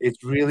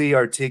 It's really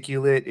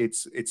articulate.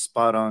 It's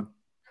spot on.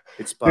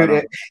 It's spot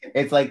on.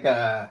 It's like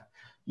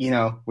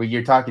when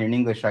you're talking in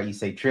English, right? You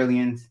say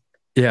trillions,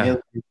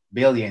 millions,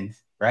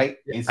 billions, right?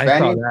 In Spanish, I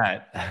saw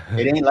that.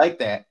 It ain't like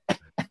that.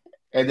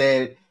 And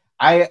then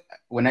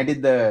when I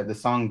did the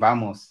song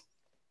Vamos,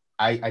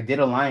 I did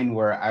a line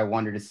where I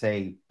wanted to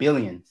say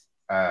billions,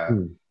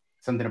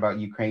 something about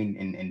Ukraine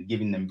and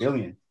giving them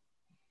billions.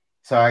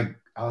 So I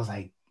was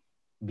like,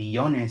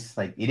 billones,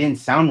 like it didn't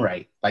sound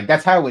right. Like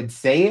that's how I would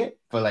say it,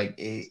 but like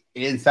it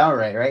didn't sound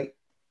right?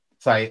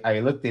 So I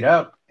looked it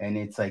up and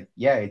it's like,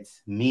 yeah,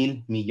 it's mil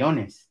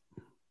millones.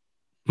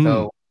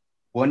 So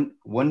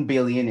 1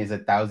 billion is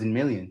 1,000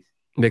 millions.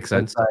 Makes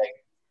sense. So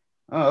like,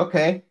 oh,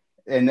 okay.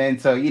 And then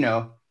so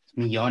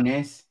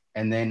millones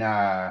and then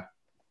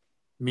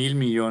mil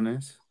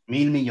millones.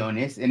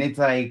 And it's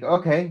like,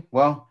 okay,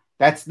 well,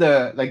 that's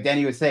like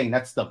Danny was saying,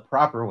 that's the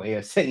proper way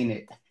of saying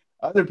it.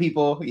 Other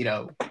people,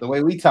 the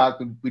way we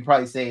talk, we'd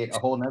probably say it a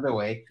whole nother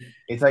way.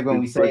 It's like when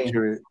we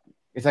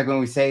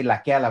say la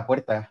que a la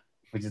puerta,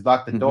 which is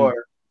lock the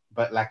door,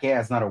 but la que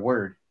is not a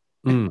word.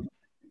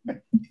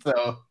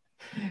 So,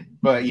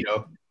 but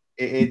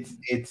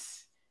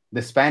it's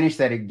the Spanish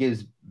that it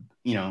gives,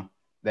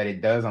 that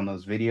it does on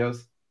those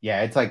videos.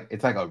 Yeah, it's like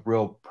a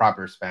real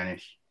proper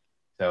Spanish.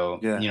 So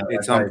yeah,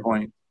 it's on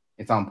point.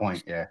 It's on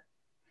point. Yeah,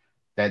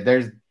 that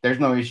there's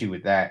no issue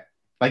with that.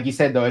 Like you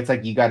said, though, it's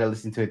like you got to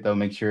listen to it, though.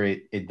 Make sure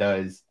it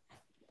does,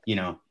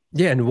 Yeah,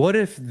 and what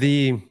if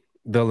the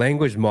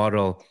language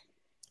model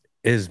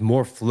is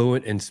more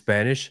fluent in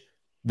Spanish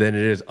than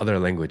it is other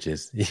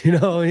languages? You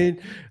know what I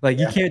mean? Like,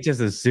 you can't just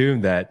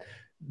assume that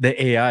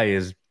the AI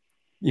is,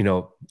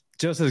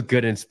 just as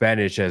good in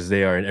Spanish as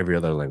they are in every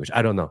other language.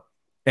 I don't know.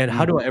 And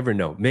how do I ever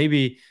know?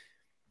 Maybe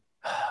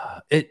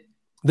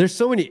there's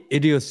so many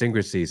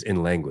idiosyncrasies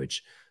in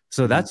language.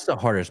 So that's the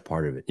hardest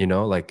part of it,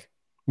 like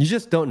you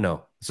just don't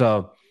know.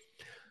 So,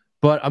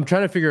 but I'm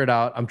trying to figure it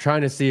out. I'm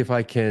trying to see if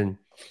I can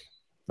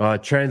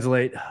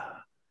translate.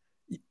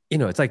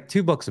 It's like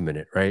 $2 a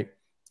minute, right?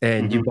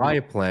 And you buy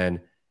a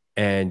plan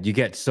and you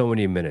get so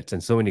many minutes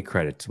and so many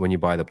credits when you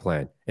buy the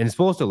plan. And it's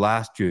supposed to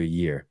last you a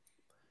year.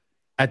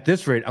 At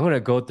this rate, I'm going to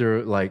go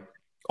through like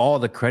all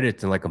the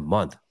credits in like a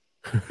month.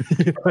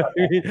 You know what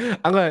I mean?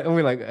 I'm gonna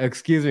be like,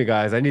 excuse me,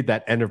 guys, I need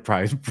that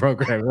enterprise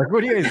program. Like,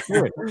 what are you guys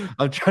doing?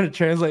 I'm trying to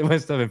translate my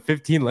stuff in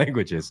 15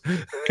 languages.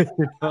 You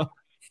know?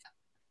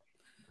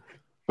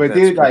 But That's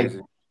dude, like,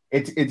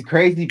 crazy. it's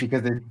crazy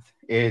because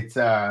it's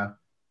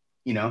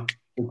you know,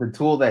 it's a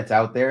tool that's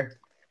out there,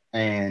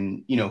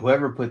 and you know,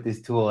 whoever put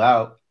this tool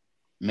out,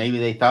 maybe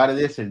they thought of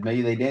this or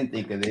maybe they didn't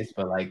think of this,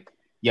 but like,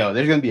 yo,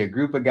 there's gonna be a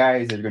group of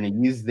guys that are gonna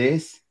use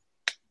this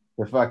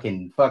to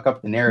fucking fuck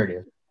up the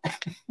narrative.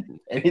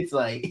 And it's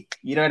like,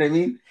 you know what I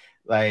mean?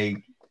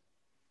 Like,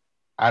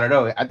 I don't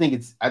know. I think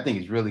it's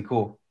really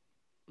cool.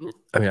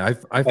 I mean, I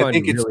I find it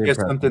think it's really just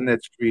impressive. something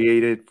that's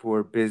created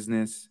for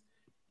business,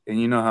 and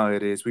you know how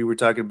it is. We were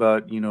talking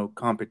about,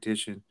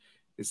 competition.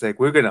 It's like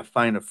we're gonna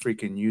find a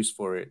freaking use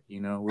for it.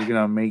 We're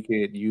gonna make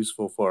it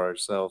useful for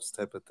ourselves,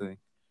 type of thing.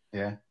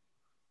 Yeah.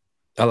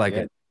 I like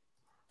Yeah. it.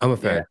 I'm a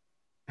Yeah.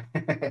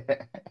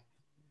 fan.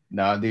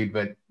 No, dude,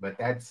 but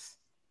that's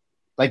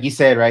like you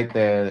said, right?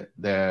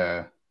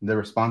 The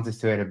responses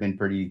to it have been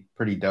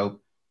pretty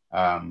dope.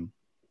 Um,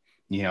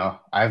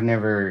 I've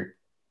never,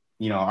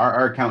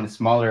 our account is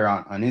smaller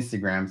on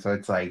Instagram, so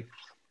it's like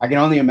I can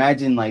only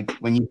imagine like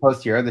when you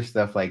post your other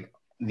stuff, like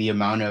the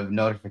amount of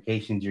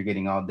notifications you're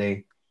getting all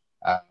day.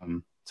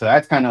 So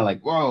that's kind of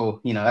like,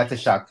 whoa, that's a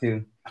shock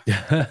too.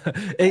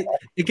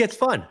 It gets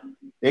fun.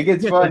 It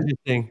gets It's fun.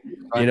 interesting.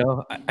 I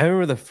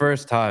remember the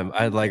first time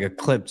I had like a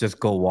clip just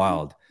go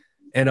wild,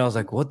 and I was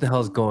like, "What the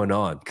hell's going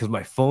on?" Because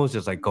my phone's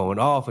just like going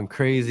off and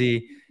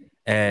crazy,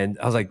 and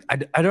I was like, "I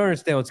don't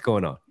understand what's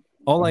going on."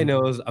 All I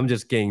know is I'm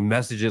just getting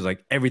messages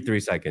like every 3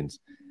 seconds,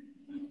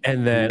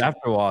 and then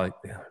after a while,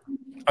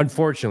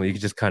 unfortunately, you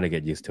just kind of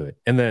get used to it.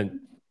 And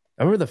then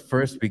I remember the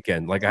first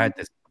weekend, like I had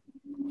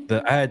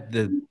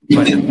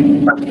my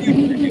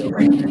huge video,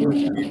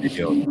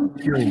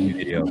 like cheering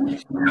video,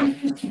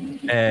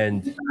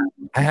 and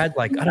I had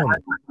like, I don't know,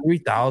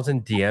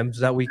 3,000 DMs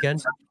that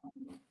weekend.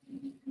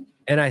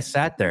 And I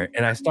sat there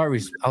and I was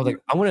like,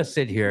 I'm going to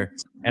sit here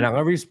and I'm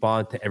going to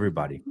respond to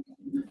everybody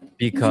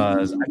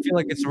because I feel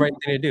like it's the right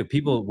thing to do.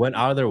 People went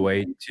out of their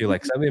way to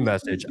like send me a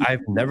message.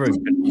 I've never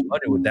been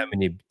flooded with that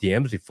many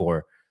DMs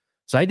before.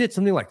 So I did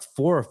something like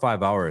 4 or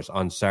 5 hours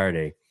on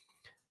Saturday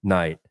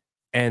night.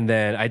 And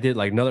then I did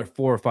like another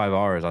 4 or 5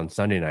 hours on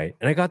Sunday night.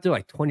 And I got through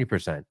like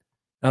 20%.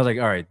 I was like,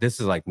 all right, this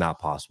is like not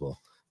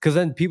possible. Because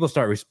then people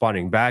start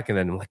responding back. And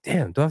then I'm like,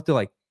 damn, do I have to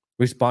like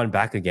respond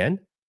back again?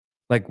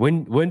 Like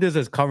when does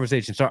this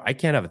conversation start? I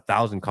can't have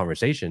 1,000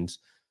 conversations.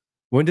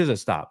 When does it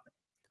stop?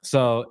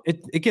 So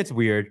it gets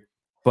weird,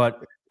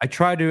 but I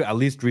try to at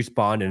least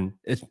respond. And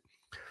it's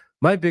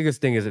my biggest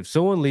thing is if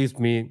someone leaves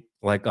me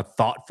like a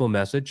thoughtful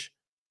message,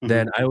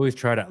 then I always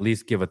try to at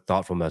least give a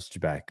thoughtful message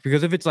back.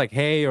 Because if it's like,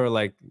 hey, or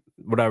like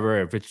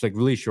whatever, if it's like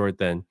really short,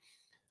 then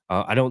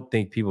I don't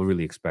think people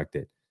really expect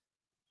it.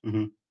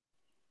 And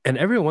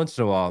every once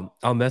in a while,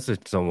 I'll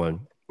message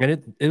someone,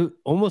 and it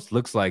almost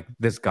looks like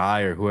this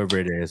guy or whoever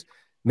it is,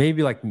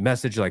 maybe like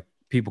message like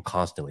people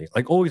constantly,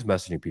 like always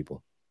messaging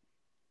people.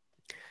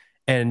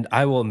 And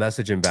I will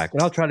message him back,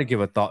 and I'll try to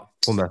give a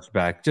thoughtful message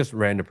back, just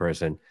random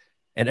person.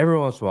 And every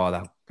once in a while,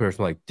 that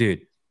person like,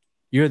 dude,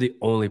 you're the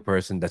only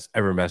person that's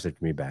ever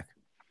messaged me back.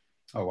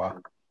 Oh wow.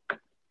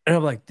 And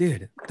I'm like,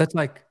 dude, that's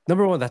like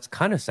number one, that's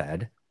kind of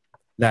sad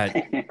that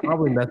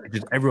probably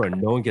messages everyone,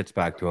 no one gets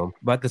back to him.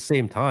 But at the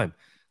same time,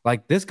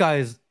 like this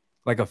guy's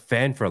like a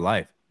fan for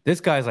life.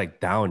 This guy's like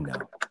down now.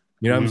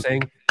 You know what I'm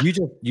saying?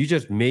 You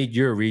just made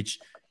your reach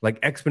like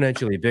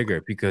exponentially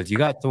bigger because you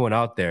got someone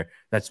out there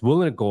that's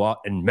willing to go out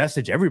and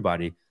message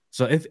everybody.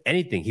 So if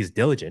anything, he's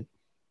diligent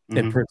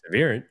and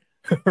perseverant,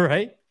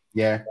 right?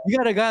 Yeah. You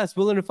got a guy that's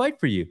willing to fight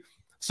for you.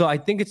 So I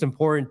think it's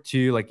important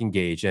to like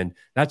engage. And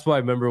that's why I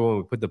remember when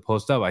we put the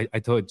post up, I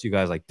told you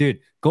guys like, dude,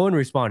 go and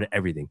respond to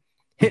everything.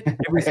 Hit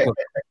every single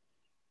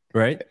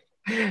right?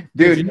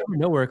 Dude, you never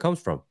know where it comes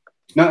from.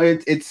 No,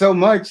 it's so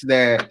much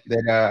that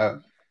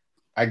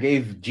I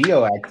gave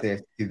Gio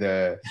access to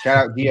the shout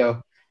out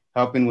Gio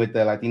helping with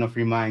the Latino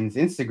Free Minds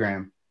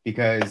Instagram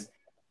because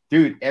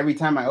dude, every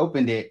time I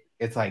opened it,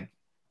 it's like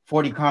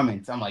 40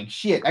 comments. I'm like,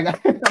 shit, I'm gonna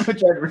try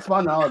to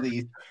respond to all of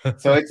these.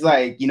 So it's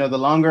like, the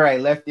longer I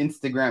left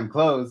Instagram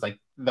closed, like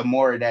the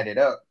more it added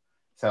up.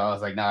 So I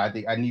was like, nah, I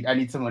think I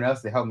need someone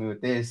else to help me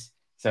with this.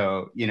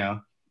 So,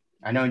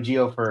 I know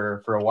Gio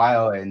for a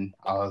while and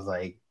I was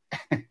like,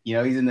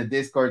 he's in the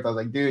Discord. So I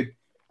was like, dude,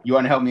 you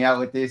want to help me out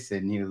with this?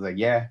 And he was like,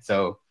 yeah.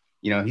 So,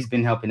 he's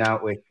been helping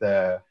out with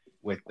the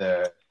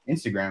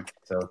Instagram.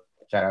 So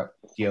shout out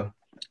Gio.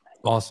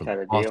 Awesome.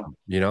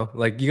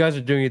 Like you guys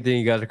are doing your thing,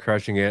 you guys are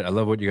crushing it. I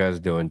love what you guys are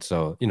doing.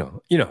 So,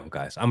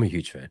 guys, I'm a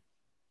huge fan.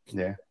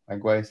 Yeah,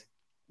 likewise,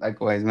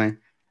 man.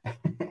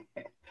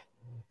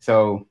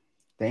 So,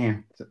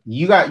 damn. So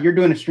you're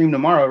doing a stream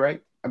tomorrow,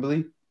 right? I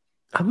believe.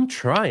 I'm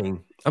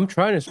trying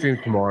to stream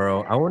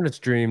tomorrow. I want to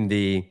stream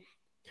the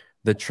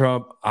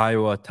Trump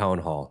Iowa town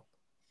hall.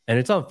 And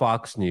it's on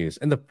Fox News.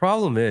 And the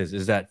problem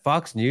is that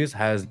Fox News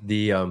has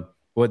the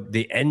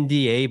the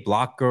NDA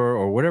blocker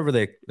or whatever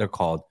they're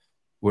called,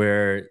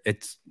 where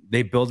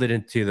they build it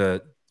into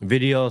the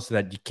video so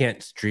that you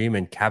can't stream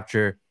and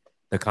capture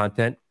the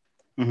content,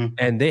 Mhm.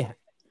 and they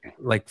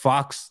like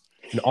Fox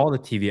and all the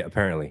TV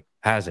apparently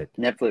has it.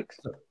 Netflix.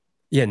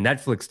 Yeah,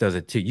 Netflix does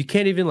it too. You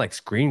can't even like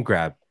screen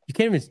grab. You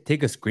can't even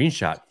take a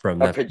screenshot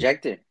from A Netflix.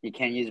 projector. You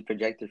can't use a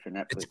projector for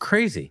Netflix. It's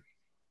crazy.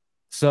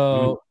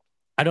 So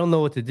I don't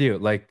know what to do.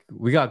 Like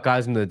we got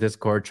guys in the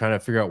Discord trying to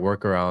figure out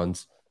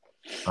workarounds.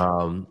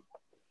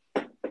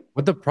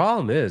 What the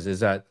problem is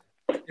that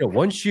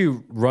once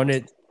you run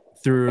it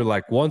through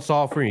like one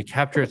software and you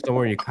capture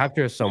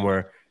it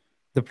somewhere,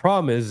 the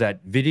problem is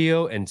that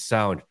video and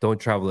sound don't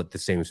travel at the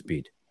same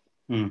speed.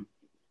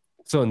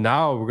 So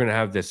now we're gonna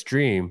have this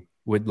stream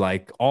with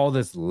like all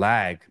this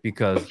lag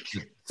because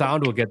the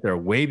sound will get there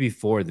way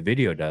before the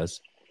video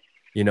does,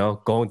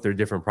 going through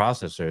different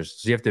processors.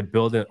 So you have to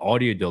build in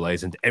audio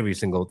delays into every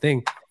single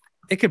thing.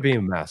 It could be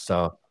a mess.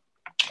 So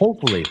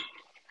hopefully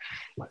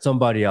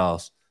somebody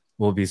else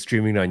will be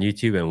streaming on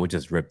YouTube and we'll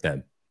just rip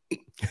them.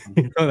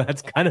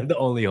 That's kind of the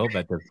only hope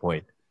at this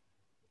point.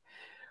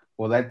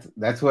 Well,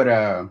 that's what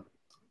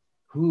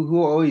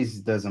who always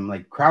does them,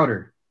 like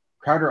Crowder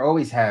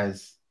always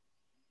has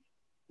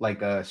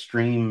like a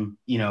stream,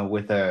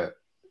 with a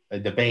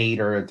debate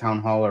or a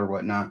town hall or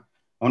whatnot.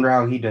 I wonder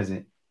how he does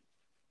it,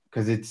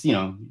 because it's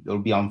it'll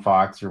be on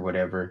Fox or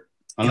whatever,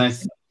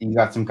 unless you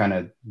got some kind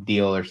of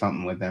deal or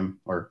something with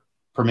them or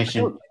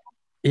permission.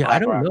 I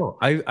don't know.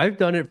 I've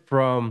done it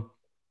from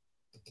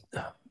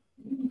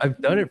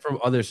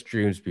other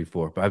streams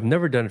before, but I've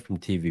never done it from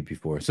TV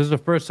before. So this is the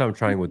first time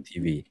trying with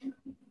TV,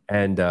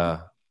 and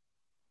I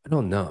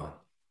don't know.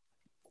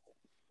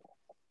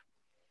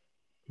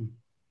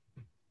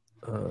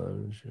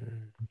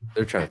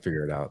 They're trying to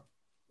figure it out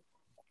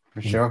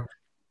for sure.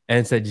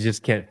 And said you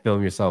just can't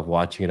film yourself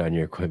watching it on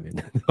your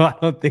equipment. No, I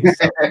don't think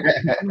so.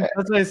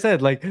 That's what I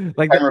said. Like the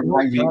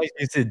guys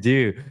used to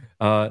do.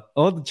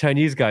 All the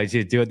Chinese guys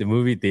used to do at the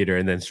movie theater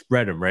and then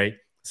spread them, right?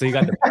 So you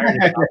got the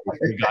pirated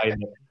guy,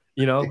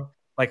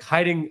 like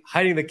hiding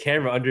the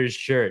camera under his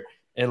shirt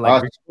and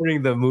like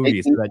recording the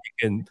movie so that you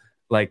can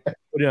like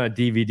put it on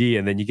DVD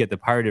and then you get the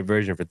pirated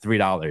version for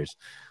 $3.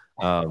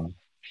 I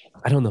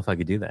don't know if I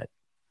could do that.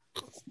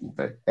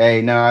 But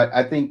hey, no,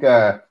 I think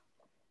there's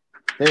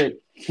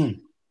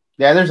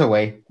a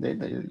way.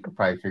 They'll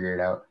probably figure it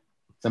out.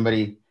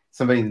 Somebody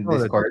in the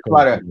Discord.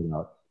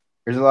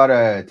 There's a lot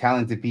of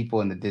talented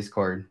people in the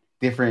Discord,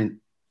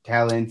 different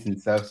talents and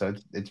stuff. So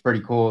it's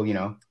pretty cool,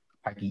 how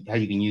you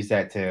can use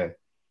that to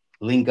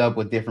link up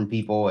with different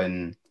people.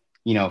 And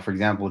for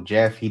example,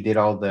 Jeff, he did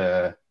all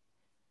the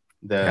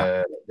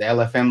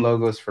LFM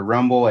logos for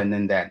Rumble, and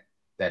then that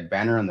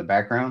banner on the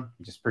background,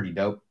 which is pretty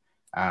dope.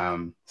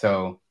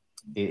 So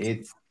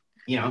it's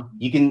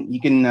you can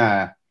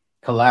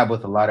collab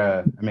with a lot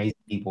of amazing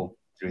people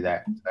through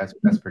that. So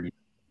that's pretty.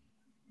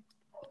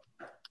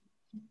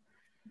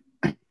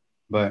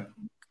 But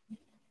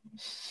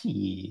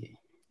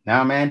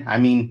nah, man. I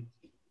mean,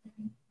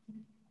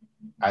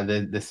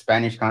 the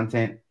Spanish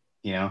content,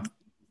 I'm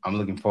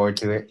looking forward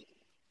to it.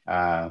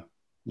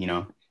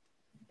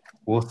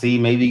 We'll see.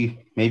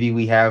 Maybe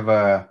we have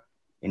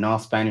an all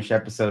Spanish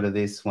episode of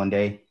this one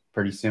day,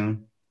 pretty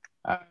soon.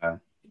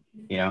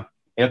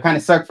 It'll kind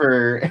of suck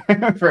for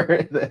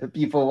the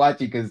people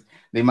watching because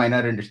they might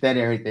not understand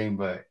everything,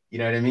 but you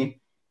know what I mean?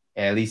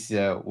 At least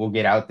we'll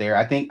get out there.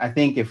 I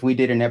think if we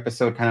did an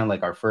episode kind of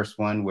like our first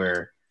one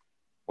where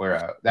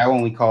that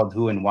one we called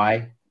Who and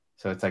Why.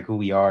 So it's like who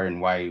we are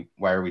and why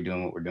are we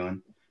doing what we're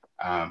doing.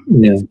 I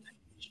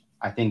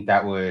think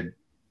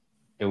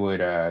it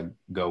would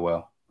go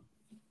well.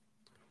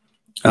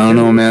 I don't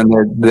know, man.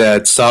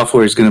 That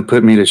software is going to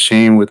put me to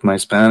shame with my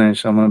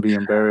Spanish. I'm going to be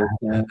embarrassed,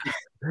 man.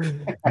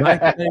 My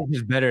Spanish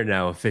is better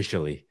now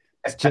officially.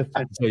 It's just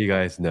so you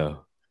guys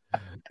know.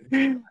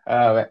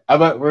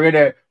 But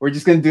we're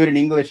just gonna do it in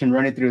English and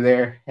run it through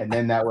there, and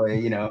then that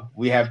way,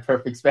 we have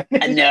perfect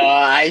Spanish. No,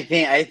 I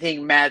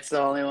think Matt's the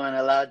only one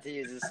allowed to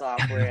use the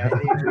software. I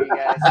think you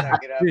guys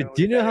suck it up. Dude,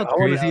 do you know how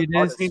crazy it is?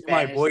 I'll change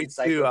my voice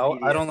too.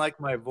 I don't like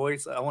my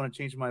voice. I want to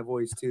change my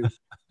voice too.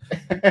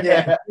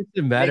 Yeah, it's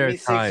a matter of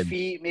time. 6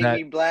 feet, make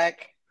me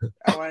black.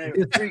 I want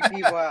to freak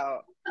people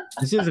out.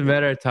 It's just a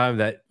matter of time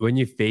that when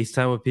you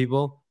FaceTime with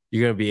people,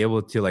 you're gonna be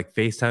able to like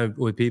FaceTime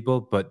with people,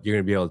 but you're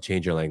gonna be able to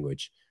change your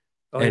language.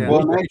 Oh, and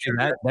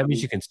yeah. that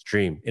means you can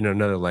stream in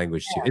another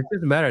language too. It's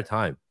just a matter of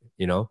time,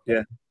 Yeah.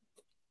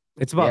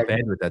 It's about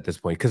bandwidth at this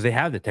point because they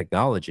have the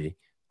technology,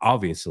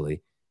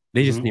 obviously.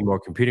 They just need more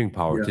computing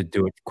power to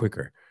do it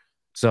quicker.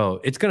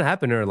 So it's gonna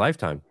happen in our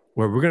lifetime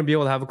where we're gonna be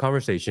able to have a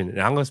conversation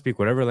and I'm gonna speak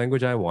whatever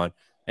language I want,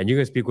 and you're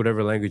gonna speak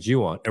whatever language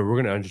you want, and we're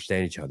gonna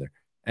understand each other.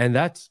 And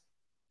that's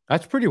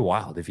pretty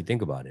wild if you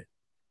think about it.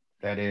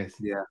 That is.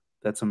 Yeah,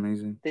 that's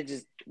amazing. They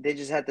just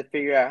have to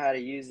figure out how to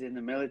use it in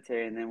the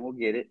military, and then we'll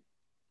get it.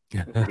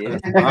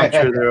 I'm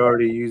sure they're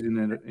already using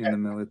it in the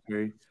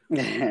military.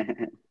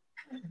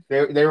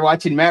 They're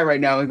watching Matt right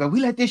now and go, "We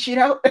let this shit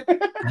out."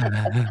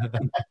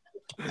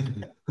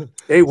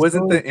 Hey,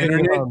 wasn't the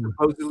internet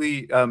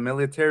supposedly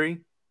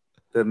military?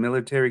 The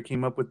military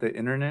came up with the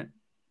internet.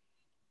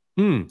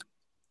 I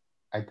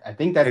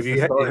think that's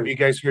have you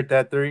guys heard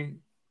that theory?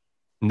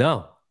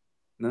 No.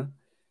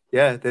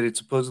 Yeah, that it's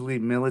supposedly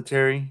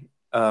military.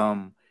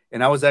 And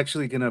I was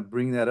actually gonna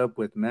bring that up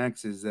with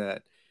Max. Is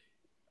that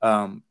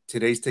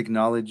today's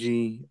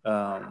technology,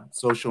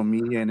 social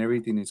media, and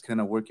everything is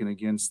kind of working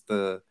against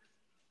the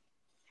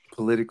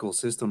political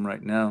system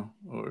right now,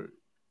 or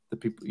the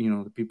people,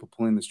 the people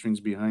pulling the strings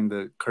behind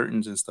the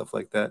curtains and stuff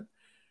like that.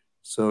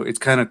 So it's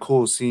kind of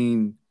cool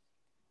seeing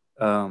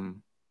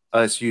um,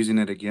 us using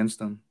it against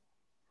them.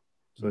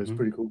 So it's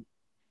pretty cool.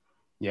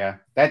 Yeah,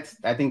 I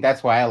think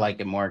that's why I like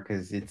it more,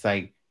 because it's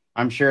like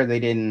I'm sure they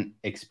didn't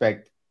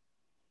expect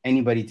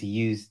anybody to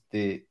use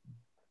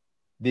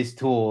this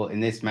tool in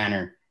this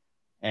manner,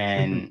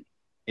 and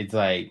it's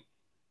like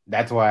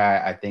that's why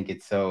I think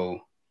it's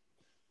so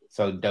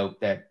dope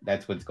that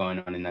that's what's going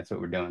on and that's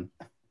what we're doing.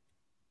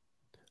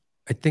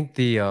 I think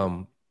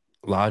the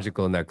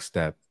logical next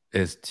step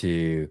is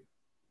to,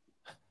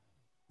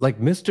 like,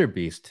 Mr.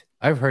 Beast.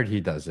 I've heard he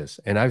does this,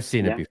 and I've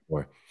seen it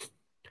before.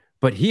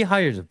 But he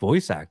hires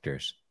voice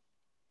actors.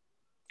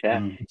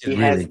 Yeah, he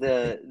really has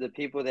the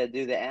people that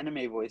do the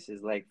anime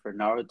voices. Like for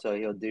Naruto,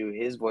 he'll do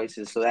his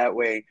voices, so that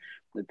way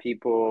the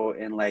people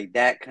in like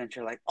that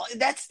country are like, oh,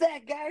 that's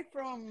that guy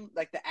from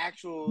like the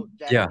actual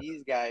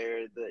Japanese guy,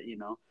 or the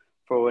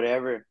for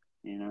whatever.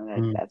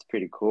 That's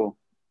pretty cool.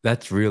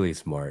 That's really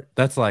smart.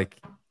 That's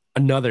like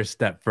another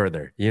step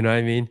further. You know what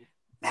I mean?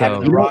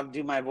 Having The Rock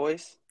do my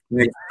voice.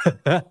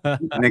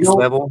 Next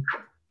level.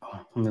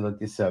 Let me look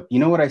this up. You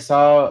know what I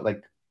saw?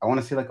 Like, I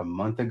want to say like a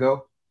month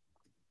ago,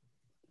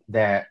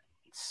 that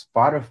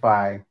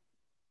Spotify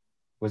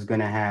was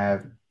going to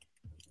have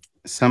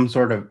some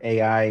sort of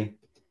AI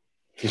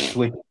to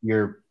switch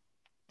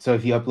so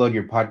if you upload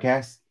your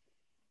podcast,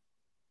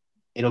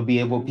 it'll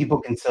be people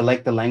can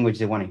select the language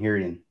they want to hear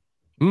it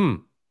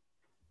in.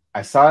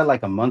 I saw it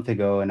like a month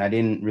ago and I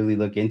didn't really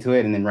look into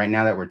it. And then right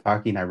now that we're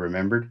talking, I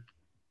remembered.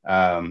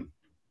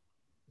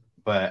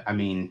 But I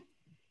mean,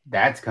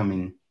 that's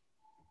coming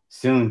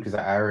soon, because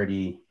I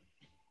already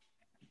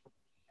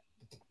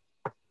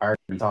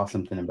saw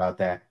something about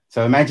that.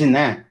 So imagine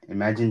that.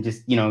 Imagine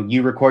just,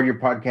 you record your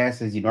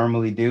podcast as you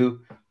normally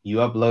do, you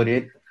upload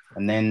it,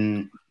 and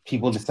then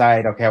people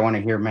decide, okay, I want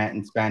to hear Matt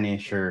in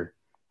Spanish, or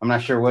I'm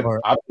not sure what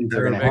options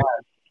they're going to have.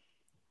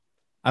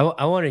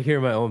 I want to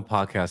hear my own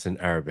podcast in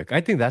Arabic.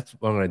 I think that's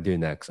what I'm going to do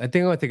next. I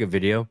think I'm going to take a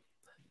video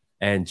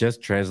and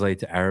just translate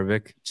to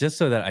Arabic, just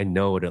so that I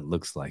know what it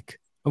looks like.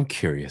 I'm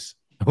curious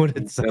what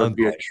it sounds like. That would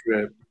be a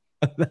trip.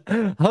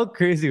 How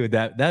crazy would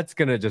that? That's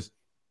gonna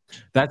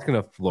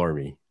floor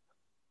me.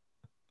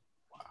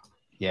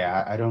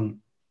 Yeah, I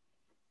don't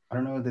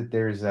know that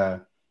there's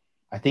a.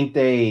 I think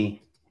here,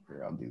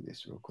 I'll do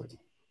this real quick.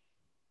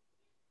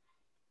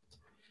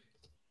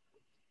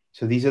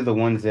 So these are the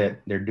ones that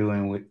they're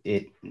doing with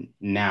it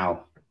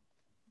now.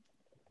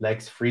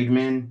 Lex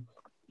Friedman,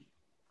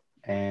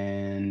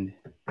 and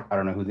I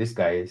don't know who this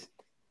guy is,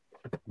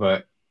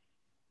 but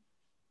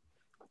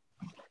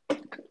I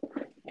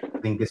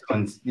think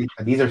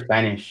these are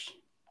Spanish.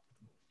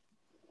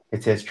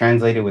 It says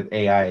translated with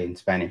AI in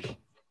Spanish.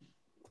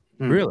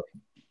 Really?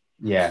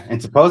 Yeah,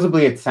 and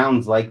supposedly it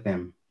sounds like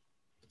them.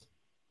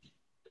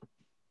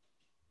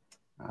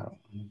 I don't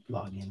want to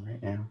log in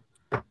right now,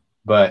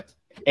 but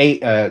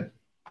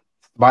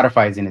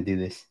Spotify is going to do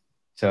this,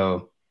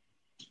 so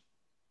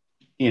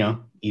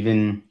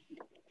even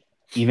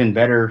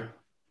better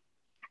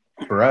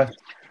for us.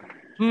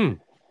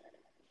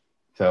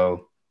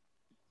 So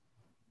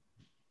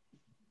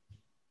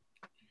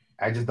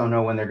I just don't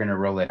know when they're going to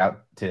roll it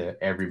out to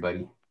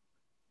everybody.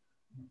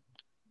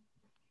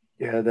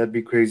 Yeah, that'd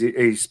be crazy.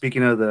 Hey,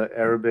 speaking of the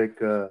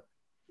Arabic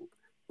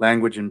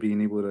language and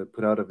being able to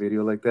put out a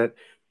video like that,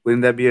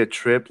 wouldn't that be a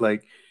trip?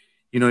 Like,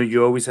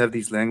 you always have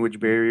these language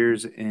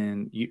barriers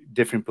and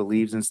different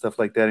beliefs and stuff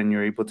like that, and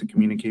you're able to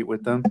communicate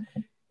with them.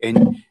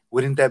 And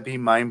wouldn't that be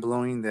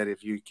mind-blowing, that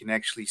if you can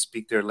actually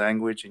speak their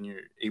language and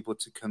you're able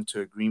to come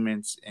to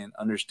agreements and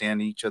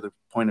understand each other's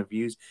point of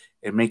views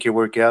and make it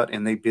work out?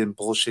 And they've been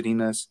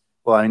bullshitting us.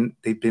 Well,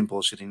 they've been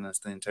bullshitting us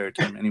the entire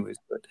time anyways,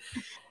 but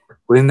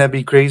wouldn't that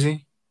be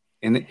crazy?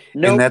 And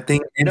that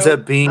thing ends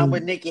up being I'm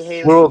with Nikki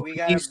Haley. World We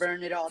gotta peace.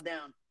 burn it all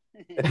down.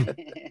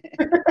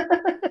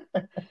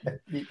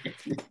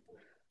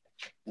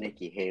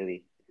 Nikki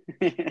Haley.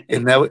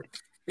 And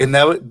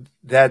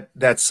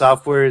that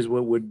software is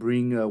what would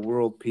bring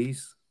world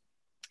peace.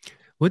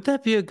 Would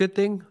that be a good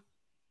thing?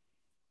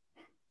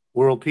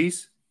 World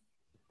peace?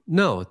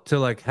 No, to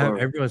like have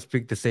everyone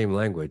speak the same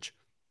language.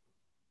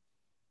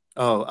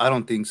 Oh, I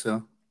don't think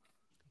so.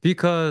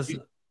 Because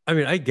I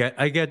mean, I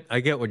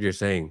get what you're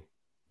saying.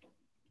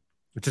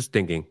 I'm just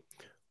thinking,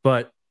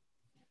 but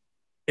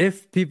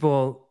if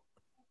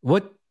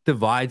what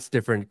divides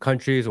different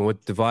countries and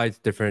what divides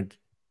different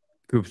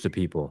groups of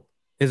people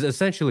is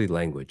essentially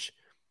language.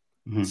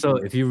 Mm-hmm. So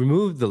if you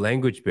remove the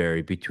language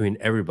barrier between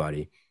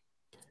everybody,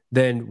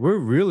 then we're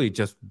really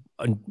just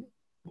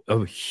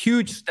a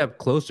huge step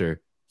closer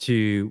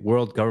to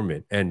world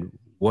government and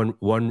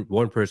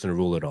one person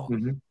rule it all,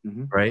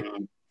 right?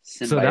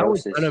 Symbiosis. So that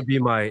would kind of be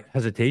my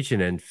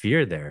hesitation and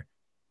fear there,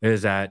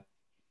 is that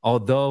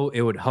although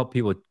it would help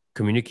people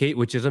communicate,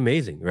 which is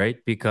amazing, right?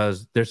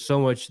 Because there's so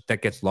much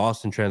that gets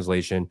lost in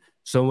translation,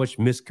 so much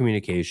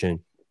miscommunication,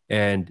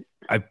 and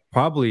I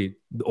probably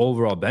the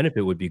overall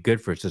benefit would be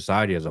good for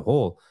society as a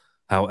whole.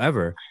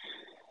 However,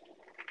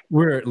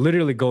 we're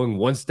literally going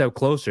one step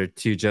closer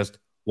to just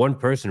one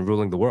person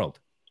ruling the world.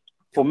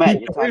 Well, You Matt, know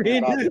you're what I talking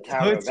mean? about the So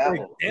Tower of it's like,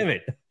 Babel. damn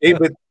it. Hey,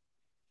 but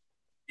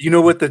you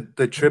know what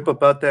the trip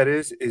about that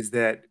is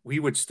that we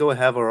would still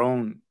have our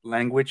own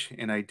language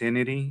and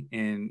identity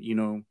and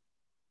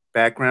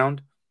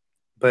background,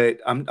 but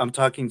I'm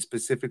talking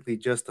specifically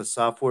just the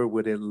software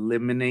would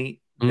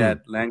eliminate Mm.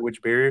 that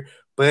language barrier.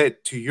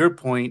 But to your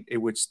point, it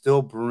would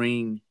still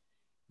bring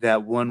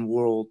that one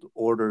world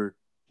order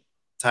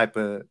type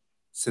of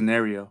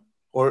scenario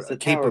or It's a the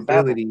Tower of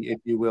Babel. capability, if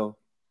you will.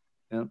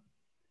 Yeah.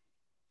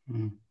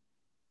 Mm.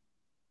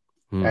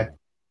 Mm. That,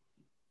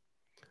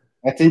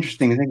 that's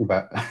interesting to think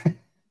about.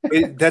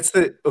 That's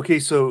the okay.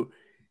 So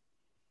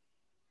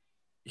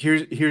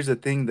here's the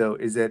thing though,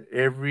 is that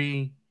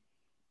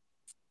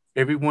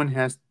everyone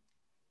has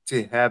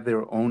to have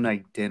their own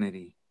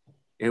identity.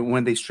 And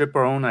when they strip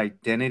our own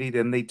identity,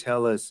 then they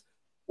tell us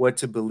what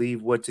to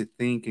believe, what to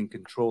think, and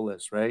control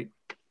us, right?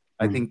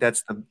 I Mm. think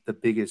that's the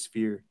biggest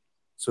fear.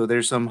 So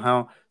there's some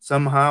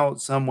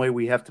way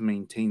we have to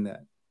maintain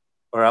that,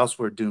 or else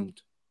we're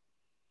doomed.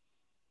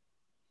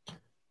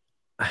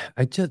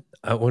 I just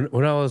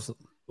when I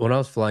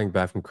was flying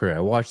back from Korea, I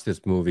watched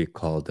this movie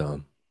called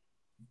on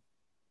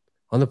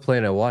the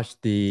plane. I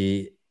watched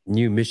the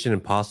new Mission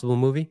Impossible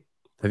movie.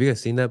 Have you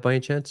guys seen that by any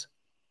chance?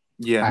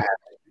 Yeah. I-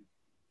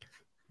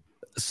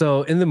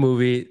 So in the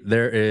movie,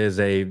 there is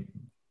a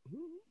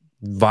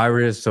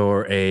virus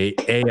or a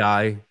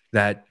AI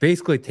that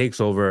basically takes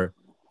over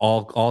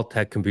all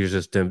tech computer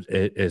systems.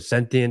 It is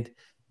sentient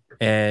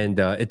and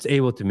it's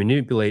able to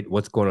manipulate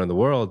what's going on in the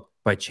world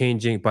by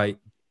changing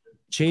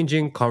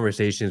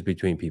conversations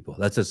between people.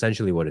 That's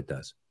essentially what it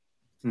does,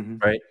 Hmm.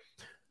 right?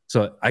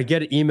 So I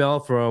get an email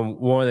from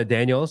one of the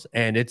Daniels,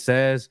 and it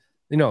says,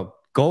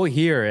 go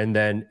here, and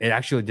then it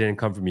actually didn't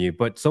come from you,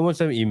 but someone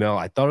sent me an email.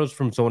 I thought it was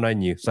from someone I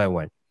knew, so I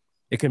went.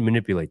 It can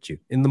manipulate you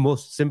in the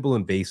most simple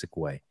and basic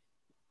way.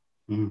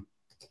 Mm.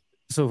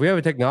 So if we have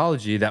a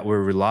technology that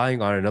we're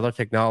relying on another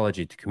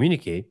technology to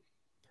communicate,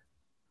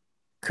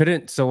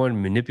 couldn't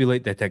someone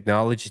manipulate the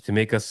technology to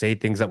make us say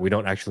things that we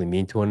don't actually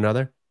mean to one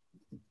another?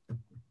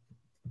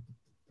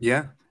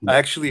 Yeah. I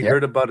actually Yep.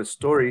 heard about a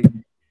story.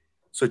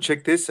 So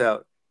check this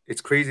out.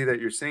 It's crazy that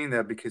you're saying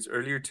that because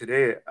earlier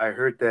today I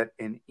heard that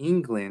in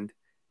England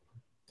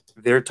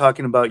they're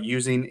talking about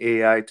using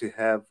AI to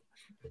have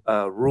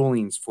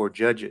rulings for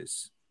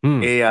judges.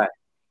 Hmm. AI.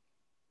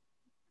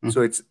 Mm.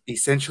 So it's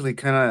essentially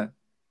kind of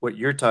what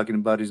you're talking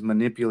about is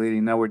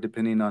manipulating. Now we're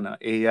depending on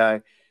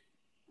AI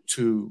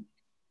to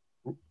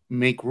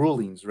make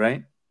rulings,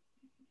 right?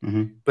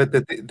 Mhm. But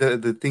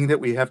the thing that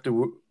we have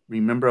to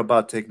remember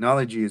about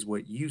technology is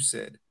what you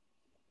said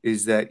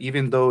is that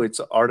even though it's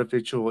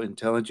artificial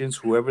intelligence,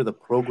 whoever the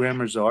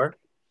programmers are,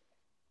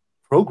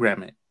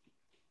 program it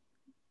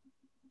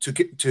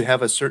to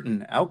have a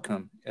certain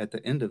outcome at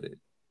the end of it.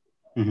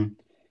 Mhm.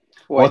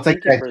 Well, Well, I it's like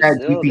think in that Chat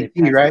Brazil they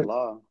GPT, passed a right?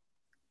 law.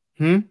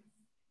 Hmm.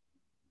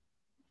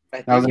 I I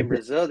was think in gonna say,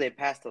 Brazil they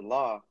passed a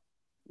law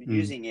mm.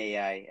 using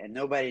AI, and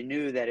nobody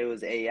knew that it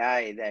was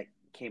AI that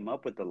came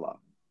up with the law.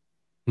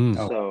 Hmm.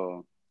 Oh,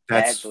 So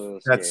that's a That's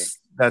little scary.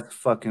 that's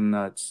fucking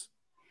nuts.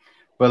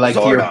 but like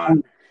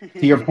Zordon.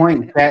 to your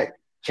point,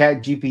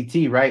 Chat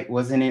GPT, right?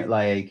 Wasn't it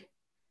like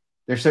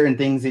there's certain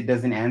things it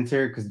doesn't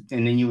answer because,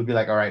 and then you would be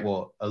like, all right,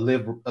 well, a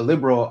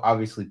liberal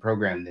obviously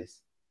programmed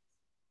this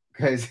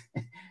because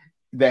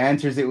the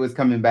answers it was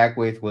coming back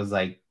with was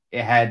like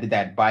it had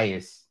that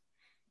bias.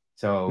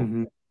 So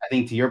Hmm. I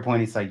think to your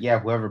point, it's like, yeah,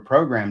 whoever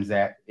programs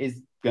that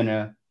is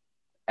gonna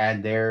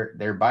add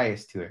their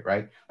bias to it,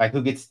 right? Like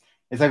who gets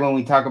it's like when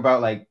we talk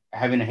about like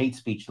having a hate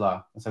speech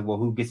law, it's like, well,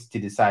 who gets to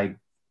decide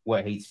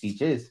what hate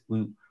speech is?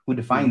 Who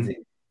defines Hmm.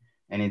 it?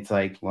 And it's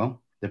like,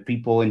 well, the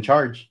people in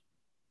charge.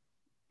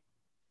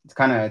 It's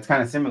kind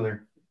of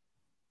similar.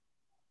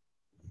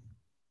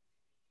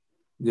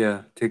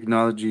 Yeah,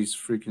 technology is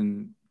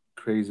freaking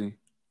crazy.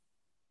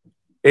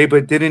 Hey,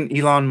 but didn't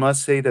Elon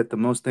Musk say that the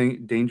most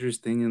dangerous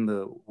thing in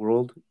the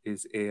world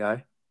is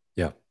AI?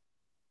 Yeah.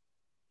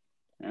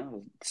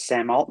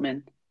 Sam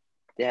Altman.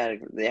 They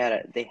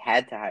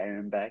had to hire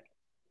him back.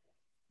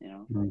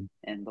 Mm.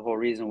 And the whole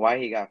reason why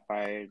he got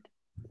fired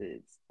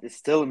it's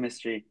still a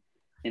mystery.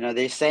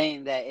 They're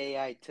saying that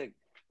AI took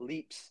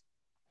leaps,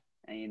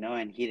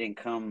 and he didn't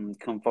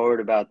come forward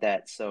about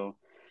that. So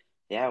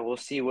yeah, we'll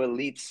see what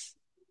leaps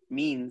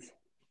means.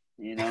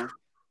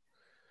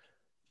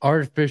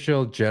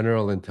 Artificial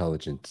general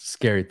intelligence.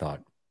 Scary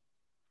thought.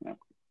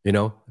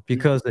 Yeah.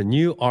 Because the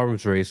new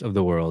arms race of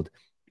the world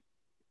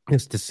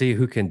is to see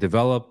who can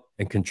develop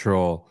and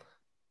control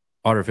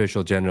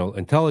artificial general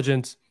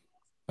intelligence.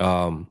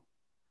 Um,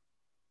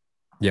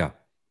 yeah,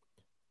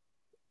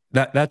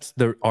 that's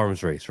the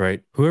arms race,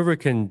 right? Whoever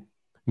can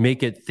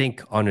make it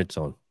think on its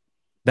own.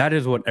 That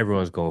is what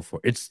everyone's going for.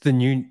 It's the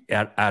new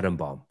atom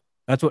bomb.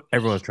 That's what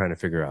everyone's trying to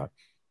figure out.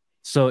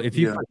 So if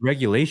you put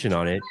regulation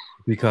on it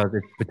because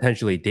it's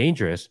potentially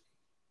dangerous,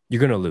 you're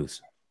going to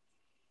lose.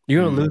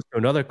 You're going to lose to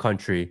another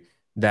country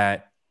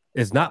that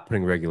is not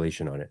putting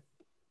regulation on it.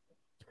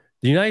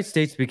 The United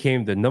States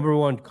became the number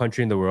one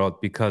country in the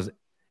world because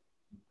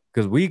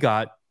we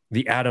got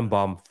the atom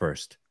bomb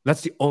first.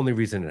 That's the only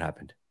reason it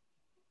happened.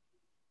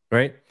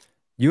 Right?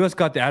 US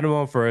got the atom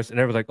bomb first, and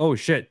everyone's like, oh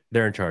shit,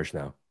 they're in charge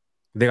now.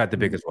 They got the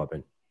biggest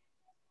weapon.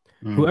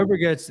 Whoever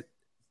gets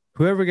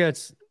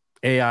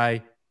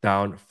AI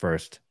down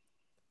first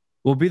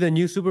will be the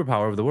new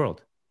superpower of the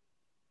world.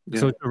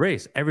 So it's a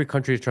race. Every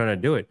country is trying to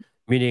do it,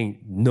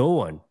 meaning no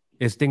one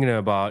is thinking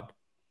about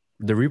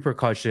the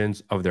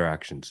repercussions of their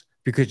actions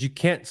because you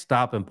can't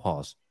stop and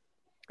pause.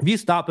 If you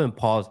stop and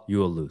pause, you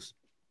will lose.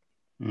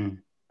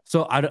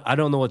 So I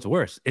don't know what's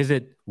worse. Is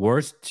it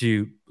worse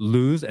to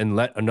lose and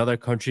let another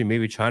country,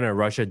 maybe China or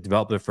Russia,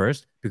 develop it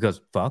first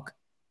because fuck?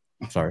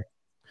 Sorry.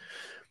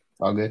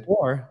 All good.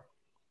 Or,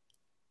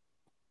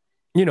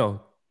 do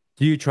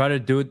you try to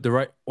do it the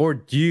right, or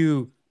do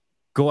you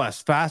go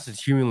as fast as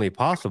humanly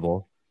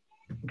possible,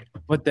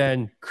 but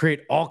then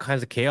create all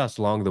kinds of chaos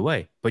along the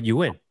way, but you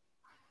win?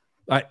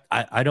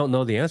 I don't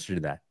know the answer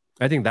to that.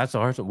 I think that's the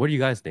hard one. What do you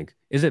guys think?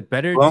 Is it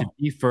better to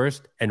be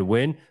first and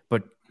win,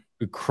 but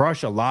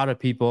crush a lot of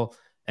people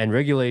and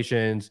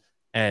regulations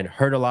and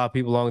hurt a lot of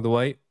people along the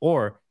way?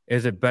 Or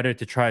is it better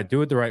to try to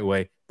do it the right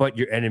way, but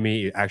your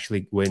enemy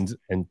actually wins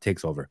and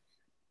takes over?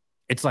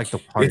 It's like the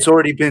party. It's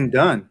already been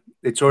done.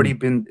 It's already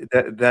been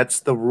that's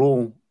the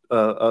rule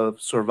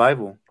of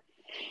survival.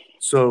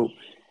 So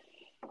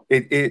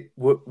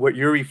what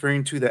you're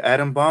referring to, the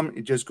atom bomb,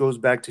 it just goes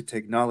back to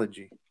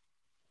technology.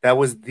 That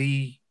was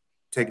the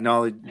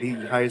technology,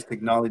 the highest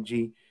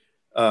technology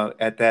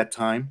at that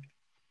time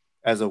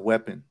as a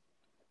weapon.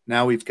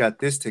 Now we've got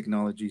this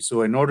technology.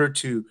 So in order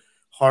to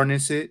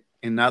harness it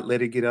and not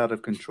let it get out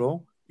of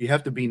control, you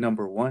have to be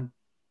number one.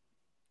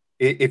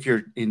 If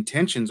your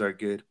intentions are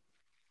good,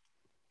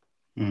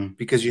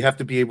 because you have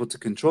to be able to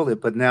control it.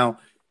 But now,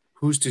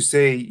 who's to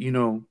say,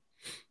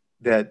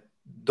 that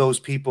those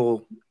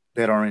people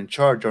that are in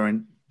charge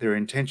their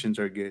intentions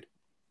are good?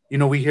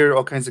 We hear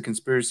all kinds of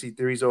conspiracy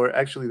theories, or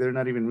actually, they're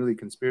not even really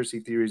conspiracy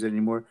theories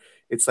anymore.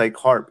 It's like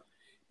HARP.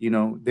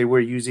 They were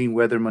using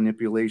weather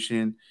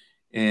manipulation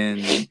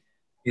in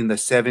the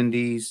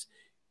 70s,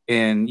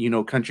 and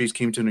countries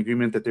came to an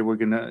agreement that they were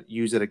going to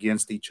use it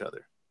against each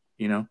other.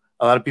 A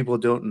lot of people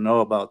don't know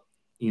about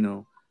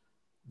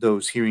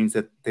those hearings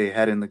that they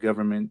had in the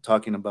government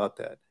talking about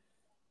that,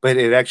 but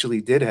it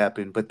actually did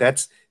happen. But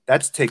that's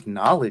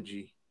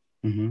technology.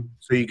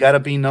 So you got to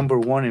be number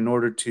one in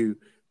order to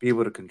be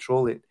able to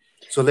control it.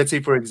 So let's say,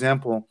 for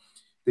example,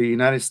 the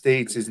United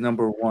States is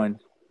number one.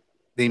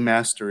 They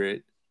master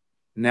it.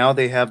 Now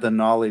they have the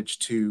knowledge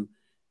to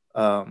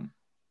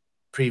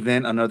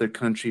prevent another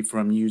country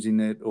from using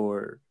it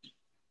or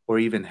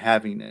even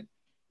having it,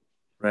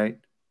 right?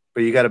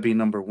 But you got to be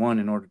number one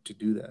in order to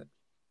do that.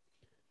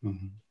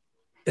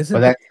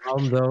 Isn't the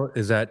problem, though,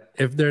 is that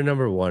if they're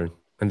number one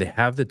and they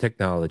have the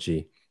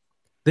technology,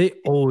 they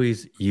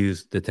always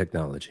use the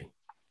technology.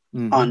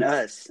 On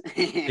us.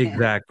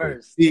 Exactly.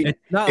 It's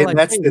not and like,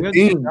 that's hey, the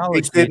thing.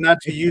 They said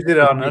not to use it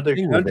on other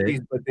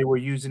countries, but they were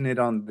using it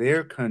on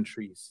their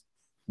countries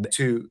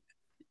to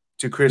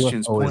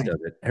Christian's point.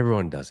 Does it.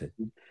 Everyone does it.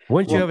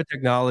 Once you have a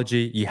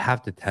technology, you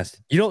have to test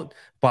it. You don't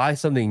buy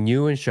something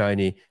new and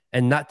shiny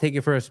and not take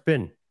it for a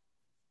spin.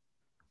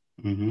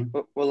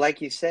 Well,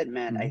 like you said,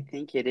 man, I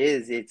think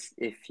it's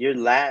if you're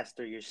last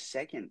or you're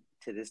second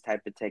to this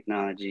type of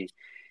technology,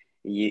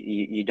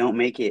 you don't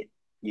make it.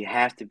 You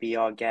have to be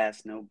all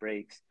gas, no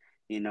brakes.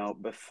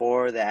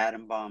 Before the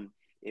atom bomb,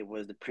 it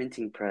was the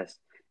printing press,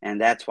 and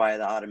that's why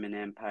the Ottoman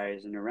Empire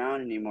isn't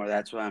around anymore.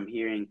 That's why I'm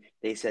hearing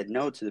they said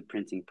no to the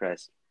printing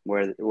press.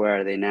 Where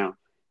are they now?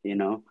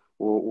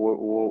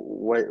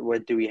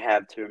 What do we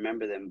have to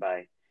remember them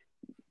by?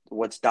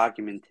 What's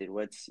documented?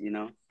 What's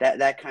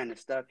that kind of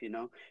stuff?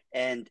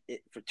 And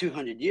for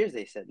 200 years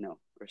they said no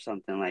or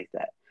something like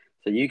that.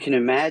 So you can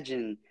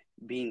imagine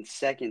being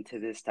second to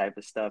this type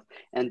of stuff,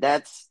 and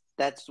that's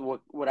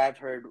what I've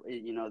heard. I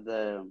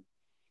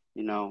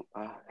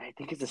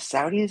think it's the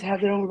Saudis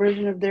have their own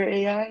version of their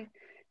AI,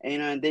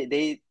 and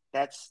they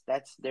that's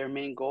their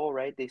main goal,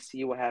 right? They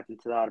see what happened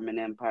to the Ottoman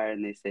Empire,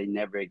 and they say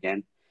never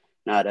again,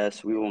 not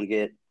us. We won't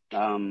get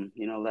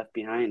left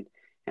behind.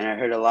 And I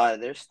heard a lot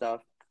of their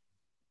stuff.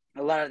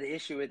 A lot of the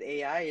issue with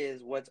AI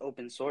is what's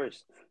open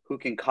source, who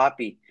can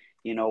copy,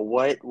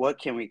 what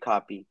can we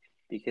copy?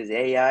 Because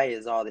AI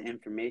is all the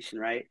information,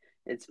 right?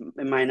 It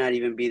might not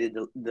even be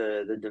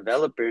the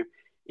developer.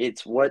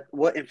 It's what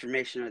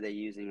information are they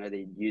using? Are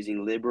they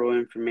using liberal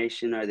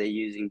information? Are they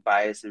using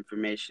biased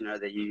information? Are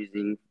they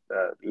using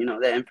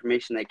that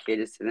information that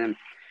caters to them?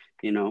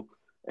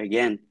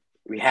 Again,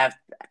 we have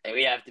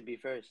to be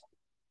first.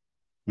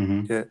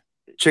 Yeah.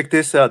 Check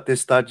this out.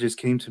 This thought just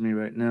came to me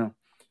right now.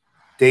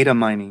 Data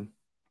mining,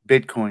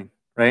 Bitcoin,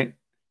 right?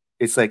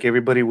 It's like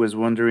everybody was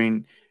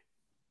wondering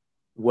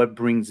what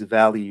brings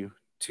value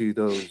to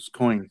those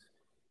coins.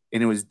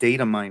 And it was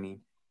data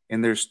mining.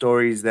 And there's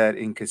stories that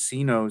in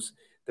casinos,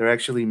 they're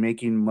actually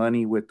making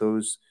money with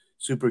those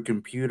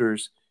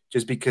supercomputers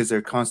just because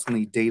they're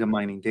constantly data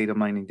mining, data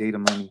mining, data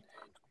mining.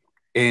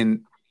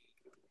 And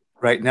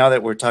right now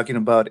that we're talking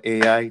about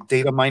AI,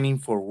 data mining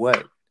for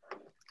what?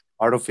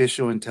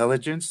 Artificial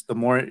intelligence. The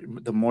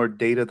more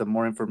data, the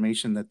more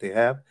information that they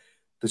have,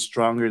 the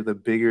stronger, the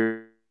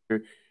bigger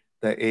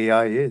the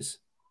AI is.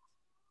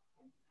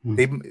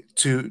 They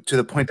to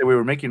the point that we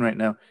were making right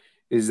now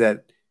is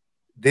that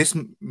this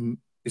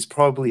is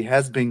probably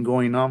has been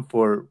going on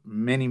for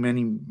many,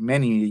 many,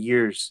 many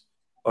years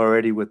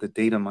already with the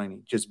data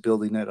mining, just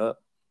building it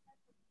up.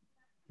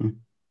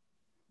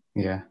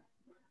 Yeah.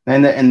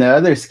 And the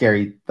other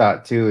scary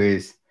thought too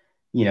is,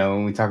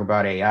 when we talk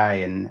about AI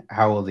and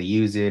how will they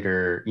use it,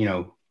 or,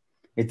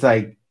 it's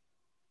like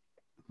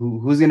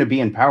who's going to be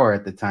in power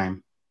at the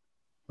time,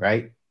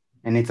 right?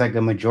 And it's like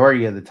a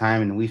majority of the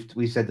time, and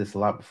we've said this a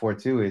lot before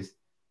too, is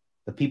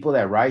the people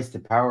that rise to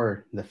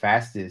power the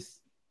fastest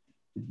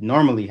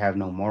normally have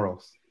no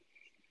morals.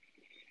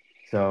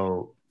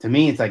 So to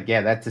me, it's like,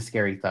 yeah, that's a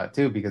scary thought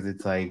too, because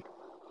it's like,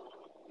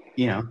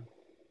 Yeah.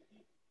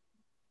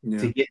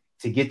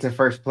 to get to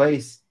first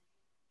place,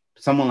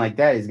 someone like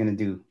that is going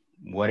to do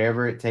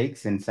whatever it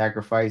takes and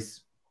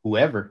sacrifice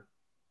whoever.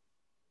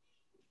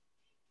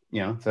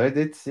 So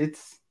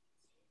it's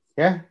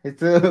yeah,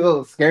 it's a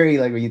little scary,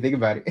 like when you think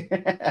about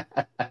it.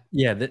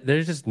 Yeah,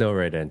 there's just no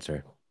right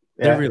answer.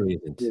 There Yeah. really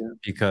isn't, Yeah.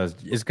 because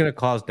it's going to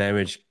cause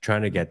damage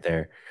trying to get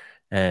there,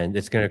 and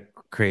it's going to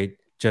create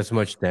just as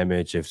much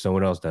damage if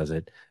someone else does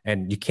it.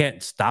 And you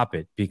can't stop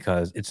it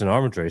because it's an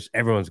arms race.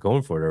 Everyone's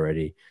going for it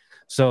already.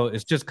 So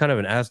it's just kind of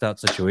an assed out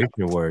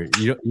situation where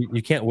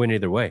you can't win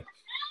either way.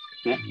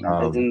 Yeah.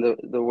 As in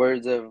the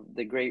words of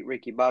the great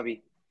Ricky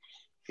Bobby,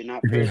 if you're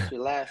not first,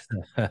 you're last.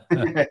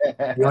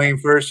 You ain't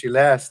first, you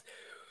last.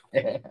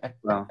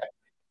 Well,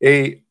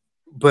 hey,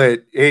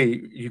 but hey,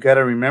 you got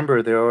to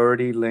remember they're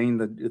already laying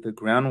the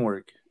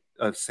groundwork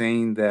of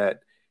saying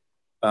that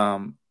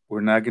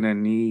we're not going to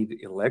need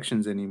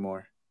elections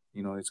anymore.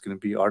 It's going to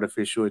be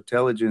artificial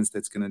intelligence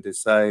that's going to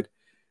decide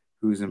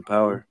who's in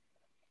power.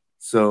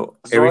 So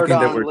everything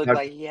that Zordon we're looked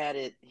talking, like he had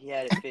it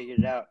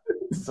figured out.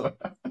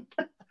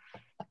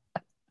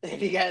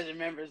 If you guys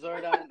remember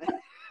Zordon.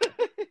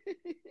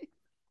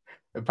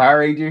 The Power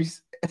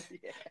Rangers.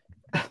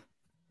 Yeah.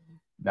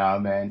 Nah,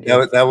 man.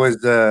 that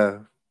was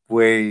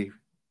way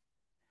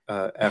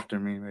after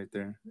me right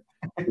there.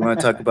 You want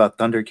to talk about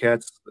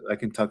Thundercats? I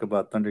can talk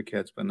about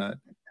Thundercats, but not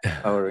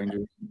Power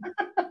Rangers.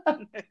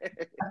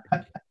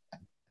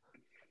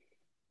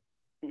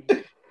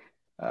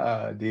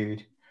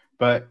 Dude.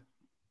 But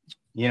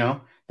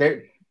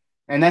there,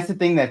 and that's the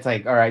thing that's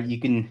like, all right, you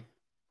can,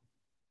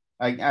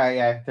 like,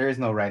 yeah, there is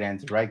no right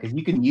answer, right? Because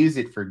you can use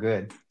it for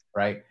good,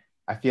 right?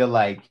 I feel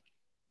like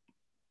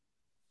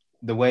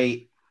the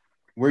way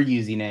we're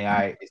using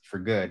AI is for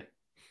good,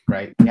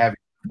 right?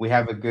 We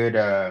have a good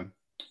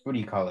what do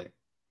you call it?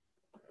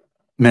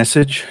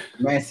 Message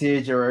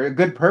Or a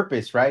good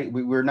purpose, right?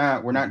 We're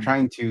not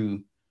trying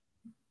to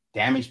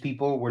damage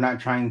people. We're not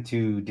trying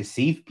to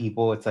deceive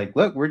people. It's like,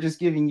 look, we're just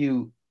giving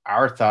you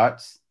our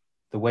thoughts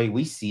the way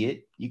we see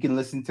it. You can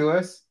listen to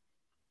us,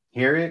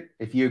 hear it.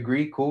 If you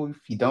agree, cool.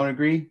 If you don't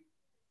agree,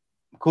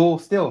 cool.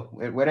 Still,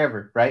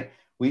 whatever, right?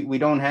 We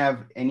don't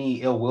have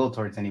any ill will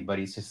towards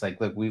anybody. It's just like,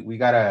 look, we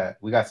got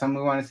something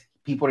we want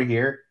people to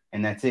hear,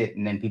 and that's it.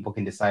 And then people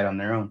can decide on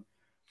their own.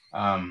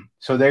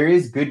 So there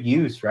is good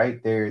use,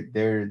 right?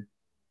 There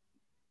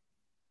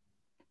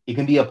it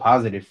can be a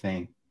positive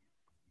thing.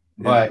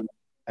 But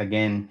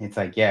again, it's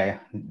like, yeah,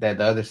 that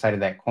the other side of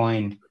that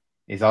coin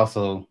is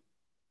also,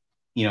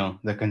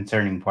 the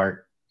concerning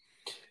part.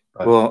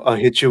 But, well, I'll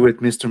hit you with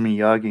Mr.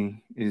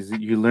 Miyagi. Is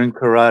you learn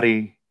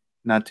karate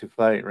not to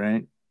fight,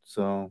 right?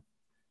 So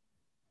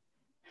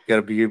you got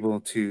to be able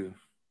to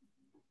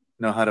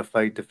know how to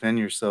fight, defend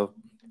yourself,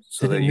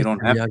 so that Didn't you Mr.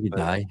 don't have to Miyagi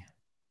fight.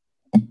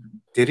 die?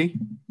 Did he?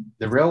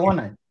 the real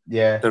one,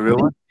 yeah, The real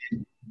one? I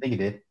think he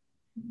did.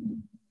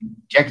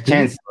 Jackie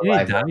Chan's still Did he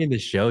alive, die in the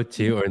show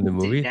too, or in the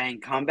Did he movie? die in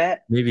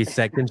combat? Maybe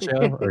second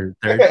show or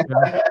third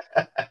show.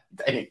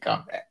 They didn't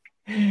come back.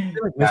 I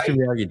feel like Mr.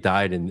 Miyagi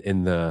died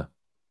in the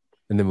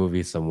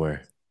movie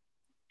somewhere.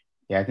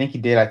 Yeah, I think he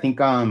did. I think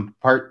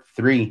part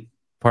 3.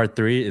 Part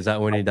 3, is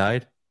that when he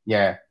died?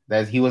 Yeah,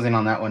 he wasn't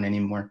on that one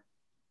anymore.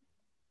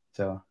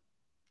 So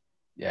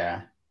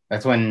yeah,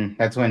 that's when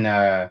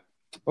what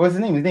was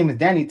his name? His name was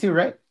Danny too,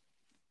 right?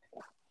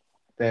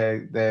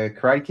 The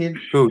Karate Kid.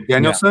 Who?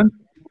 Danielson?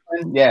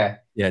 Yeah.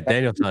 Yeah,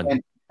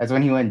 Danielson. That's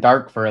when he went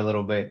dark for a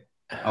little bit.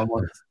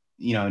 Almost,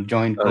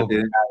 joined Cobra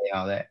did? Kai and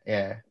all that.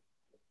 Yeah.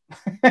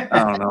 I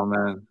don't know,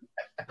 man.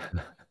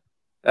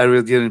 I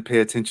really didn't pay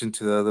attention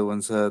to the other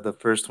ones. The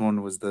first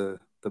one was the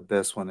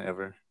best one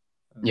ever.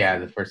 Yeah,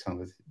 the first one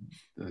was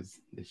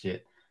the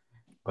shit.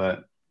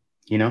 But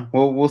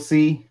we'll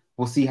see.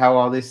 We'll see how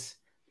all this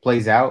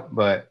plays out.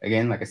 But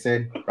again, like I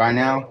said, right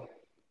now,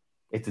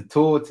 it's a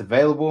tool. It's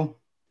available.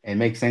 It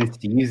makes sense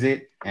to use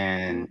it,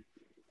 and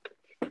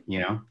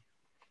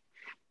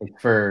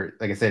it's for,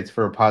 like I said, it's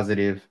for a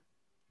positive,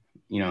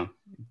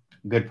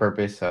 good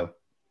purpose. So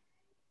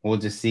we'll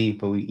just see.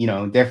 But we,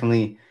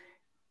 definitely,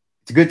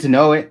 it's good to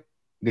know it,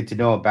 good to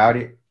know about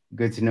it,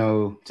 good to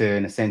know to,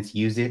 in a sense,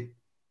 use it,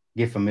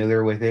 get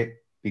familiar with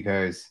it,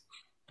 because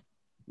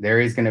there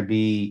is going to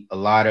be a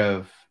lot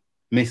of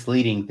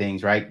misleading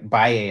things, right?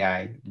 By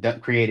AI,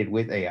 created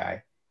with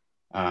AI.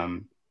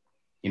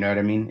 You know what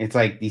I mean? It's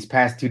like these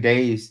past 2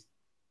 days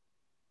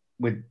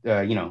with,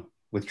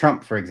 with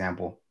Trump, for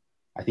example.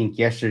 I think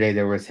yesterday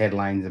there was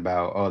headlines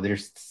about, oh,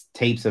 there's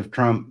tapes of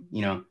Trump,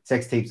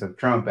 sex tapes of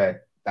Trump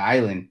at the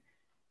island,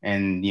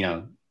 and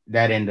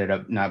that ended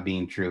up not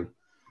being true.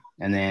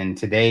 And then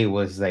today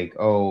was like,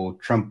 oh,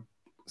 Trump,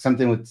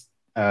 something with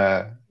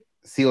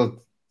SEAL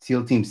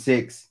Team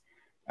 6,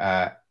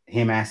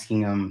 him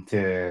asking him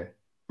to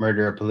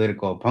murder a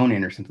political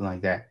opponent or something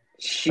like that.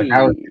 But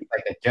that was just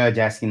like a judge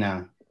asking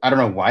I don't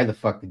know why the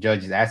fuck the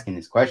judge is asking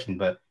this question,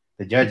 but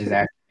the judge is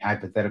asking a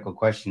hypothetical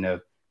question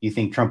of, you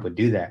think Trump would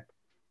do that?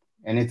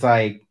 And it's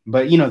like,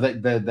 but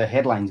the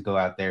headlines go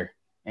out there,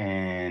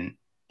 and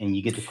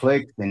you get the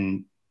clicks,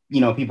 and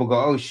people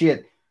go, oh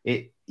shit.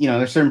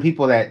 There's certain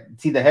people that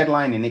see the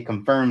headline and it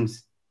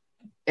confirms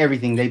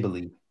everything they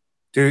believe.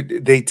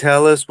 Dude, they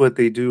tell us what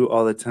they do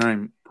all the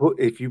time.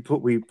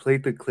 We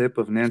played the clip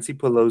of Nancy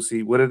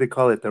Pelosi. What do they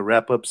call it? The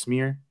wrap-up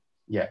smear.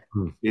 Yeah.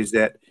 Is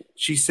that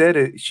she said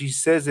it? She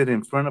says it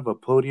in front of a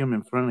podium,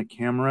 in front of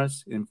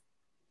cameras, in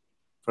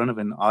front of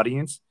an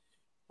audience.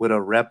 What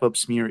a wrap-up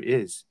smear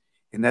is,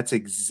 and that's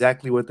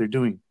exactly what they're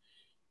doing.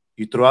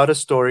 You throw out a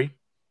story,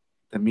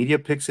 the media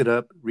picks it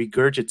up,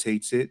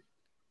 regurgitates it,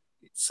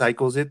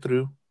 cycles it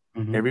through.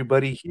 Mm-hmm.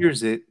 Everybody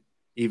hears it,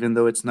 even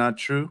though it's not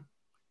true,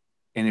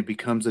 and it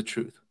becomes the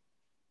truth.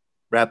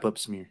 Wrap-up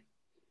smear.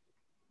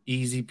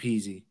 Easy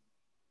peasy.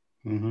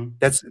 Mm-hmm.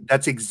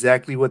 That's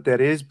exactly what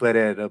that is, but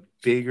at a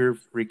bigger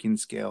freaking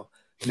scale,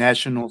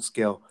 national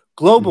scale,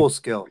 global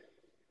scale.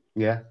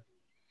 Yeah.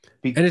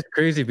 And it's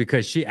crazy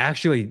because she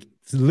actually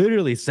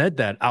literally said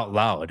that out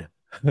loud.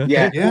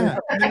 Yeah. Yeah.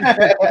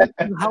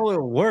 How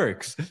it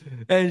works.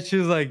 And she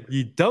was like,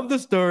 you dump the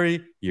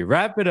story, you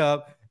wrap it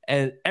up,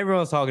 and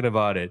everyone's talking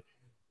about it.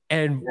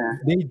 And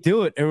they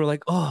do it, and we're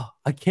like, oh,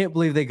 I can't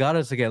believe they got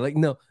us again. Like,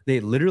 no, they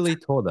literally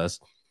told us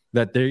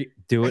that they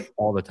do it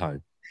all the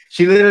time.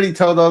 She literally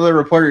told all the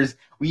reporters,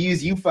 we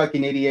use you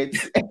fucking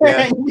idiots.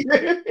 Yeah.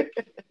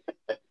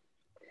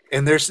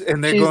 and they're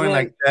going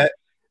like that.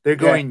 They're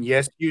going,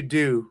 yes, you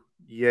do.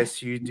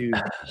 Yes, you do.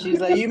 She's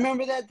like, you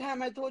remember that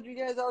time I told you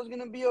guys I was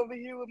going to be over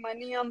here with my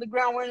knee on the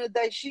ground wearing a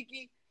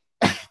daishiki?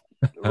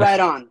 Right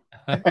on.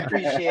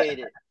 Appreciate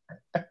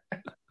it.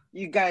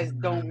 You guys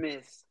don't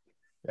miss.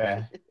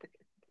 Yeah.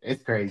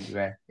 It's crazy,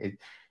 man.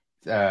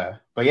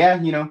 But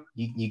yeah,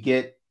 you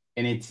get,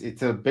 and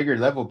it's a bigger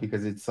level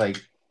because it's like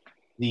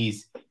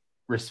these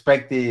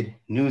respected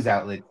news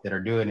outlets that are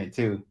doing it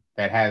too,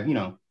 that have,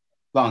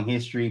 long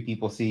history.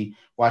 People see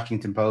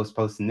Washington Post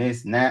posting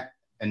this and that,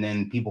 and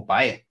then people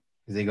buy it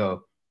because they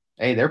go,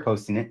 hey, they're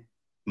posting it.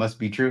 Must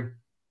be true.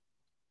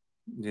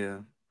 Yeah.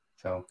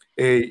 So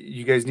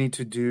you guys need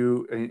to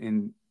do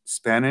in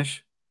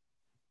Spanish.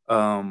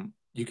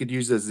 You could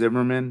use the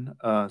Zimmerman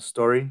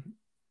story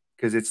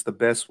because it's the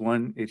best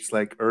one. It's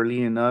like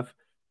early enough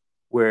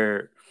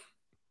where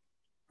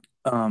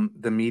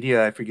the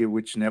media, I forget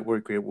which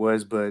network it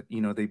was, but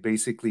they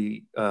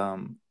basically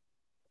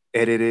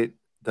edited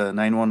the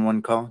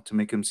 911 call to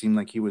make him seem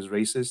like he was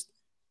racist,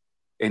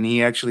 and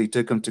he actually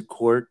took him to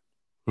court,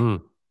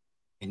 and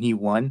he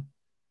won.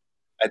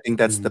 I think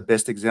that's the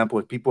best example.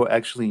 If people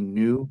actually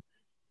knew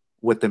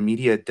what the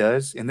media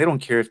does, and they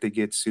don't care if they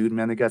get sued,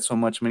 man, they got so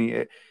much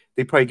money.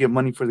 They probably get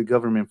money for the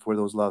government for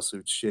those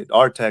lawsuits. Shit,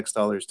 our tax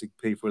dollars to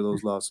pay for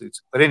those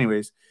lawsuits. But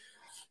anyways,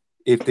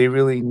 if they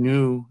really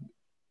knew,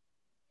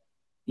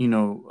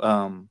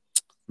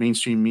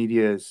 mainstream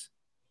media's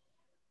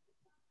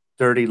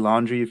dirty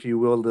laundry, if you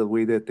will, the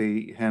way that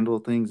they handle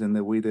things and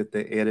the way that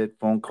they edit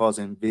phone calls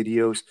and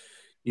videos,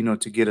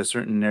 to get a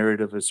certain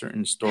narrative, a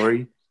certain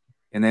story,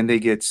 and then they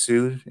get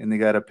sued and they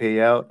got to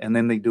pay out, and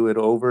then they do it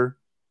over.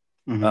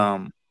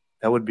 That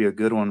would be a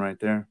good one right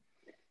there.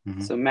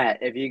 So Matt,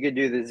 if you could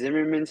do the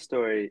Zimmerman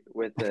story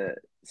with the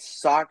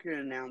soccer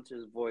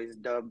announcer's voice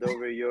dubbed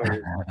over yours,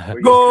 where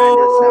you kind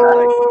of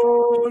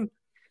sound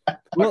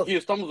like, aquí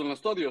estamos en el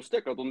Estadio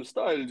Azteca, donde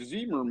está el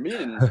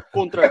Zimmerman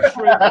contra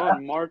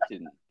Trayvon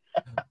Martin.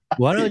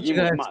 Why don't you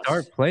guys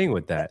start playing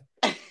with that?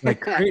 Like,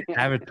 create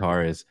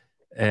avatars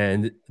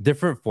and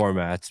different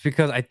formats,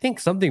 because I think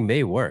something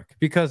may work.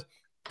 Because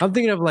I'm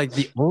thinking of like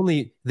the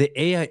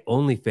AI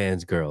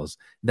OnlyFans girls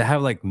that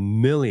have like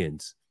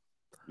millions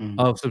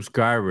of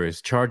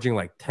subscribers charging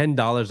like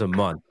 $10 a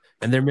month,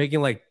 and they're making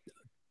like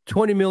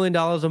 $20 million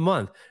a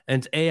month,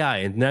 and it's AI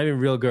and not even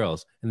real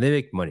girls, and they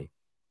make money.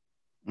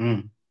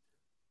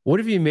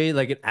 What if you made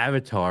like an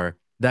avatar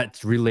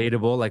that's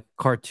relatable, like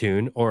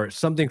cartoon or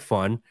something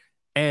fun,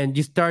 and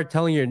you start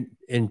telling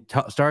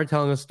started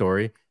telling a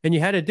story, and you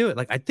had to do it?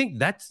 Like, I think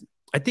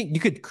you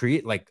could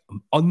create like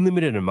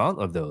unlimited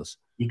amount of those.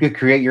 You could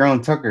create your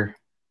own Tucker.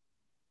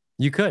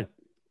 You could.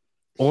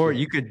 Or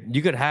you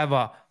could have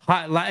a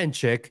hot Latin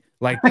chick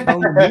like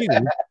telling you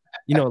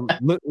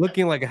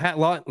looking like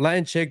a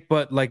Latin chick,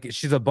 but like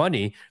she's a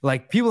bunny.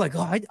 Like people like,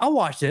 oh, I'll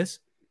watch this.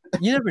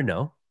 You never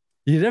know.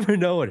 You never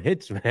know what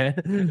hits,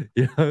 man.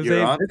 You know what I'm You're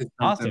saying? onto It's something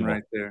possible.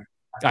 right there.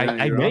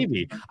 I You're may onto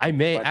be. something. I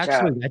may Watch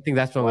actually. out. I think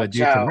that's what I'm gonna Watch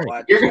do out. tonight.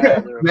 Watch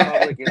out. The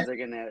Republicans are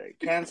gonna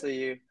cancel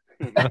you.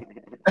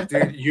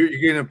 Dude,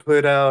 you're gonna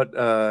put out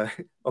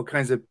all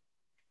kinds of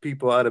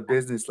people out of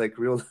business, like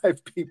real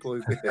life people.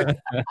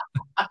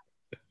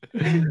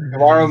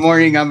 Tomorrow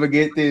morning, I'm gonna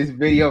get this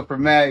video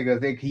from Matt. He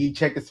goes, "Hey, can you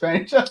check the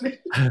Spanish on it?"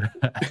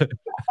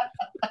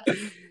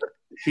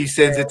 He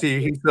sends it to you.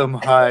 He's some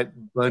hot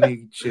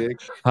bunny chick.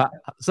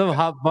 Some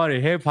hot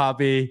bunny. Hey,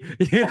 Poppy.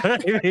 You know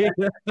what I mean?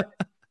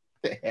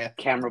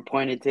 Camera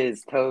pointed to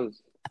his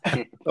toes.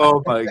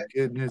 Oh my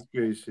goodness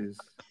gracious!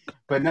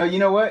 But no, you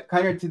know what?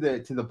 Kind of to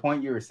the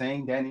point you were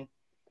saying, Danny.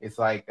 It's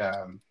like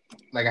I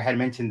had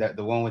mentioned that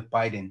the one with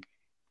Biden,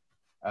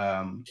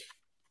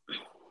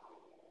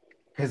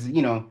 because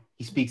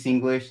he speaks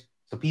English,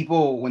 so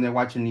people when they're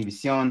watching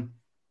Univision,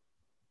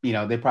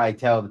 they probably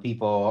tell the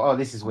people, "Oh,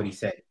 this is what he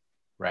said,"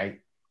 right?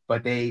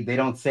 But they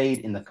don't say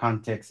it in the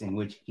context in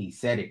which he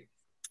said it,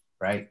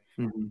 right?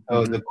 Mm-hmm.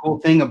 So the cool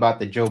thing about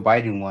the Joe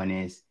Biden one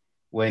is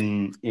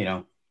when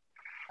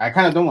I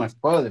kind of don't want to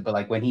spoil it, but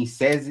like when he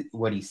says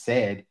what he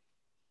said,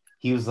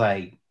 he was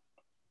like,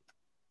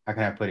 how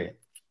can I put it?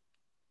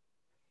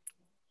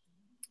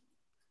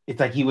 It's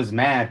like he was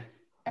mad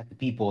at the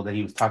people that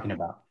he was talking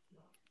about,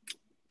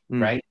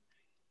 right?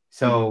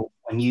 So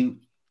when you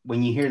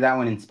hear that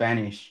one in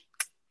Spanish,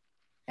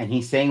 and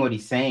he's saying what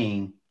he's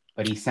saying,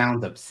 but he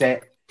sounds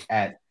upset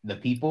at the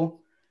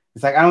people,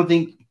 it's like I don't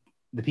think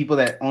the people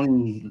that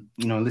only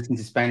listen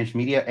to Spanish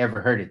media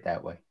ever heard it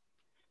that way.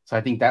 So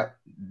I think that's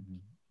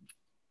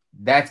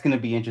going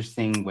to be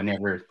interesting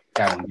whenever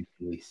that one gets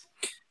released.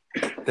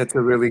 That's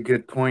a really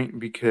good point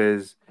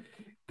because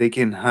they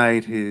can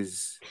hide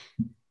his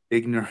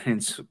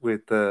ignorance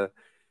with a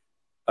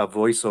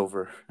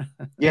voiceover.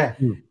 Yeah.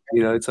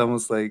 It's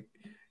almost like,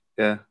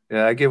 yeah,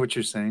 I get what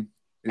you're saying.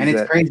 And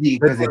it's crazy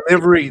because the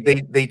delivery,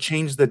 they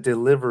changed the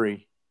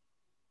delivery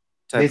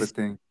type of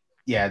thing.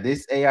 Yeah,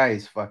 this AI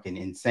is fucking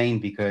insane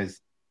because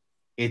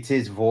it's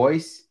his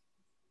voice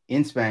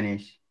in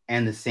Spanish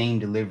and the same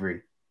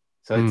delivery.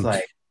 So it's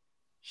like,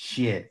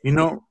 shit. You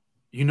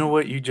know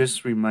what you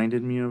just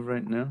reminded me of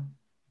right now?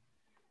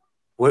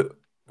 What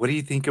do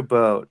you think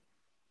about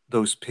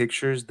those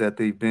pictures that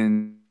they've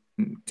been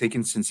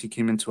taken since he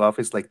came into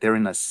office? Like they're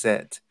in a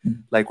set,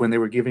 like when they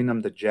were giving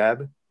him the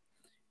jab,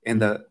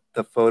 and the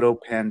photo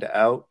panned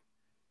out.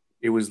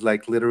 It was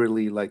like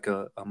literally like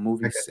a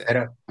movie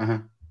set. Uh-huh.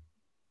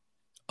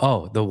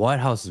 Oh, the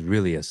White House is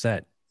really a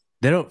set.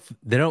 They don't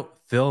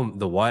film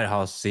the White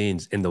House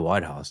scenes in the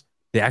White House.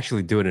 They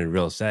actually do it in a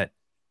real set.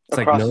 It's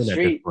across like known the at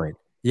street. this point.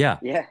 Yeah.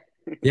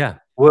 Yeah.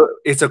 Well,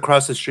 it's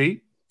across the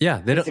street.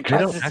 Yeah, they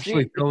don't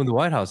actually film the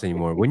White House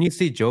anymore. When you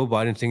see Joe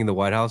Biden singing the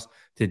White House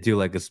to do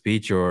like a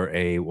speech or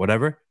a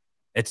whatever,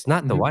 it's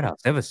not the White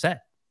House. They have a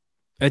set.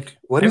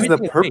 What is the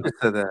purpose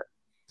of that?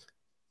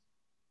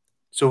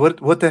 So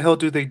what the hell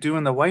do they do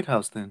in the White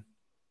House then?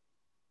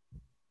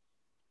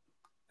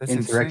 That's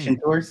insurrection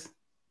insane. tours.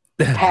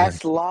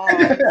 Pass laws.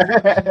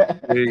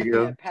 There you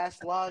go.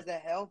 Pass laws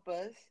that help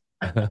us.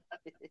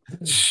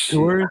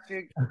 Tours,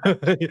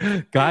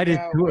 guided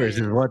tours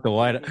is what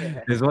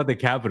is what the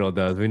Capitol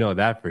does. We know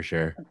that for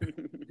sure.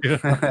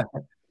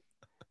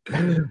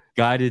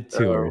 Guided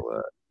tours.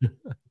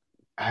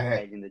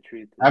 Hiding the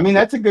truth. I mean,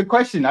 that's a good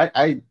question.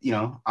 I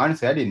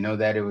honestly, I didn't know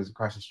that it was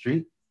across the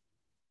street.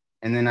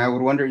 And then I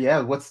would wonder,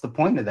 what's the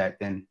point of that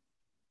then?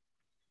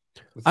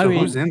 I mean,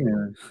 who's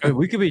in there?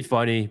 We could be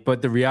funny,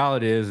 but the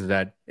reality is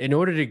that in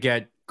order to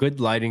get good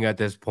lighting at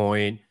this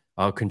point,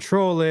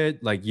 control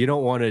it. Like you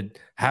don't want to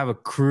have a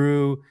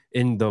crew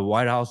in the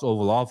White House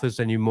Oval Office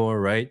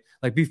anymore, right?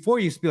 Like before,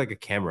 it used to be like a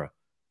camera,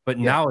 but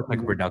now it's like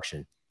a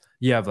production.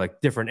 You have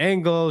like different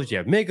angles. You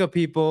have makeup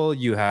people.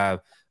 You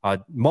have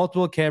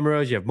multiple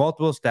cameras. You have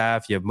multiple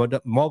staff. You have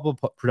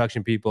multiple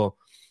production people,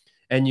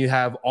 and you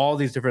have all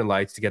these different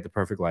lights to get the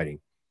perfect lighting.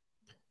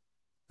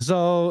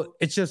 So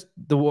it's just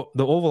the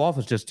Oval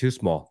Office is just too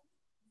small.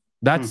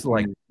 That's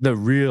like the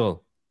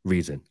real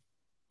reason.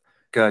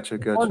 Gotcha.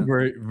 One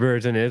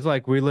version is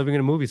like we're living in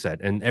a movie set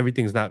and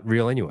everything's not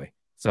real anyway.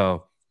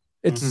 So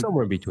it's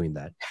somewhere between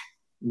that.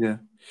 Yeah.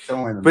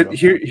 But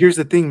here's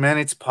the thing, man.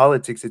 It's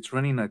politics. It's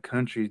running a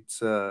country.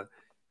 It's I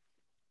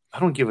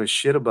don't give a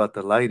shit about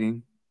the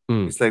lighting.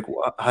 It's like,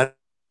 how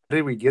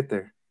did we get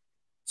there?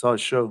 It's all a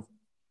show.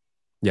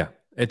 Yeah,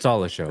 it's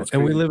all a show.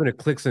 And we live in a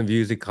clicks and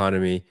views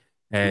economy.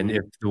 And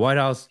if the White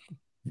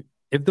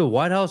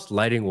House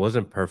lighting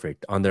wasn't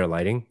perfect on their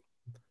lighting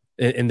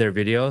in their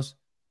videos,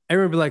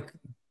 everyone would be like,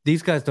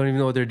 these guys don't even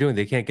know what they're doing.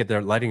 They can't get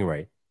their lighting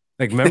right.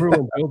 Like, remember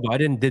when Joe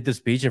Biden did the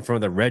speech in front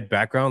of the red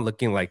background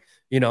looking like,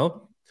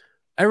 Hitler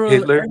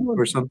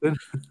or something?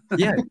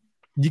 Yeah.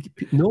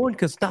 No one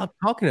could stop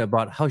talking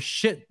about how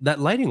shit that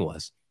lighting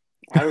was.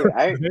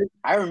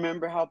 I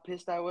remember how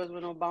pissed I was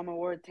when Obama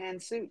wore a tan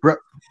suit. Bro,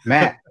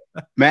 Matt,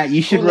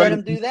 you should let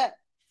him do that.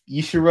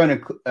 You should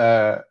run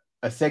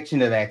a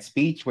section of that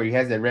speech where he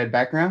has that red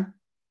background.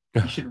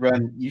 You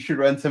should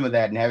run some of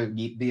that and have it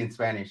be in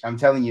Spanish. I'm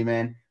telling you,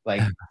 man.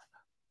 Like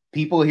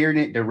people hearing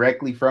it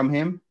directly from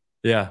him,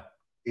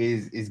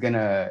 is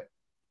gonna.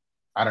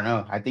 I don't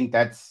know. I think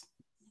that's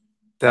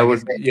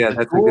that's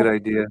a good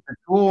idea. The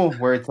tool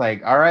where it's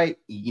like, all right,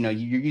 you know,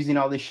 you're using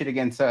all this shit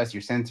against us.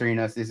 You're censoring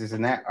us. This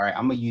and that. All right,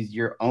 I'm gonna use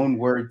your own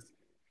words,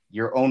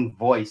 your own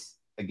voice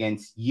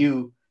against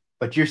you.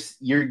 But you're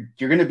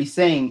gonna be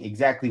saying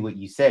exactly what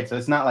you said. So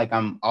it's not like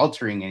I'm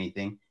altering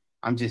anything.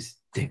 I'm just.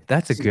 Dude,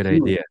 that's a good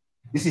idea.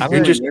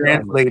 You're just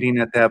translating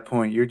at that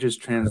point. You're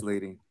just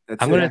translating.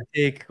 I'm gonna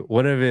take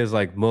one of his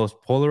like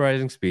most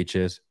polarizing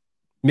speeches,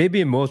 maybe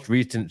a most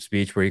recent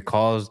speech where he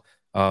calls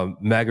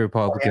MAGA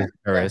Republicans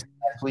terrorists.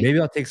 Maybe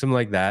I'll take something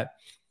like that.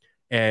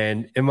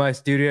 And in my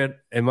studio,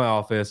 in my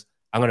office,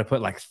 I'm gonna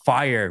put like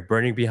fire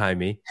burning behind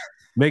me,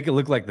 make it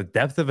look like the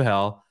depth of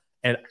hell,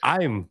 and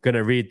I'm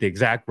gonna read the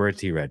exact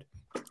words he read.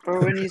 Or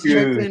when he's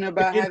chuckling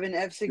about having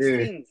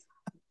F-16s.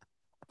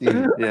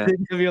 Dude, yeah,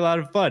 it's gonna be a lot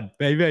of fun.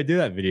 Maybe I do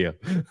that video.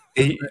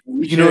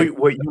 You know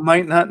what you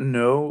might not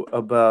know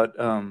about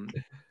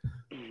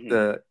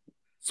the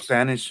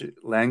Spanish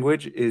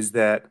language is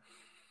that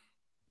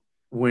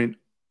when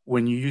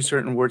you use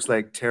certain words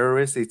like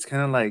terrorist, it's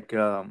kind of like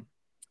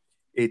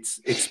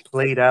it's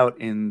played out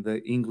in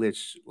the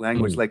English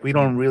language. Like we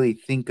don't really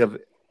think of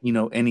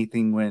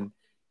anything when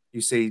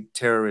you say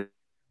terrorist,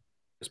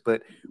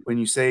 but when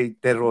you say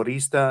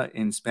terrorista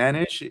in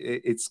Spanish,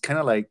 it's kind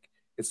of like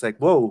it's like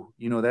whoa,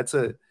 that's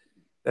a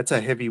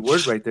heavy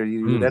word right there.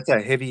 That's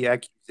a heavy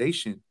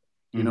accusation.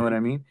 You know what I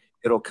mean?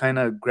 It'll kind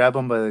of grab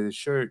them by the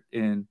shirt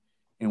and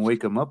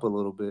wake them up a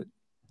little bit.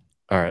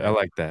 All right, I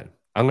like that.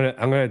 I'm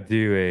gonna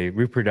do a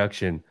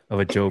reproduction of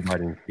a Joe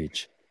Biden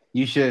speech.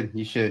 You should.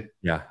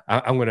 Yeah,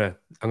 I'm gonna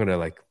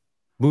like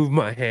move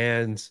my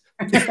hands.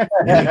 You know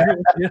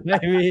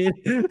what I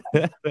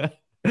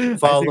mean?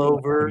 Fall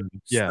over,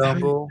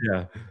 stumble.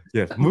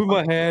 Yeah. Move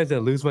my hands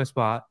and lose my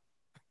spot.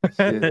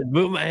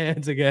 Move my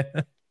hands again.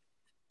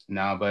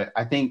 No, but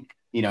I think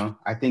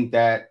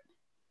that.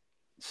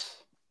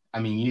 I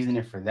mean, using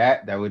it for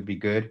that would be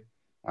good.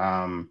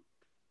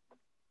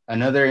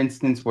 Another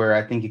instance where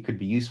I think it could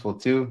be useful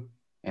too,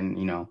 and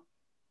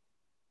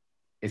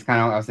it's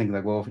kind of I was thinking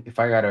like, well, if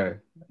I gotta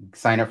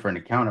sign up for an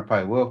account, I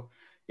probably will.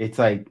 It's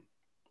like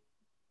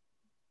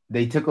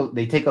they take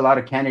a lot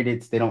of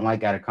candidates they don't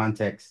like out of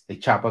context. They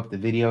chop up the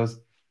videos,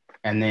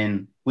 and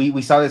then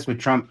we saw this with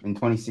Trump in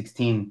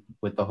 2016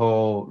 with the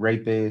whole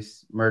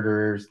rapists,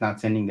 murderers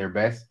not sending their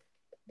best.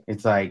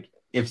 It's like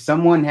if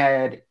someone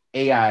had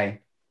AI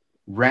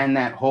ran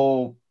that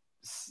whole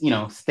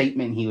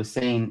statement he was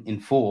saying in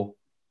full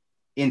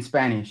in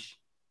Spanish,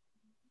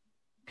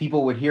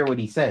 people would hear what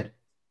he said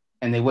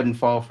and they wouldn't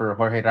fall for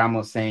Jorge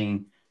Ramos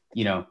saying,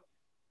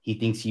 he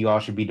thinks you all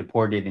should be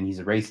deported and he's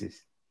a racist.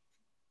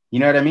 You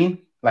know what I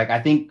mean? Like,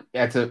 I think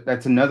that's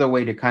another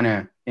way to kind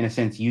of, in a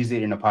sense, use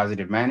it in a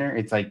positive manner.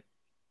 It's like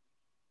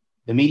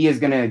the media is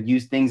going to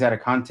use things out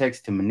of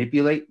context to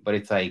manipulate, but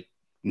it's like,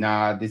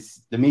 nah,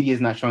 the media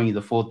is not showing you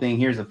the full thing.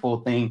 Here's the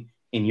full thing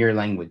in your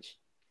language.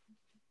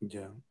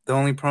 Yeah. The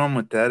only problem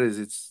with that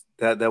is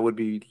that would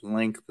be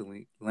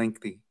lengthy.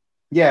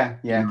 Yeah.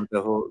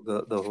 The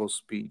whole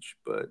speech,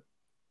 but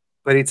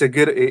it's a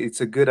good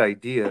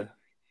idea.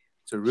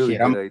 It's a really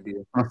good idea.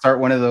 I'm gonna start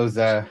one of those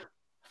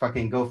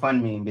fucking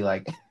GoFundMe and be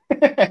like,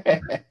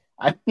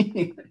 I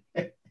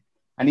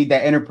need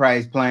that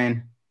enterprise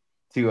plan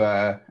to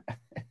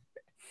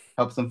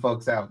help some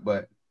folks out.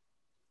 But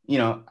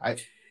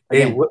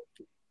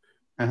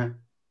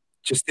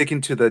just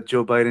sticking to the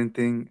Joe Biden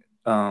thing.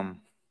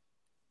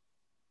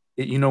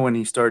 When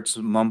he starts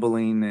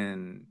mumbling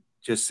and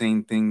just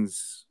saying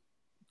things,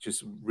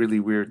 just really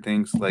weird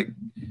things like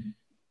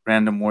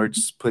random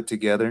words put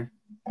together,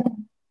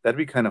 that'd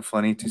be kind of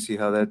funny to see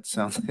how that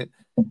sounds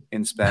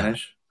in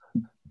Spanish.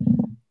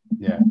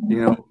 Yeah.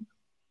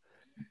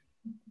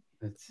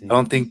 Let's see. I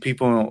don't think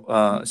people,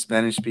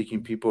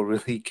 Spanish-speaking people,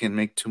 really can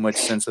make too much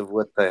sense of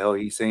what the hell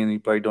he's saying.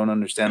 You probably don't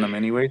understand them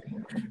anyway.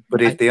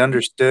 But if they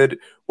understood,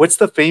 what's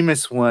the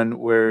famous one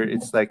where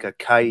it's like a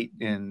kite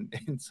and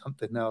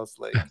something else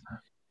like?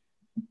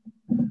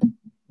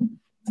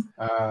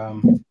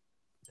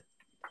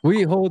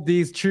 We hold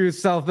these truths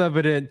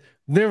self-evident.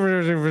 Like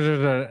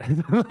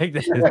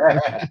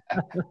that.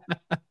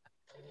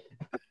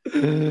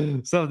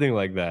 Something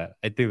like that.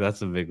 I think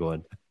that's a big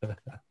one.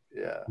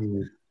 Yeah.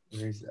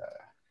 Where's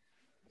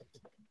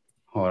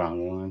hold on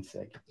one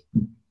second.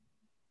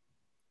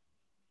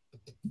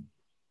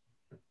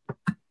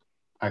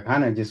 I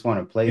kind of just want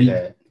to play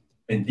that.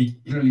 I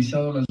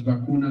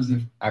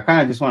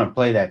kind of just want to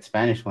play that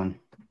Spanish one.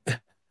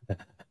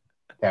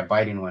 That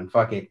Biden one.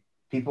 Fuck it.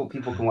 People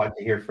can watch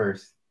it here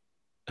first.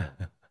 I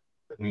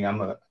mean,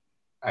 I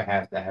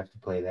have to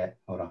play that.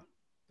 Hold on.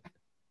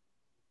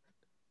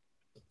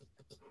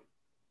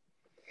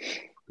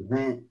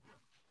 Event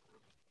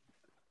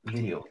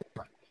video.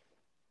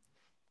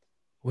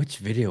 Which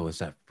video was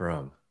that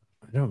from?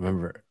 I don't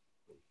remember.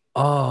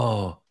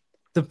 Oh,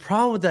 the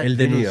problem with that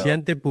video. El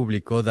denunciante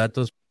publicó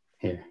datos.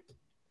 Here.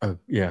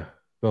 Yeah,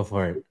 go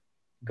for it.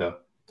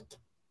 Go.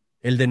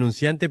 El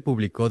denunciante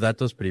publicó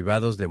datos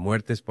privados de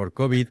muertes por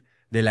COVID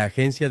de la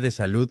Agencia de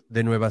Salud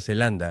de Nueva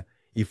Zelanda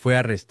y fue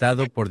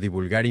arrestado por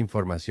divulgar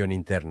información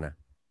interna.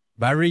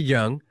 Barry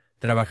Young,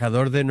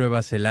 trabajador de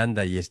Nueva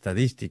Zelanda y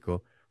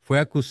estadístico, fue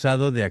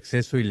acusado de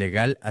acceso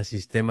ilegal a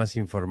sistemas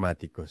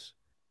informáticos.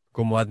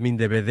 Como admin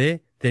de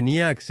BD,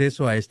 tenía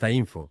acceso a esta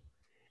info.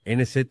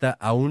 NZ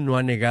aún no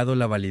ha negado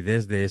la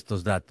validez de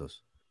estos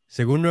datos.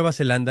 Según Nueva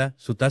Zelanda,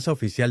 su tasa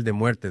oficial de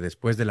muerte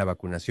después de la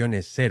vacunación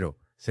es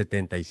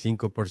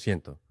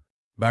 0,75%.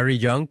 Barry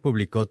Young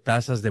publicó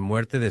tasas de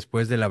muerte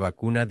después de la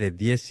vacuna de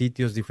 10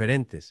 sitios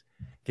diferentes,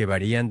 que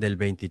varían del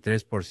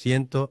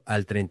 23%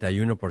 al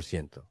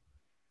 31%.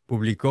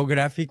 Publicó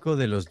gráfico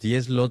de los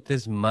 10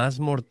 lotes más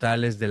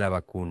mortales de la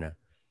vacuna,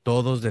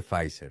 todos de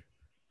Pfizer.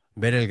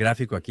 ¿Ver el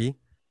gráfico aquí?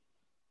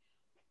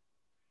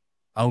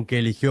 Aunque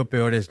eligió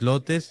peores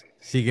lotes,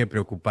 sigue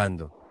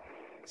preocupando.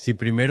 Si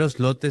primeros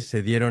lotes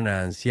se dieron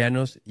a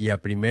ancianos y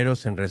a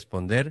primeros en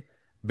responder,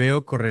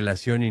 veo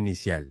correlación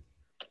inicial.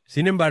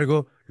 Sin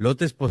embargo,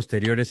 lotes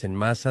posteriores en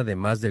masa de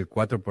más del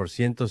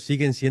 4%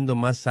 siguen siendo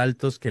más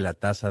altos que la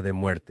tasa de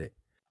muerte.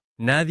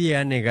 Nadie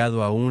ha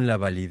negado aún la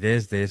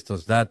validez de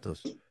estos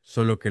datos,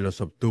 solo que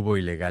los obtuvo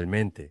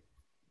ilegalmente.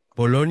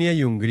 Polonia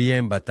y Hungría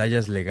en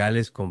batallas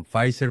legales con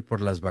Pfizer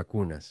por las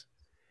vacunas.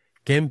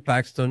 Ken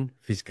Paxton,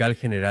 fiscal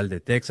general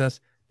de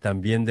Texas,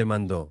 también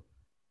demandó.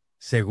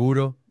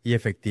 Seguro y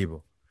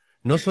efectivo.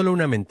 No solo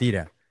una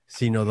mentira,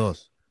 sino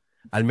dos.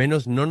 Al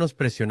menos no nos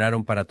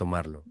presionaron para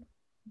tomarlo.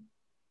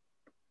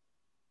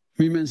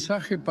 Mi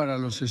mensaje para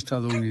los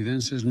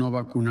estadounidenses no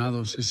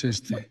vacunados es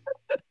este.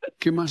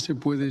 ¿Qué más se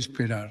puede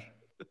esperar?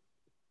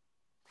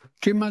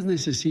 ¿Qué más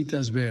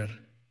necesitas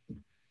ver?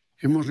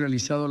 Hemos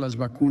realizado las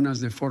vacunas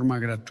de forma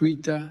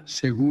gratuita,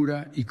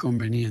 segura y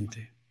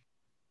conveniente.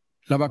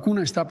 La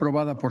vacuna está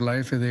aprobada por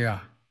la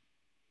FDA.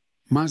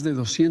 Más de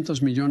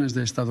 200 millones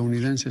de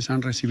estadounidenses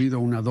han recibido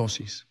una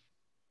dosis.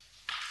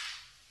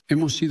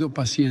 Hemos sido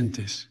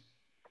pacientes,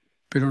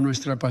 pero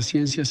nuestra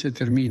paciencia se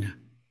termina.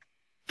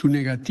 Tu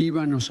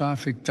negativa nos ha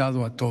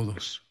afectado a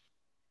todos.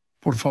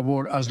 Por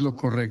favor, haz lo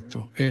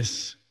correcto.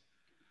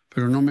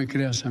 Pero no me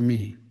creas a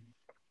mí.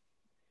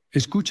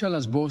 Escucha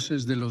las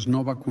voces de los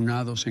no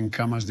vacunados en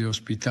camas de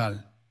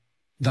hospital,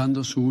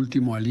 dando su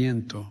último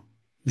aliento,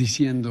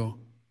 diciendo,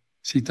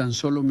 si tan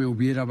solo me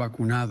hubiera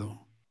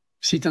vacunado.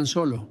 Si tan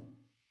solo.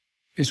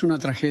 Es una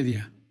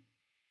tragedia.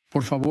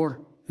 Por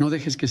favor, no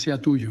dejes que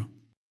sea tuyo.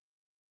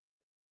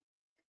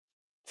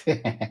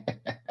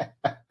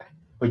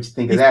 What you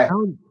think of that?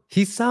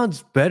 He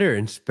sounds better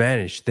in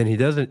Spanish than he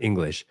does in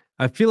English.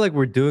 I feel like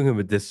we're doing him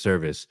a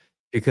disservice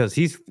because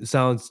he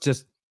sounds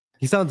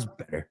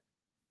better.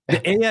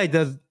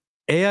 The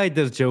AI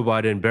does Joe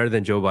Biden better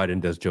than Joe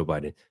Biden does Joe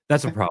Biden.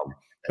 That's a problem.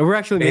 And we're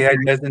actually AI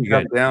making doesn't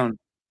dumb down.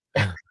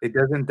 It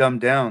doesn't dumb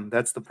down.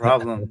 That's the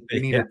problem. We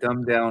need a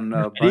dumb down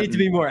It needs to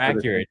be more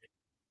accurate.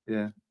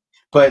 Yeah.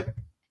 But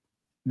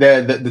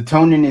the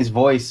tone in his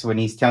voice when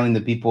he's telling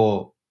the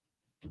people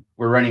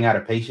we're running out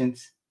of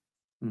patience,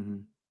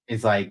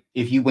 it's like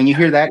when you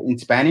hear that in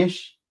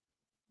Spanish,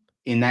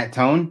 in that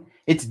tone,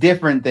 it's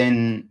different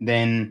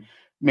than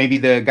maybe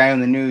the guy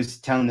on the news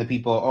telling the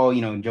people, oh,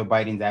 Joe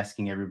Biden's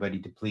asking everybody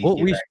to please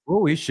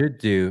What we should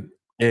do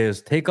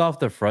is take off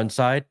the front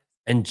side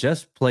and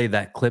just play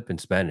that clip in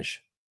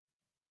Spanish.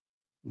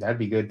 That'd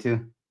be good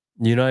too.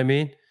 You know what I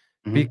mean?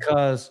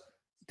 Because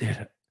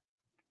dude,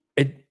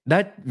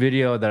 that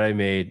video that I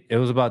made, it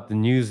was about the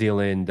New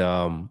Zealand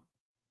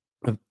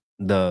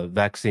the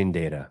vaccine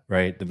data,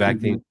 right? The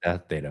vaccine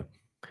death data.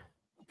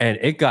 And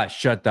it got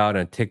shut down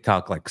on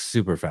TikTok like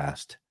super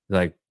fast,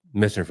 like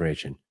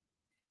misinformation.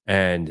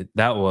 And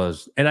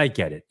I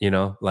get it,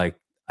 like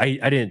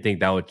I didn't think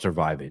that would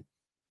survive it.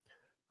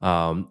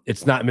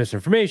 It's not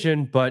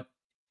misinformation, but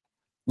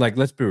like,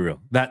 let's be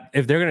real, that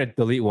if they're going to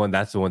delete one,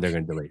 that's the one they're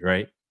going to delete,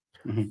 right?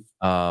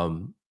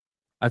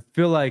 I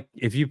feel like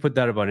if you put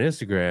that up on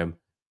Instagram,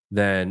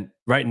 then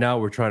right now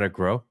we're trying to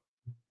grow.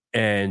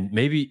 And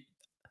maybe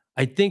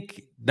I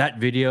think that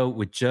video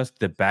with just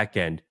the back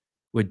end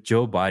with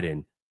Joe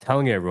Biden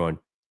telling everyone,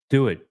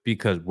 do it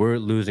because we're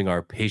losing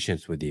our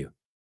patience with you.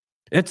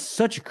 It's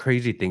such a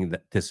crazy thing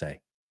to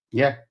say.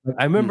 Yeah.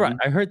 I remember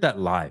I heard that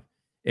live,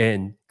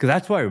 and because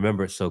that's why I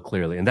remember it so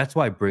clearly. And that's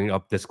why I bring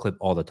up this clip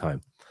all the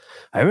time.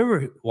 I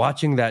remember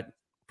watching that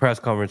press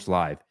conference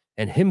live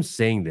and him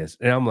saying this,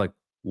 and I'm like,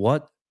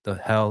 what the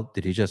hell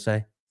did he just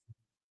say?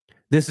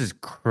 This is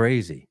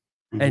crazy.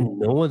 And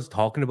no one's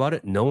talking about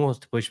it. No one wants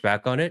to push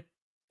back on it.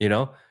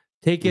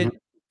 Take it,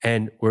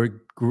 and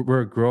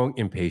we're growing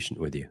impatient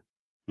with you.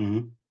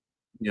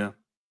 Yeah.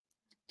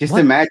 Just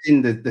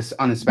imagine this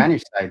on the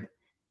Spanish side.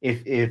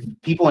 If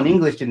people in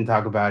English didn't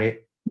talk about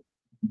it.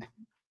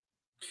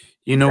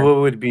 You know what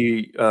would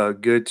be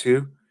good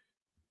too?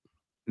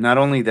 Not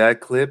only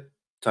that clip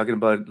talking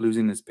about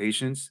losing his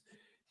patience,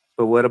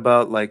 but what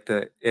about like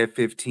the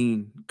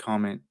F-15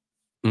 comment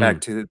back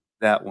to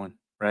that one,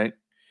 right?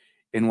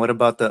 And what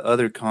about the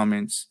other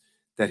comments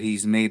that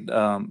he's made?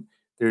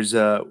 There's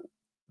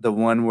the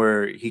one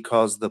where he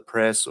calls the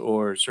press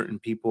or certain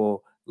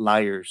people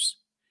liars.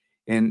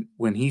 And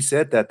when he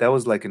said that, that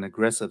was like an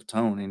aggressive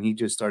tone, and he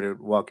just started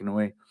walking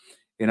away.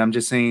 And I'm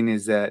just saying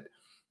is that,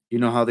 you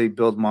know how they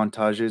build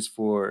montages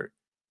for,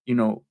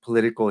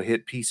 political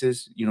hit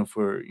pieces,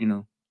 for,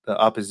 the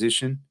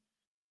opposition,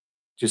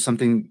 just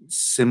something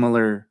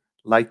similar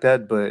like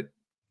that, but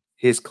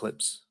his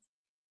clips.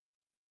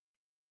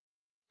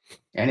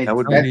 And That it's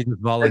would be. Somebody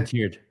just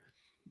volunteered.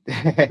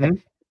 Hmm?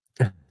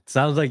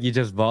 Sounds like you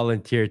just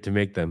volunteered to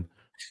make them.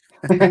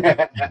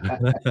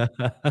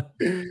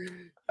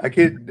 I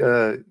could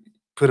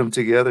put them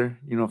together,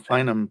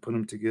 find them and put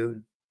them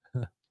together.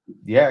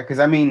 Yeah, because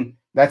I mean,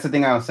 that's the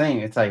thing I was saying.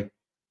 It's like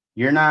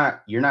you're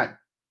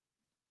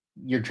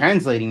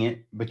translating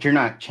it, but you're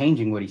not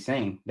changing what he's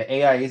saying. The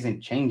AI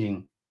isn't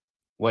changing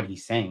what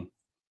he's saying.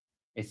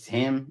 It's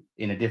him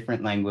in a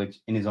different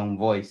language, in his own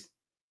voice,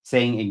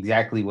 saying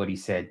exactly what he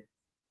said.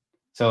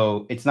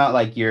 So it's not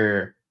like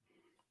you're,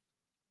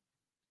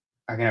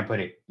 how can I put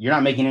it? You're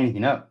not making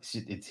anything up.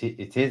 It's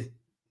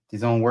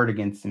his own word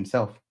against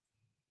himself.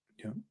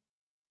 Yeah.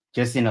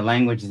 Just in a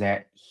language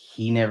that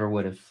he never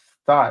would have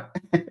thought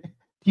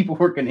people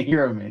were going to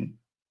hear him in.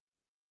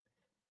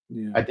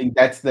 Yeah. I think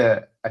that's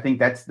the thing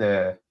that's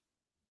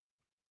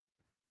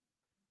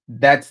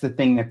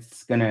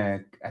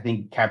gonna, I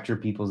think, capture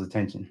people's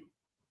attention.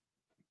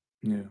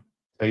 Yeah.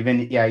 So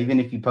even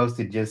if you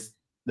posted just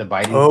the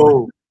Biden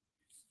Oh,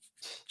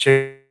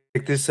 check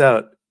this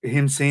out.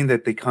 Him saying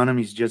that the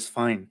economy is just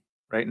fine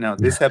right now.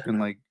 This happened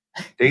like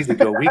days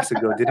ago, weeks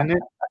ago, didn't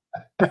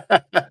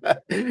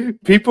it?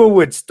 People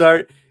would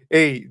start.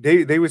 Hey,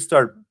 they would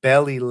start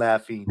belly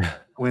laughing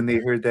when they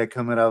heard that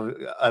coming out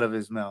of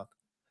his mouth.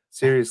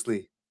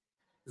 Seriously,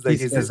 it's He like,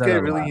 is says this that guy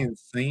a really lot.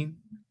 insane?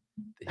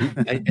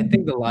 I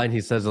think the line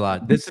he says a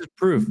lot. This is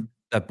proof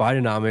that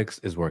Bidenomics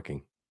is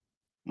working.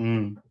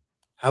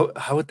 How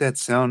would that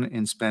sound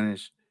in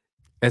Spanish?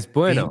 Es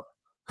bueno.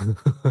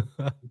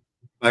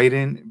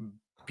 Biden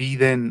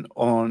Biden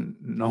on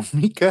no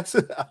mi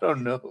casa. I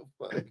don't know.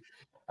 Fuck.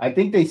 I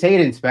think they say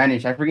it in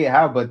Spanish. I forget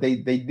how, but they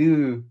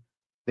do.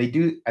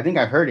 I think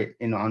I heard it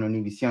on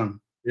Univision.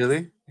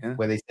 Really? Yeah.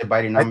 Where they said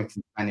Bidenomics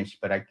in Spanish,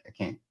 but I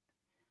can't.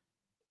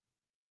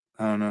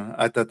 I don't know.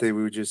 I thought they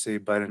would just say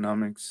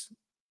Bidenomics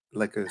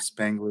like a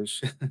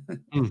Spanglish.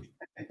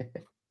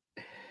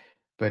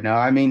 But no,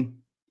 I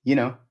mean,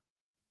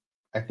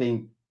 I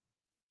think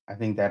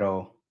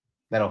that'll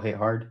hit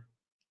hard.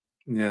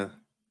 Yeah.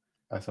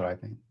 That's what I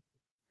think.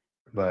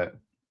 But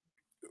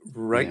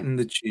Right in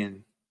the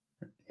chin.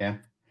 Yeah.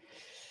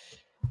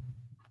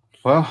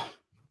 Well,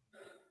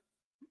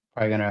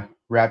 probably gonna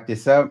wrap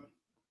this up.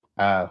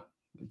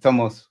 It's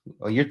almost,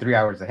 you're 3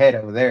 hours ahead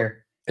over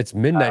there. It's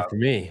midnight for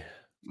me.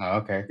 Oh,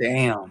 okay.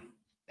 Damn.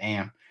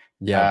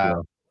 Yeah,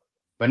 bro.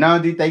 But no,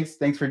 dude,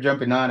 thanks for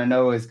jumping on. I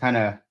know it's kind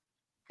of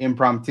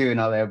impromptu and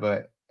all that,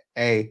 but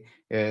hey,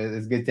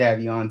 it's good to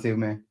have you on too,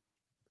 man.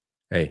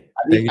 Hey,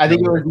 I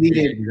think it was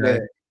needed,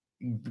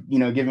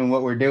 given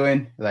what we're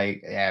doing.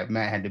 Like, yeah,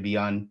 Matt had to be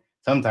on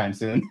sometime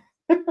soon.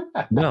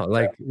 No,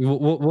 like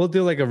we'll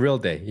do like a real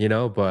day,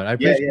 but I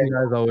appreciate you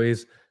guys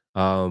always.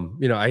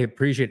 I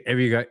appreciate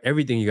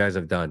everything you guys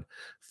have done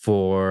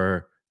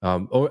for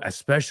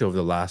especially over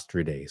the last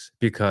 3 days,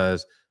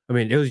 because I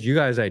mean it was you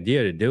guys'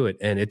 idea to do it,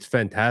 and it's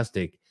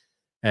fantastic,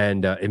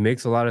 and it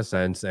makes a lot of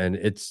sense, and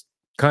it's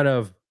kind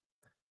of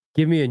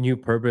give me a new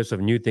purpose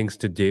of new things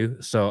to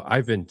do. So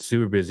I've been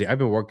super busy. I've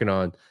been working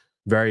on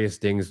various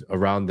things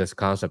around this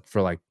concept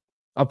for like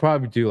I'll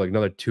probably do like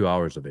another 2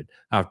 hours of it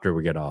after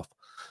we get off.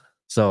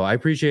 So I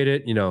appreciate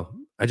it.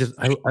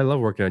 I love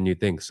working on new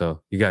things.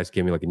 So you guys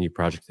gave me like a new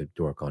project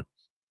to work on.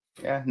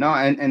 Yeah, no,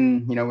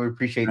 and we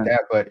appreciate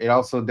that, but it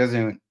also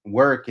doesn't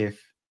work if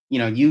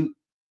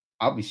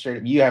I'll be straight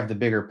up, you have the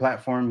bigger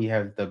platform, you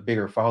have the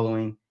bigger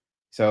following.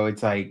 So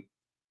it's like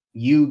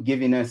you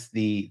giving us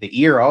the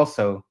ear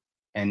also,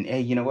 and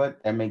hey, you know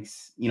what? That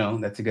makes,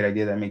 that's a good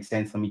idea. That makes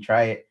sense. Let me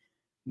try it.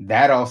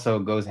 That also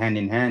goes hand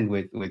in hand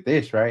with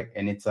this, right?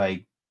 And it's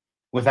like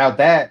without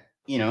that,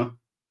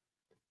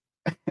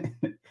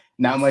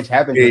 not much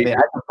happens with it.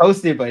 I can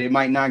post it, but it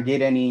might not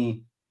get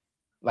any,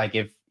 like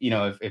if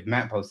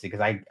Matt posted,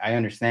 because I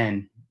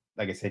understand,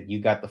 like I said, you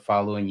got the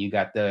following, you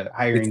got the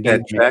higher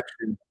engagement, that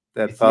traction,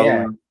 that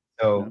following.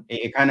 So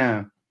it kind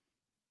of,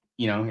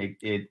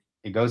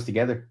 it goes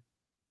together.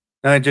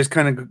 No, it just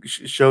kind of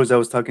shows. I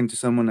was talking to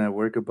someone at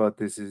work about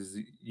this. Is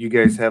you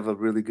guys have a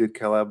really good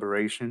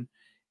collaboration,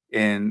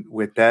 and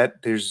with that,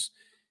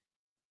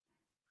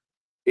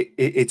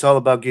 it's all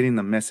about getting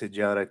the message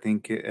out. I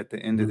think at the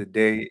end of the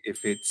day,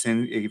 if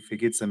it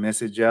gets a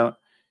message out,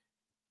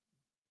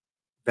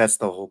 that's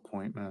the whole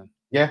point, man.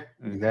 Yeah,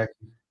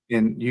 exactly.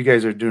 And you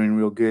guys are doing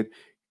real good.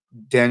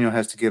 Daniel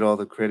has to get all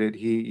the credit.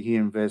 He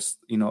invests,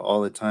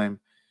 all the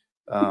time,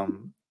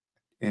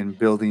 in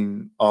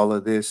building all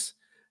of this.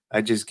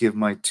 I just give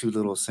my 2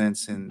 little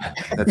cents, and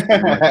that's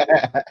pretty much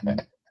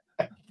it.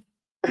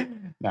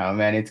 No,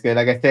 man, it's good.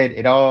 Like I said,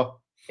 it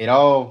all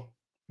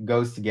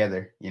goes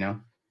together,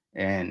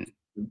 and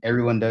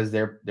everyone does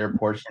their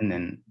portion,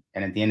 and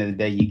And at the end of the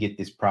day, you get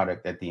this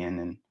product at the end,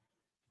 and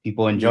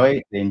people enjoy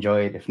it. They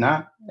enjoy it. If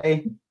not,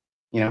 hey,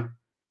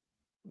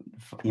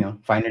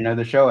 find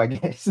another show, I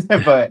guess.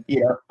 But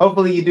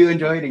hopefully you do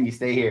enjoy it and you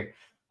stay here.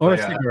 Or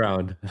stick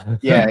around.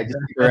 Yeah, just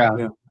stick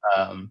around.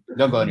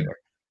 Don't go anywhere.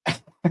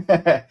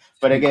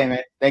 But again, man,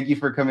 thank you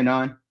for coming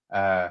on.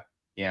 And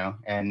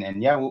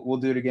yeah, we'll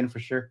do it again for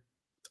sure.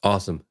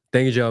 Awesome.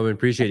 Thank you, gentlemen.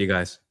 Appreciate you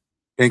guys.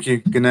 Thank you.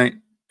 Good night.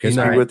 Peace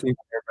be with you.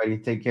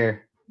 Everybody, take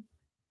care.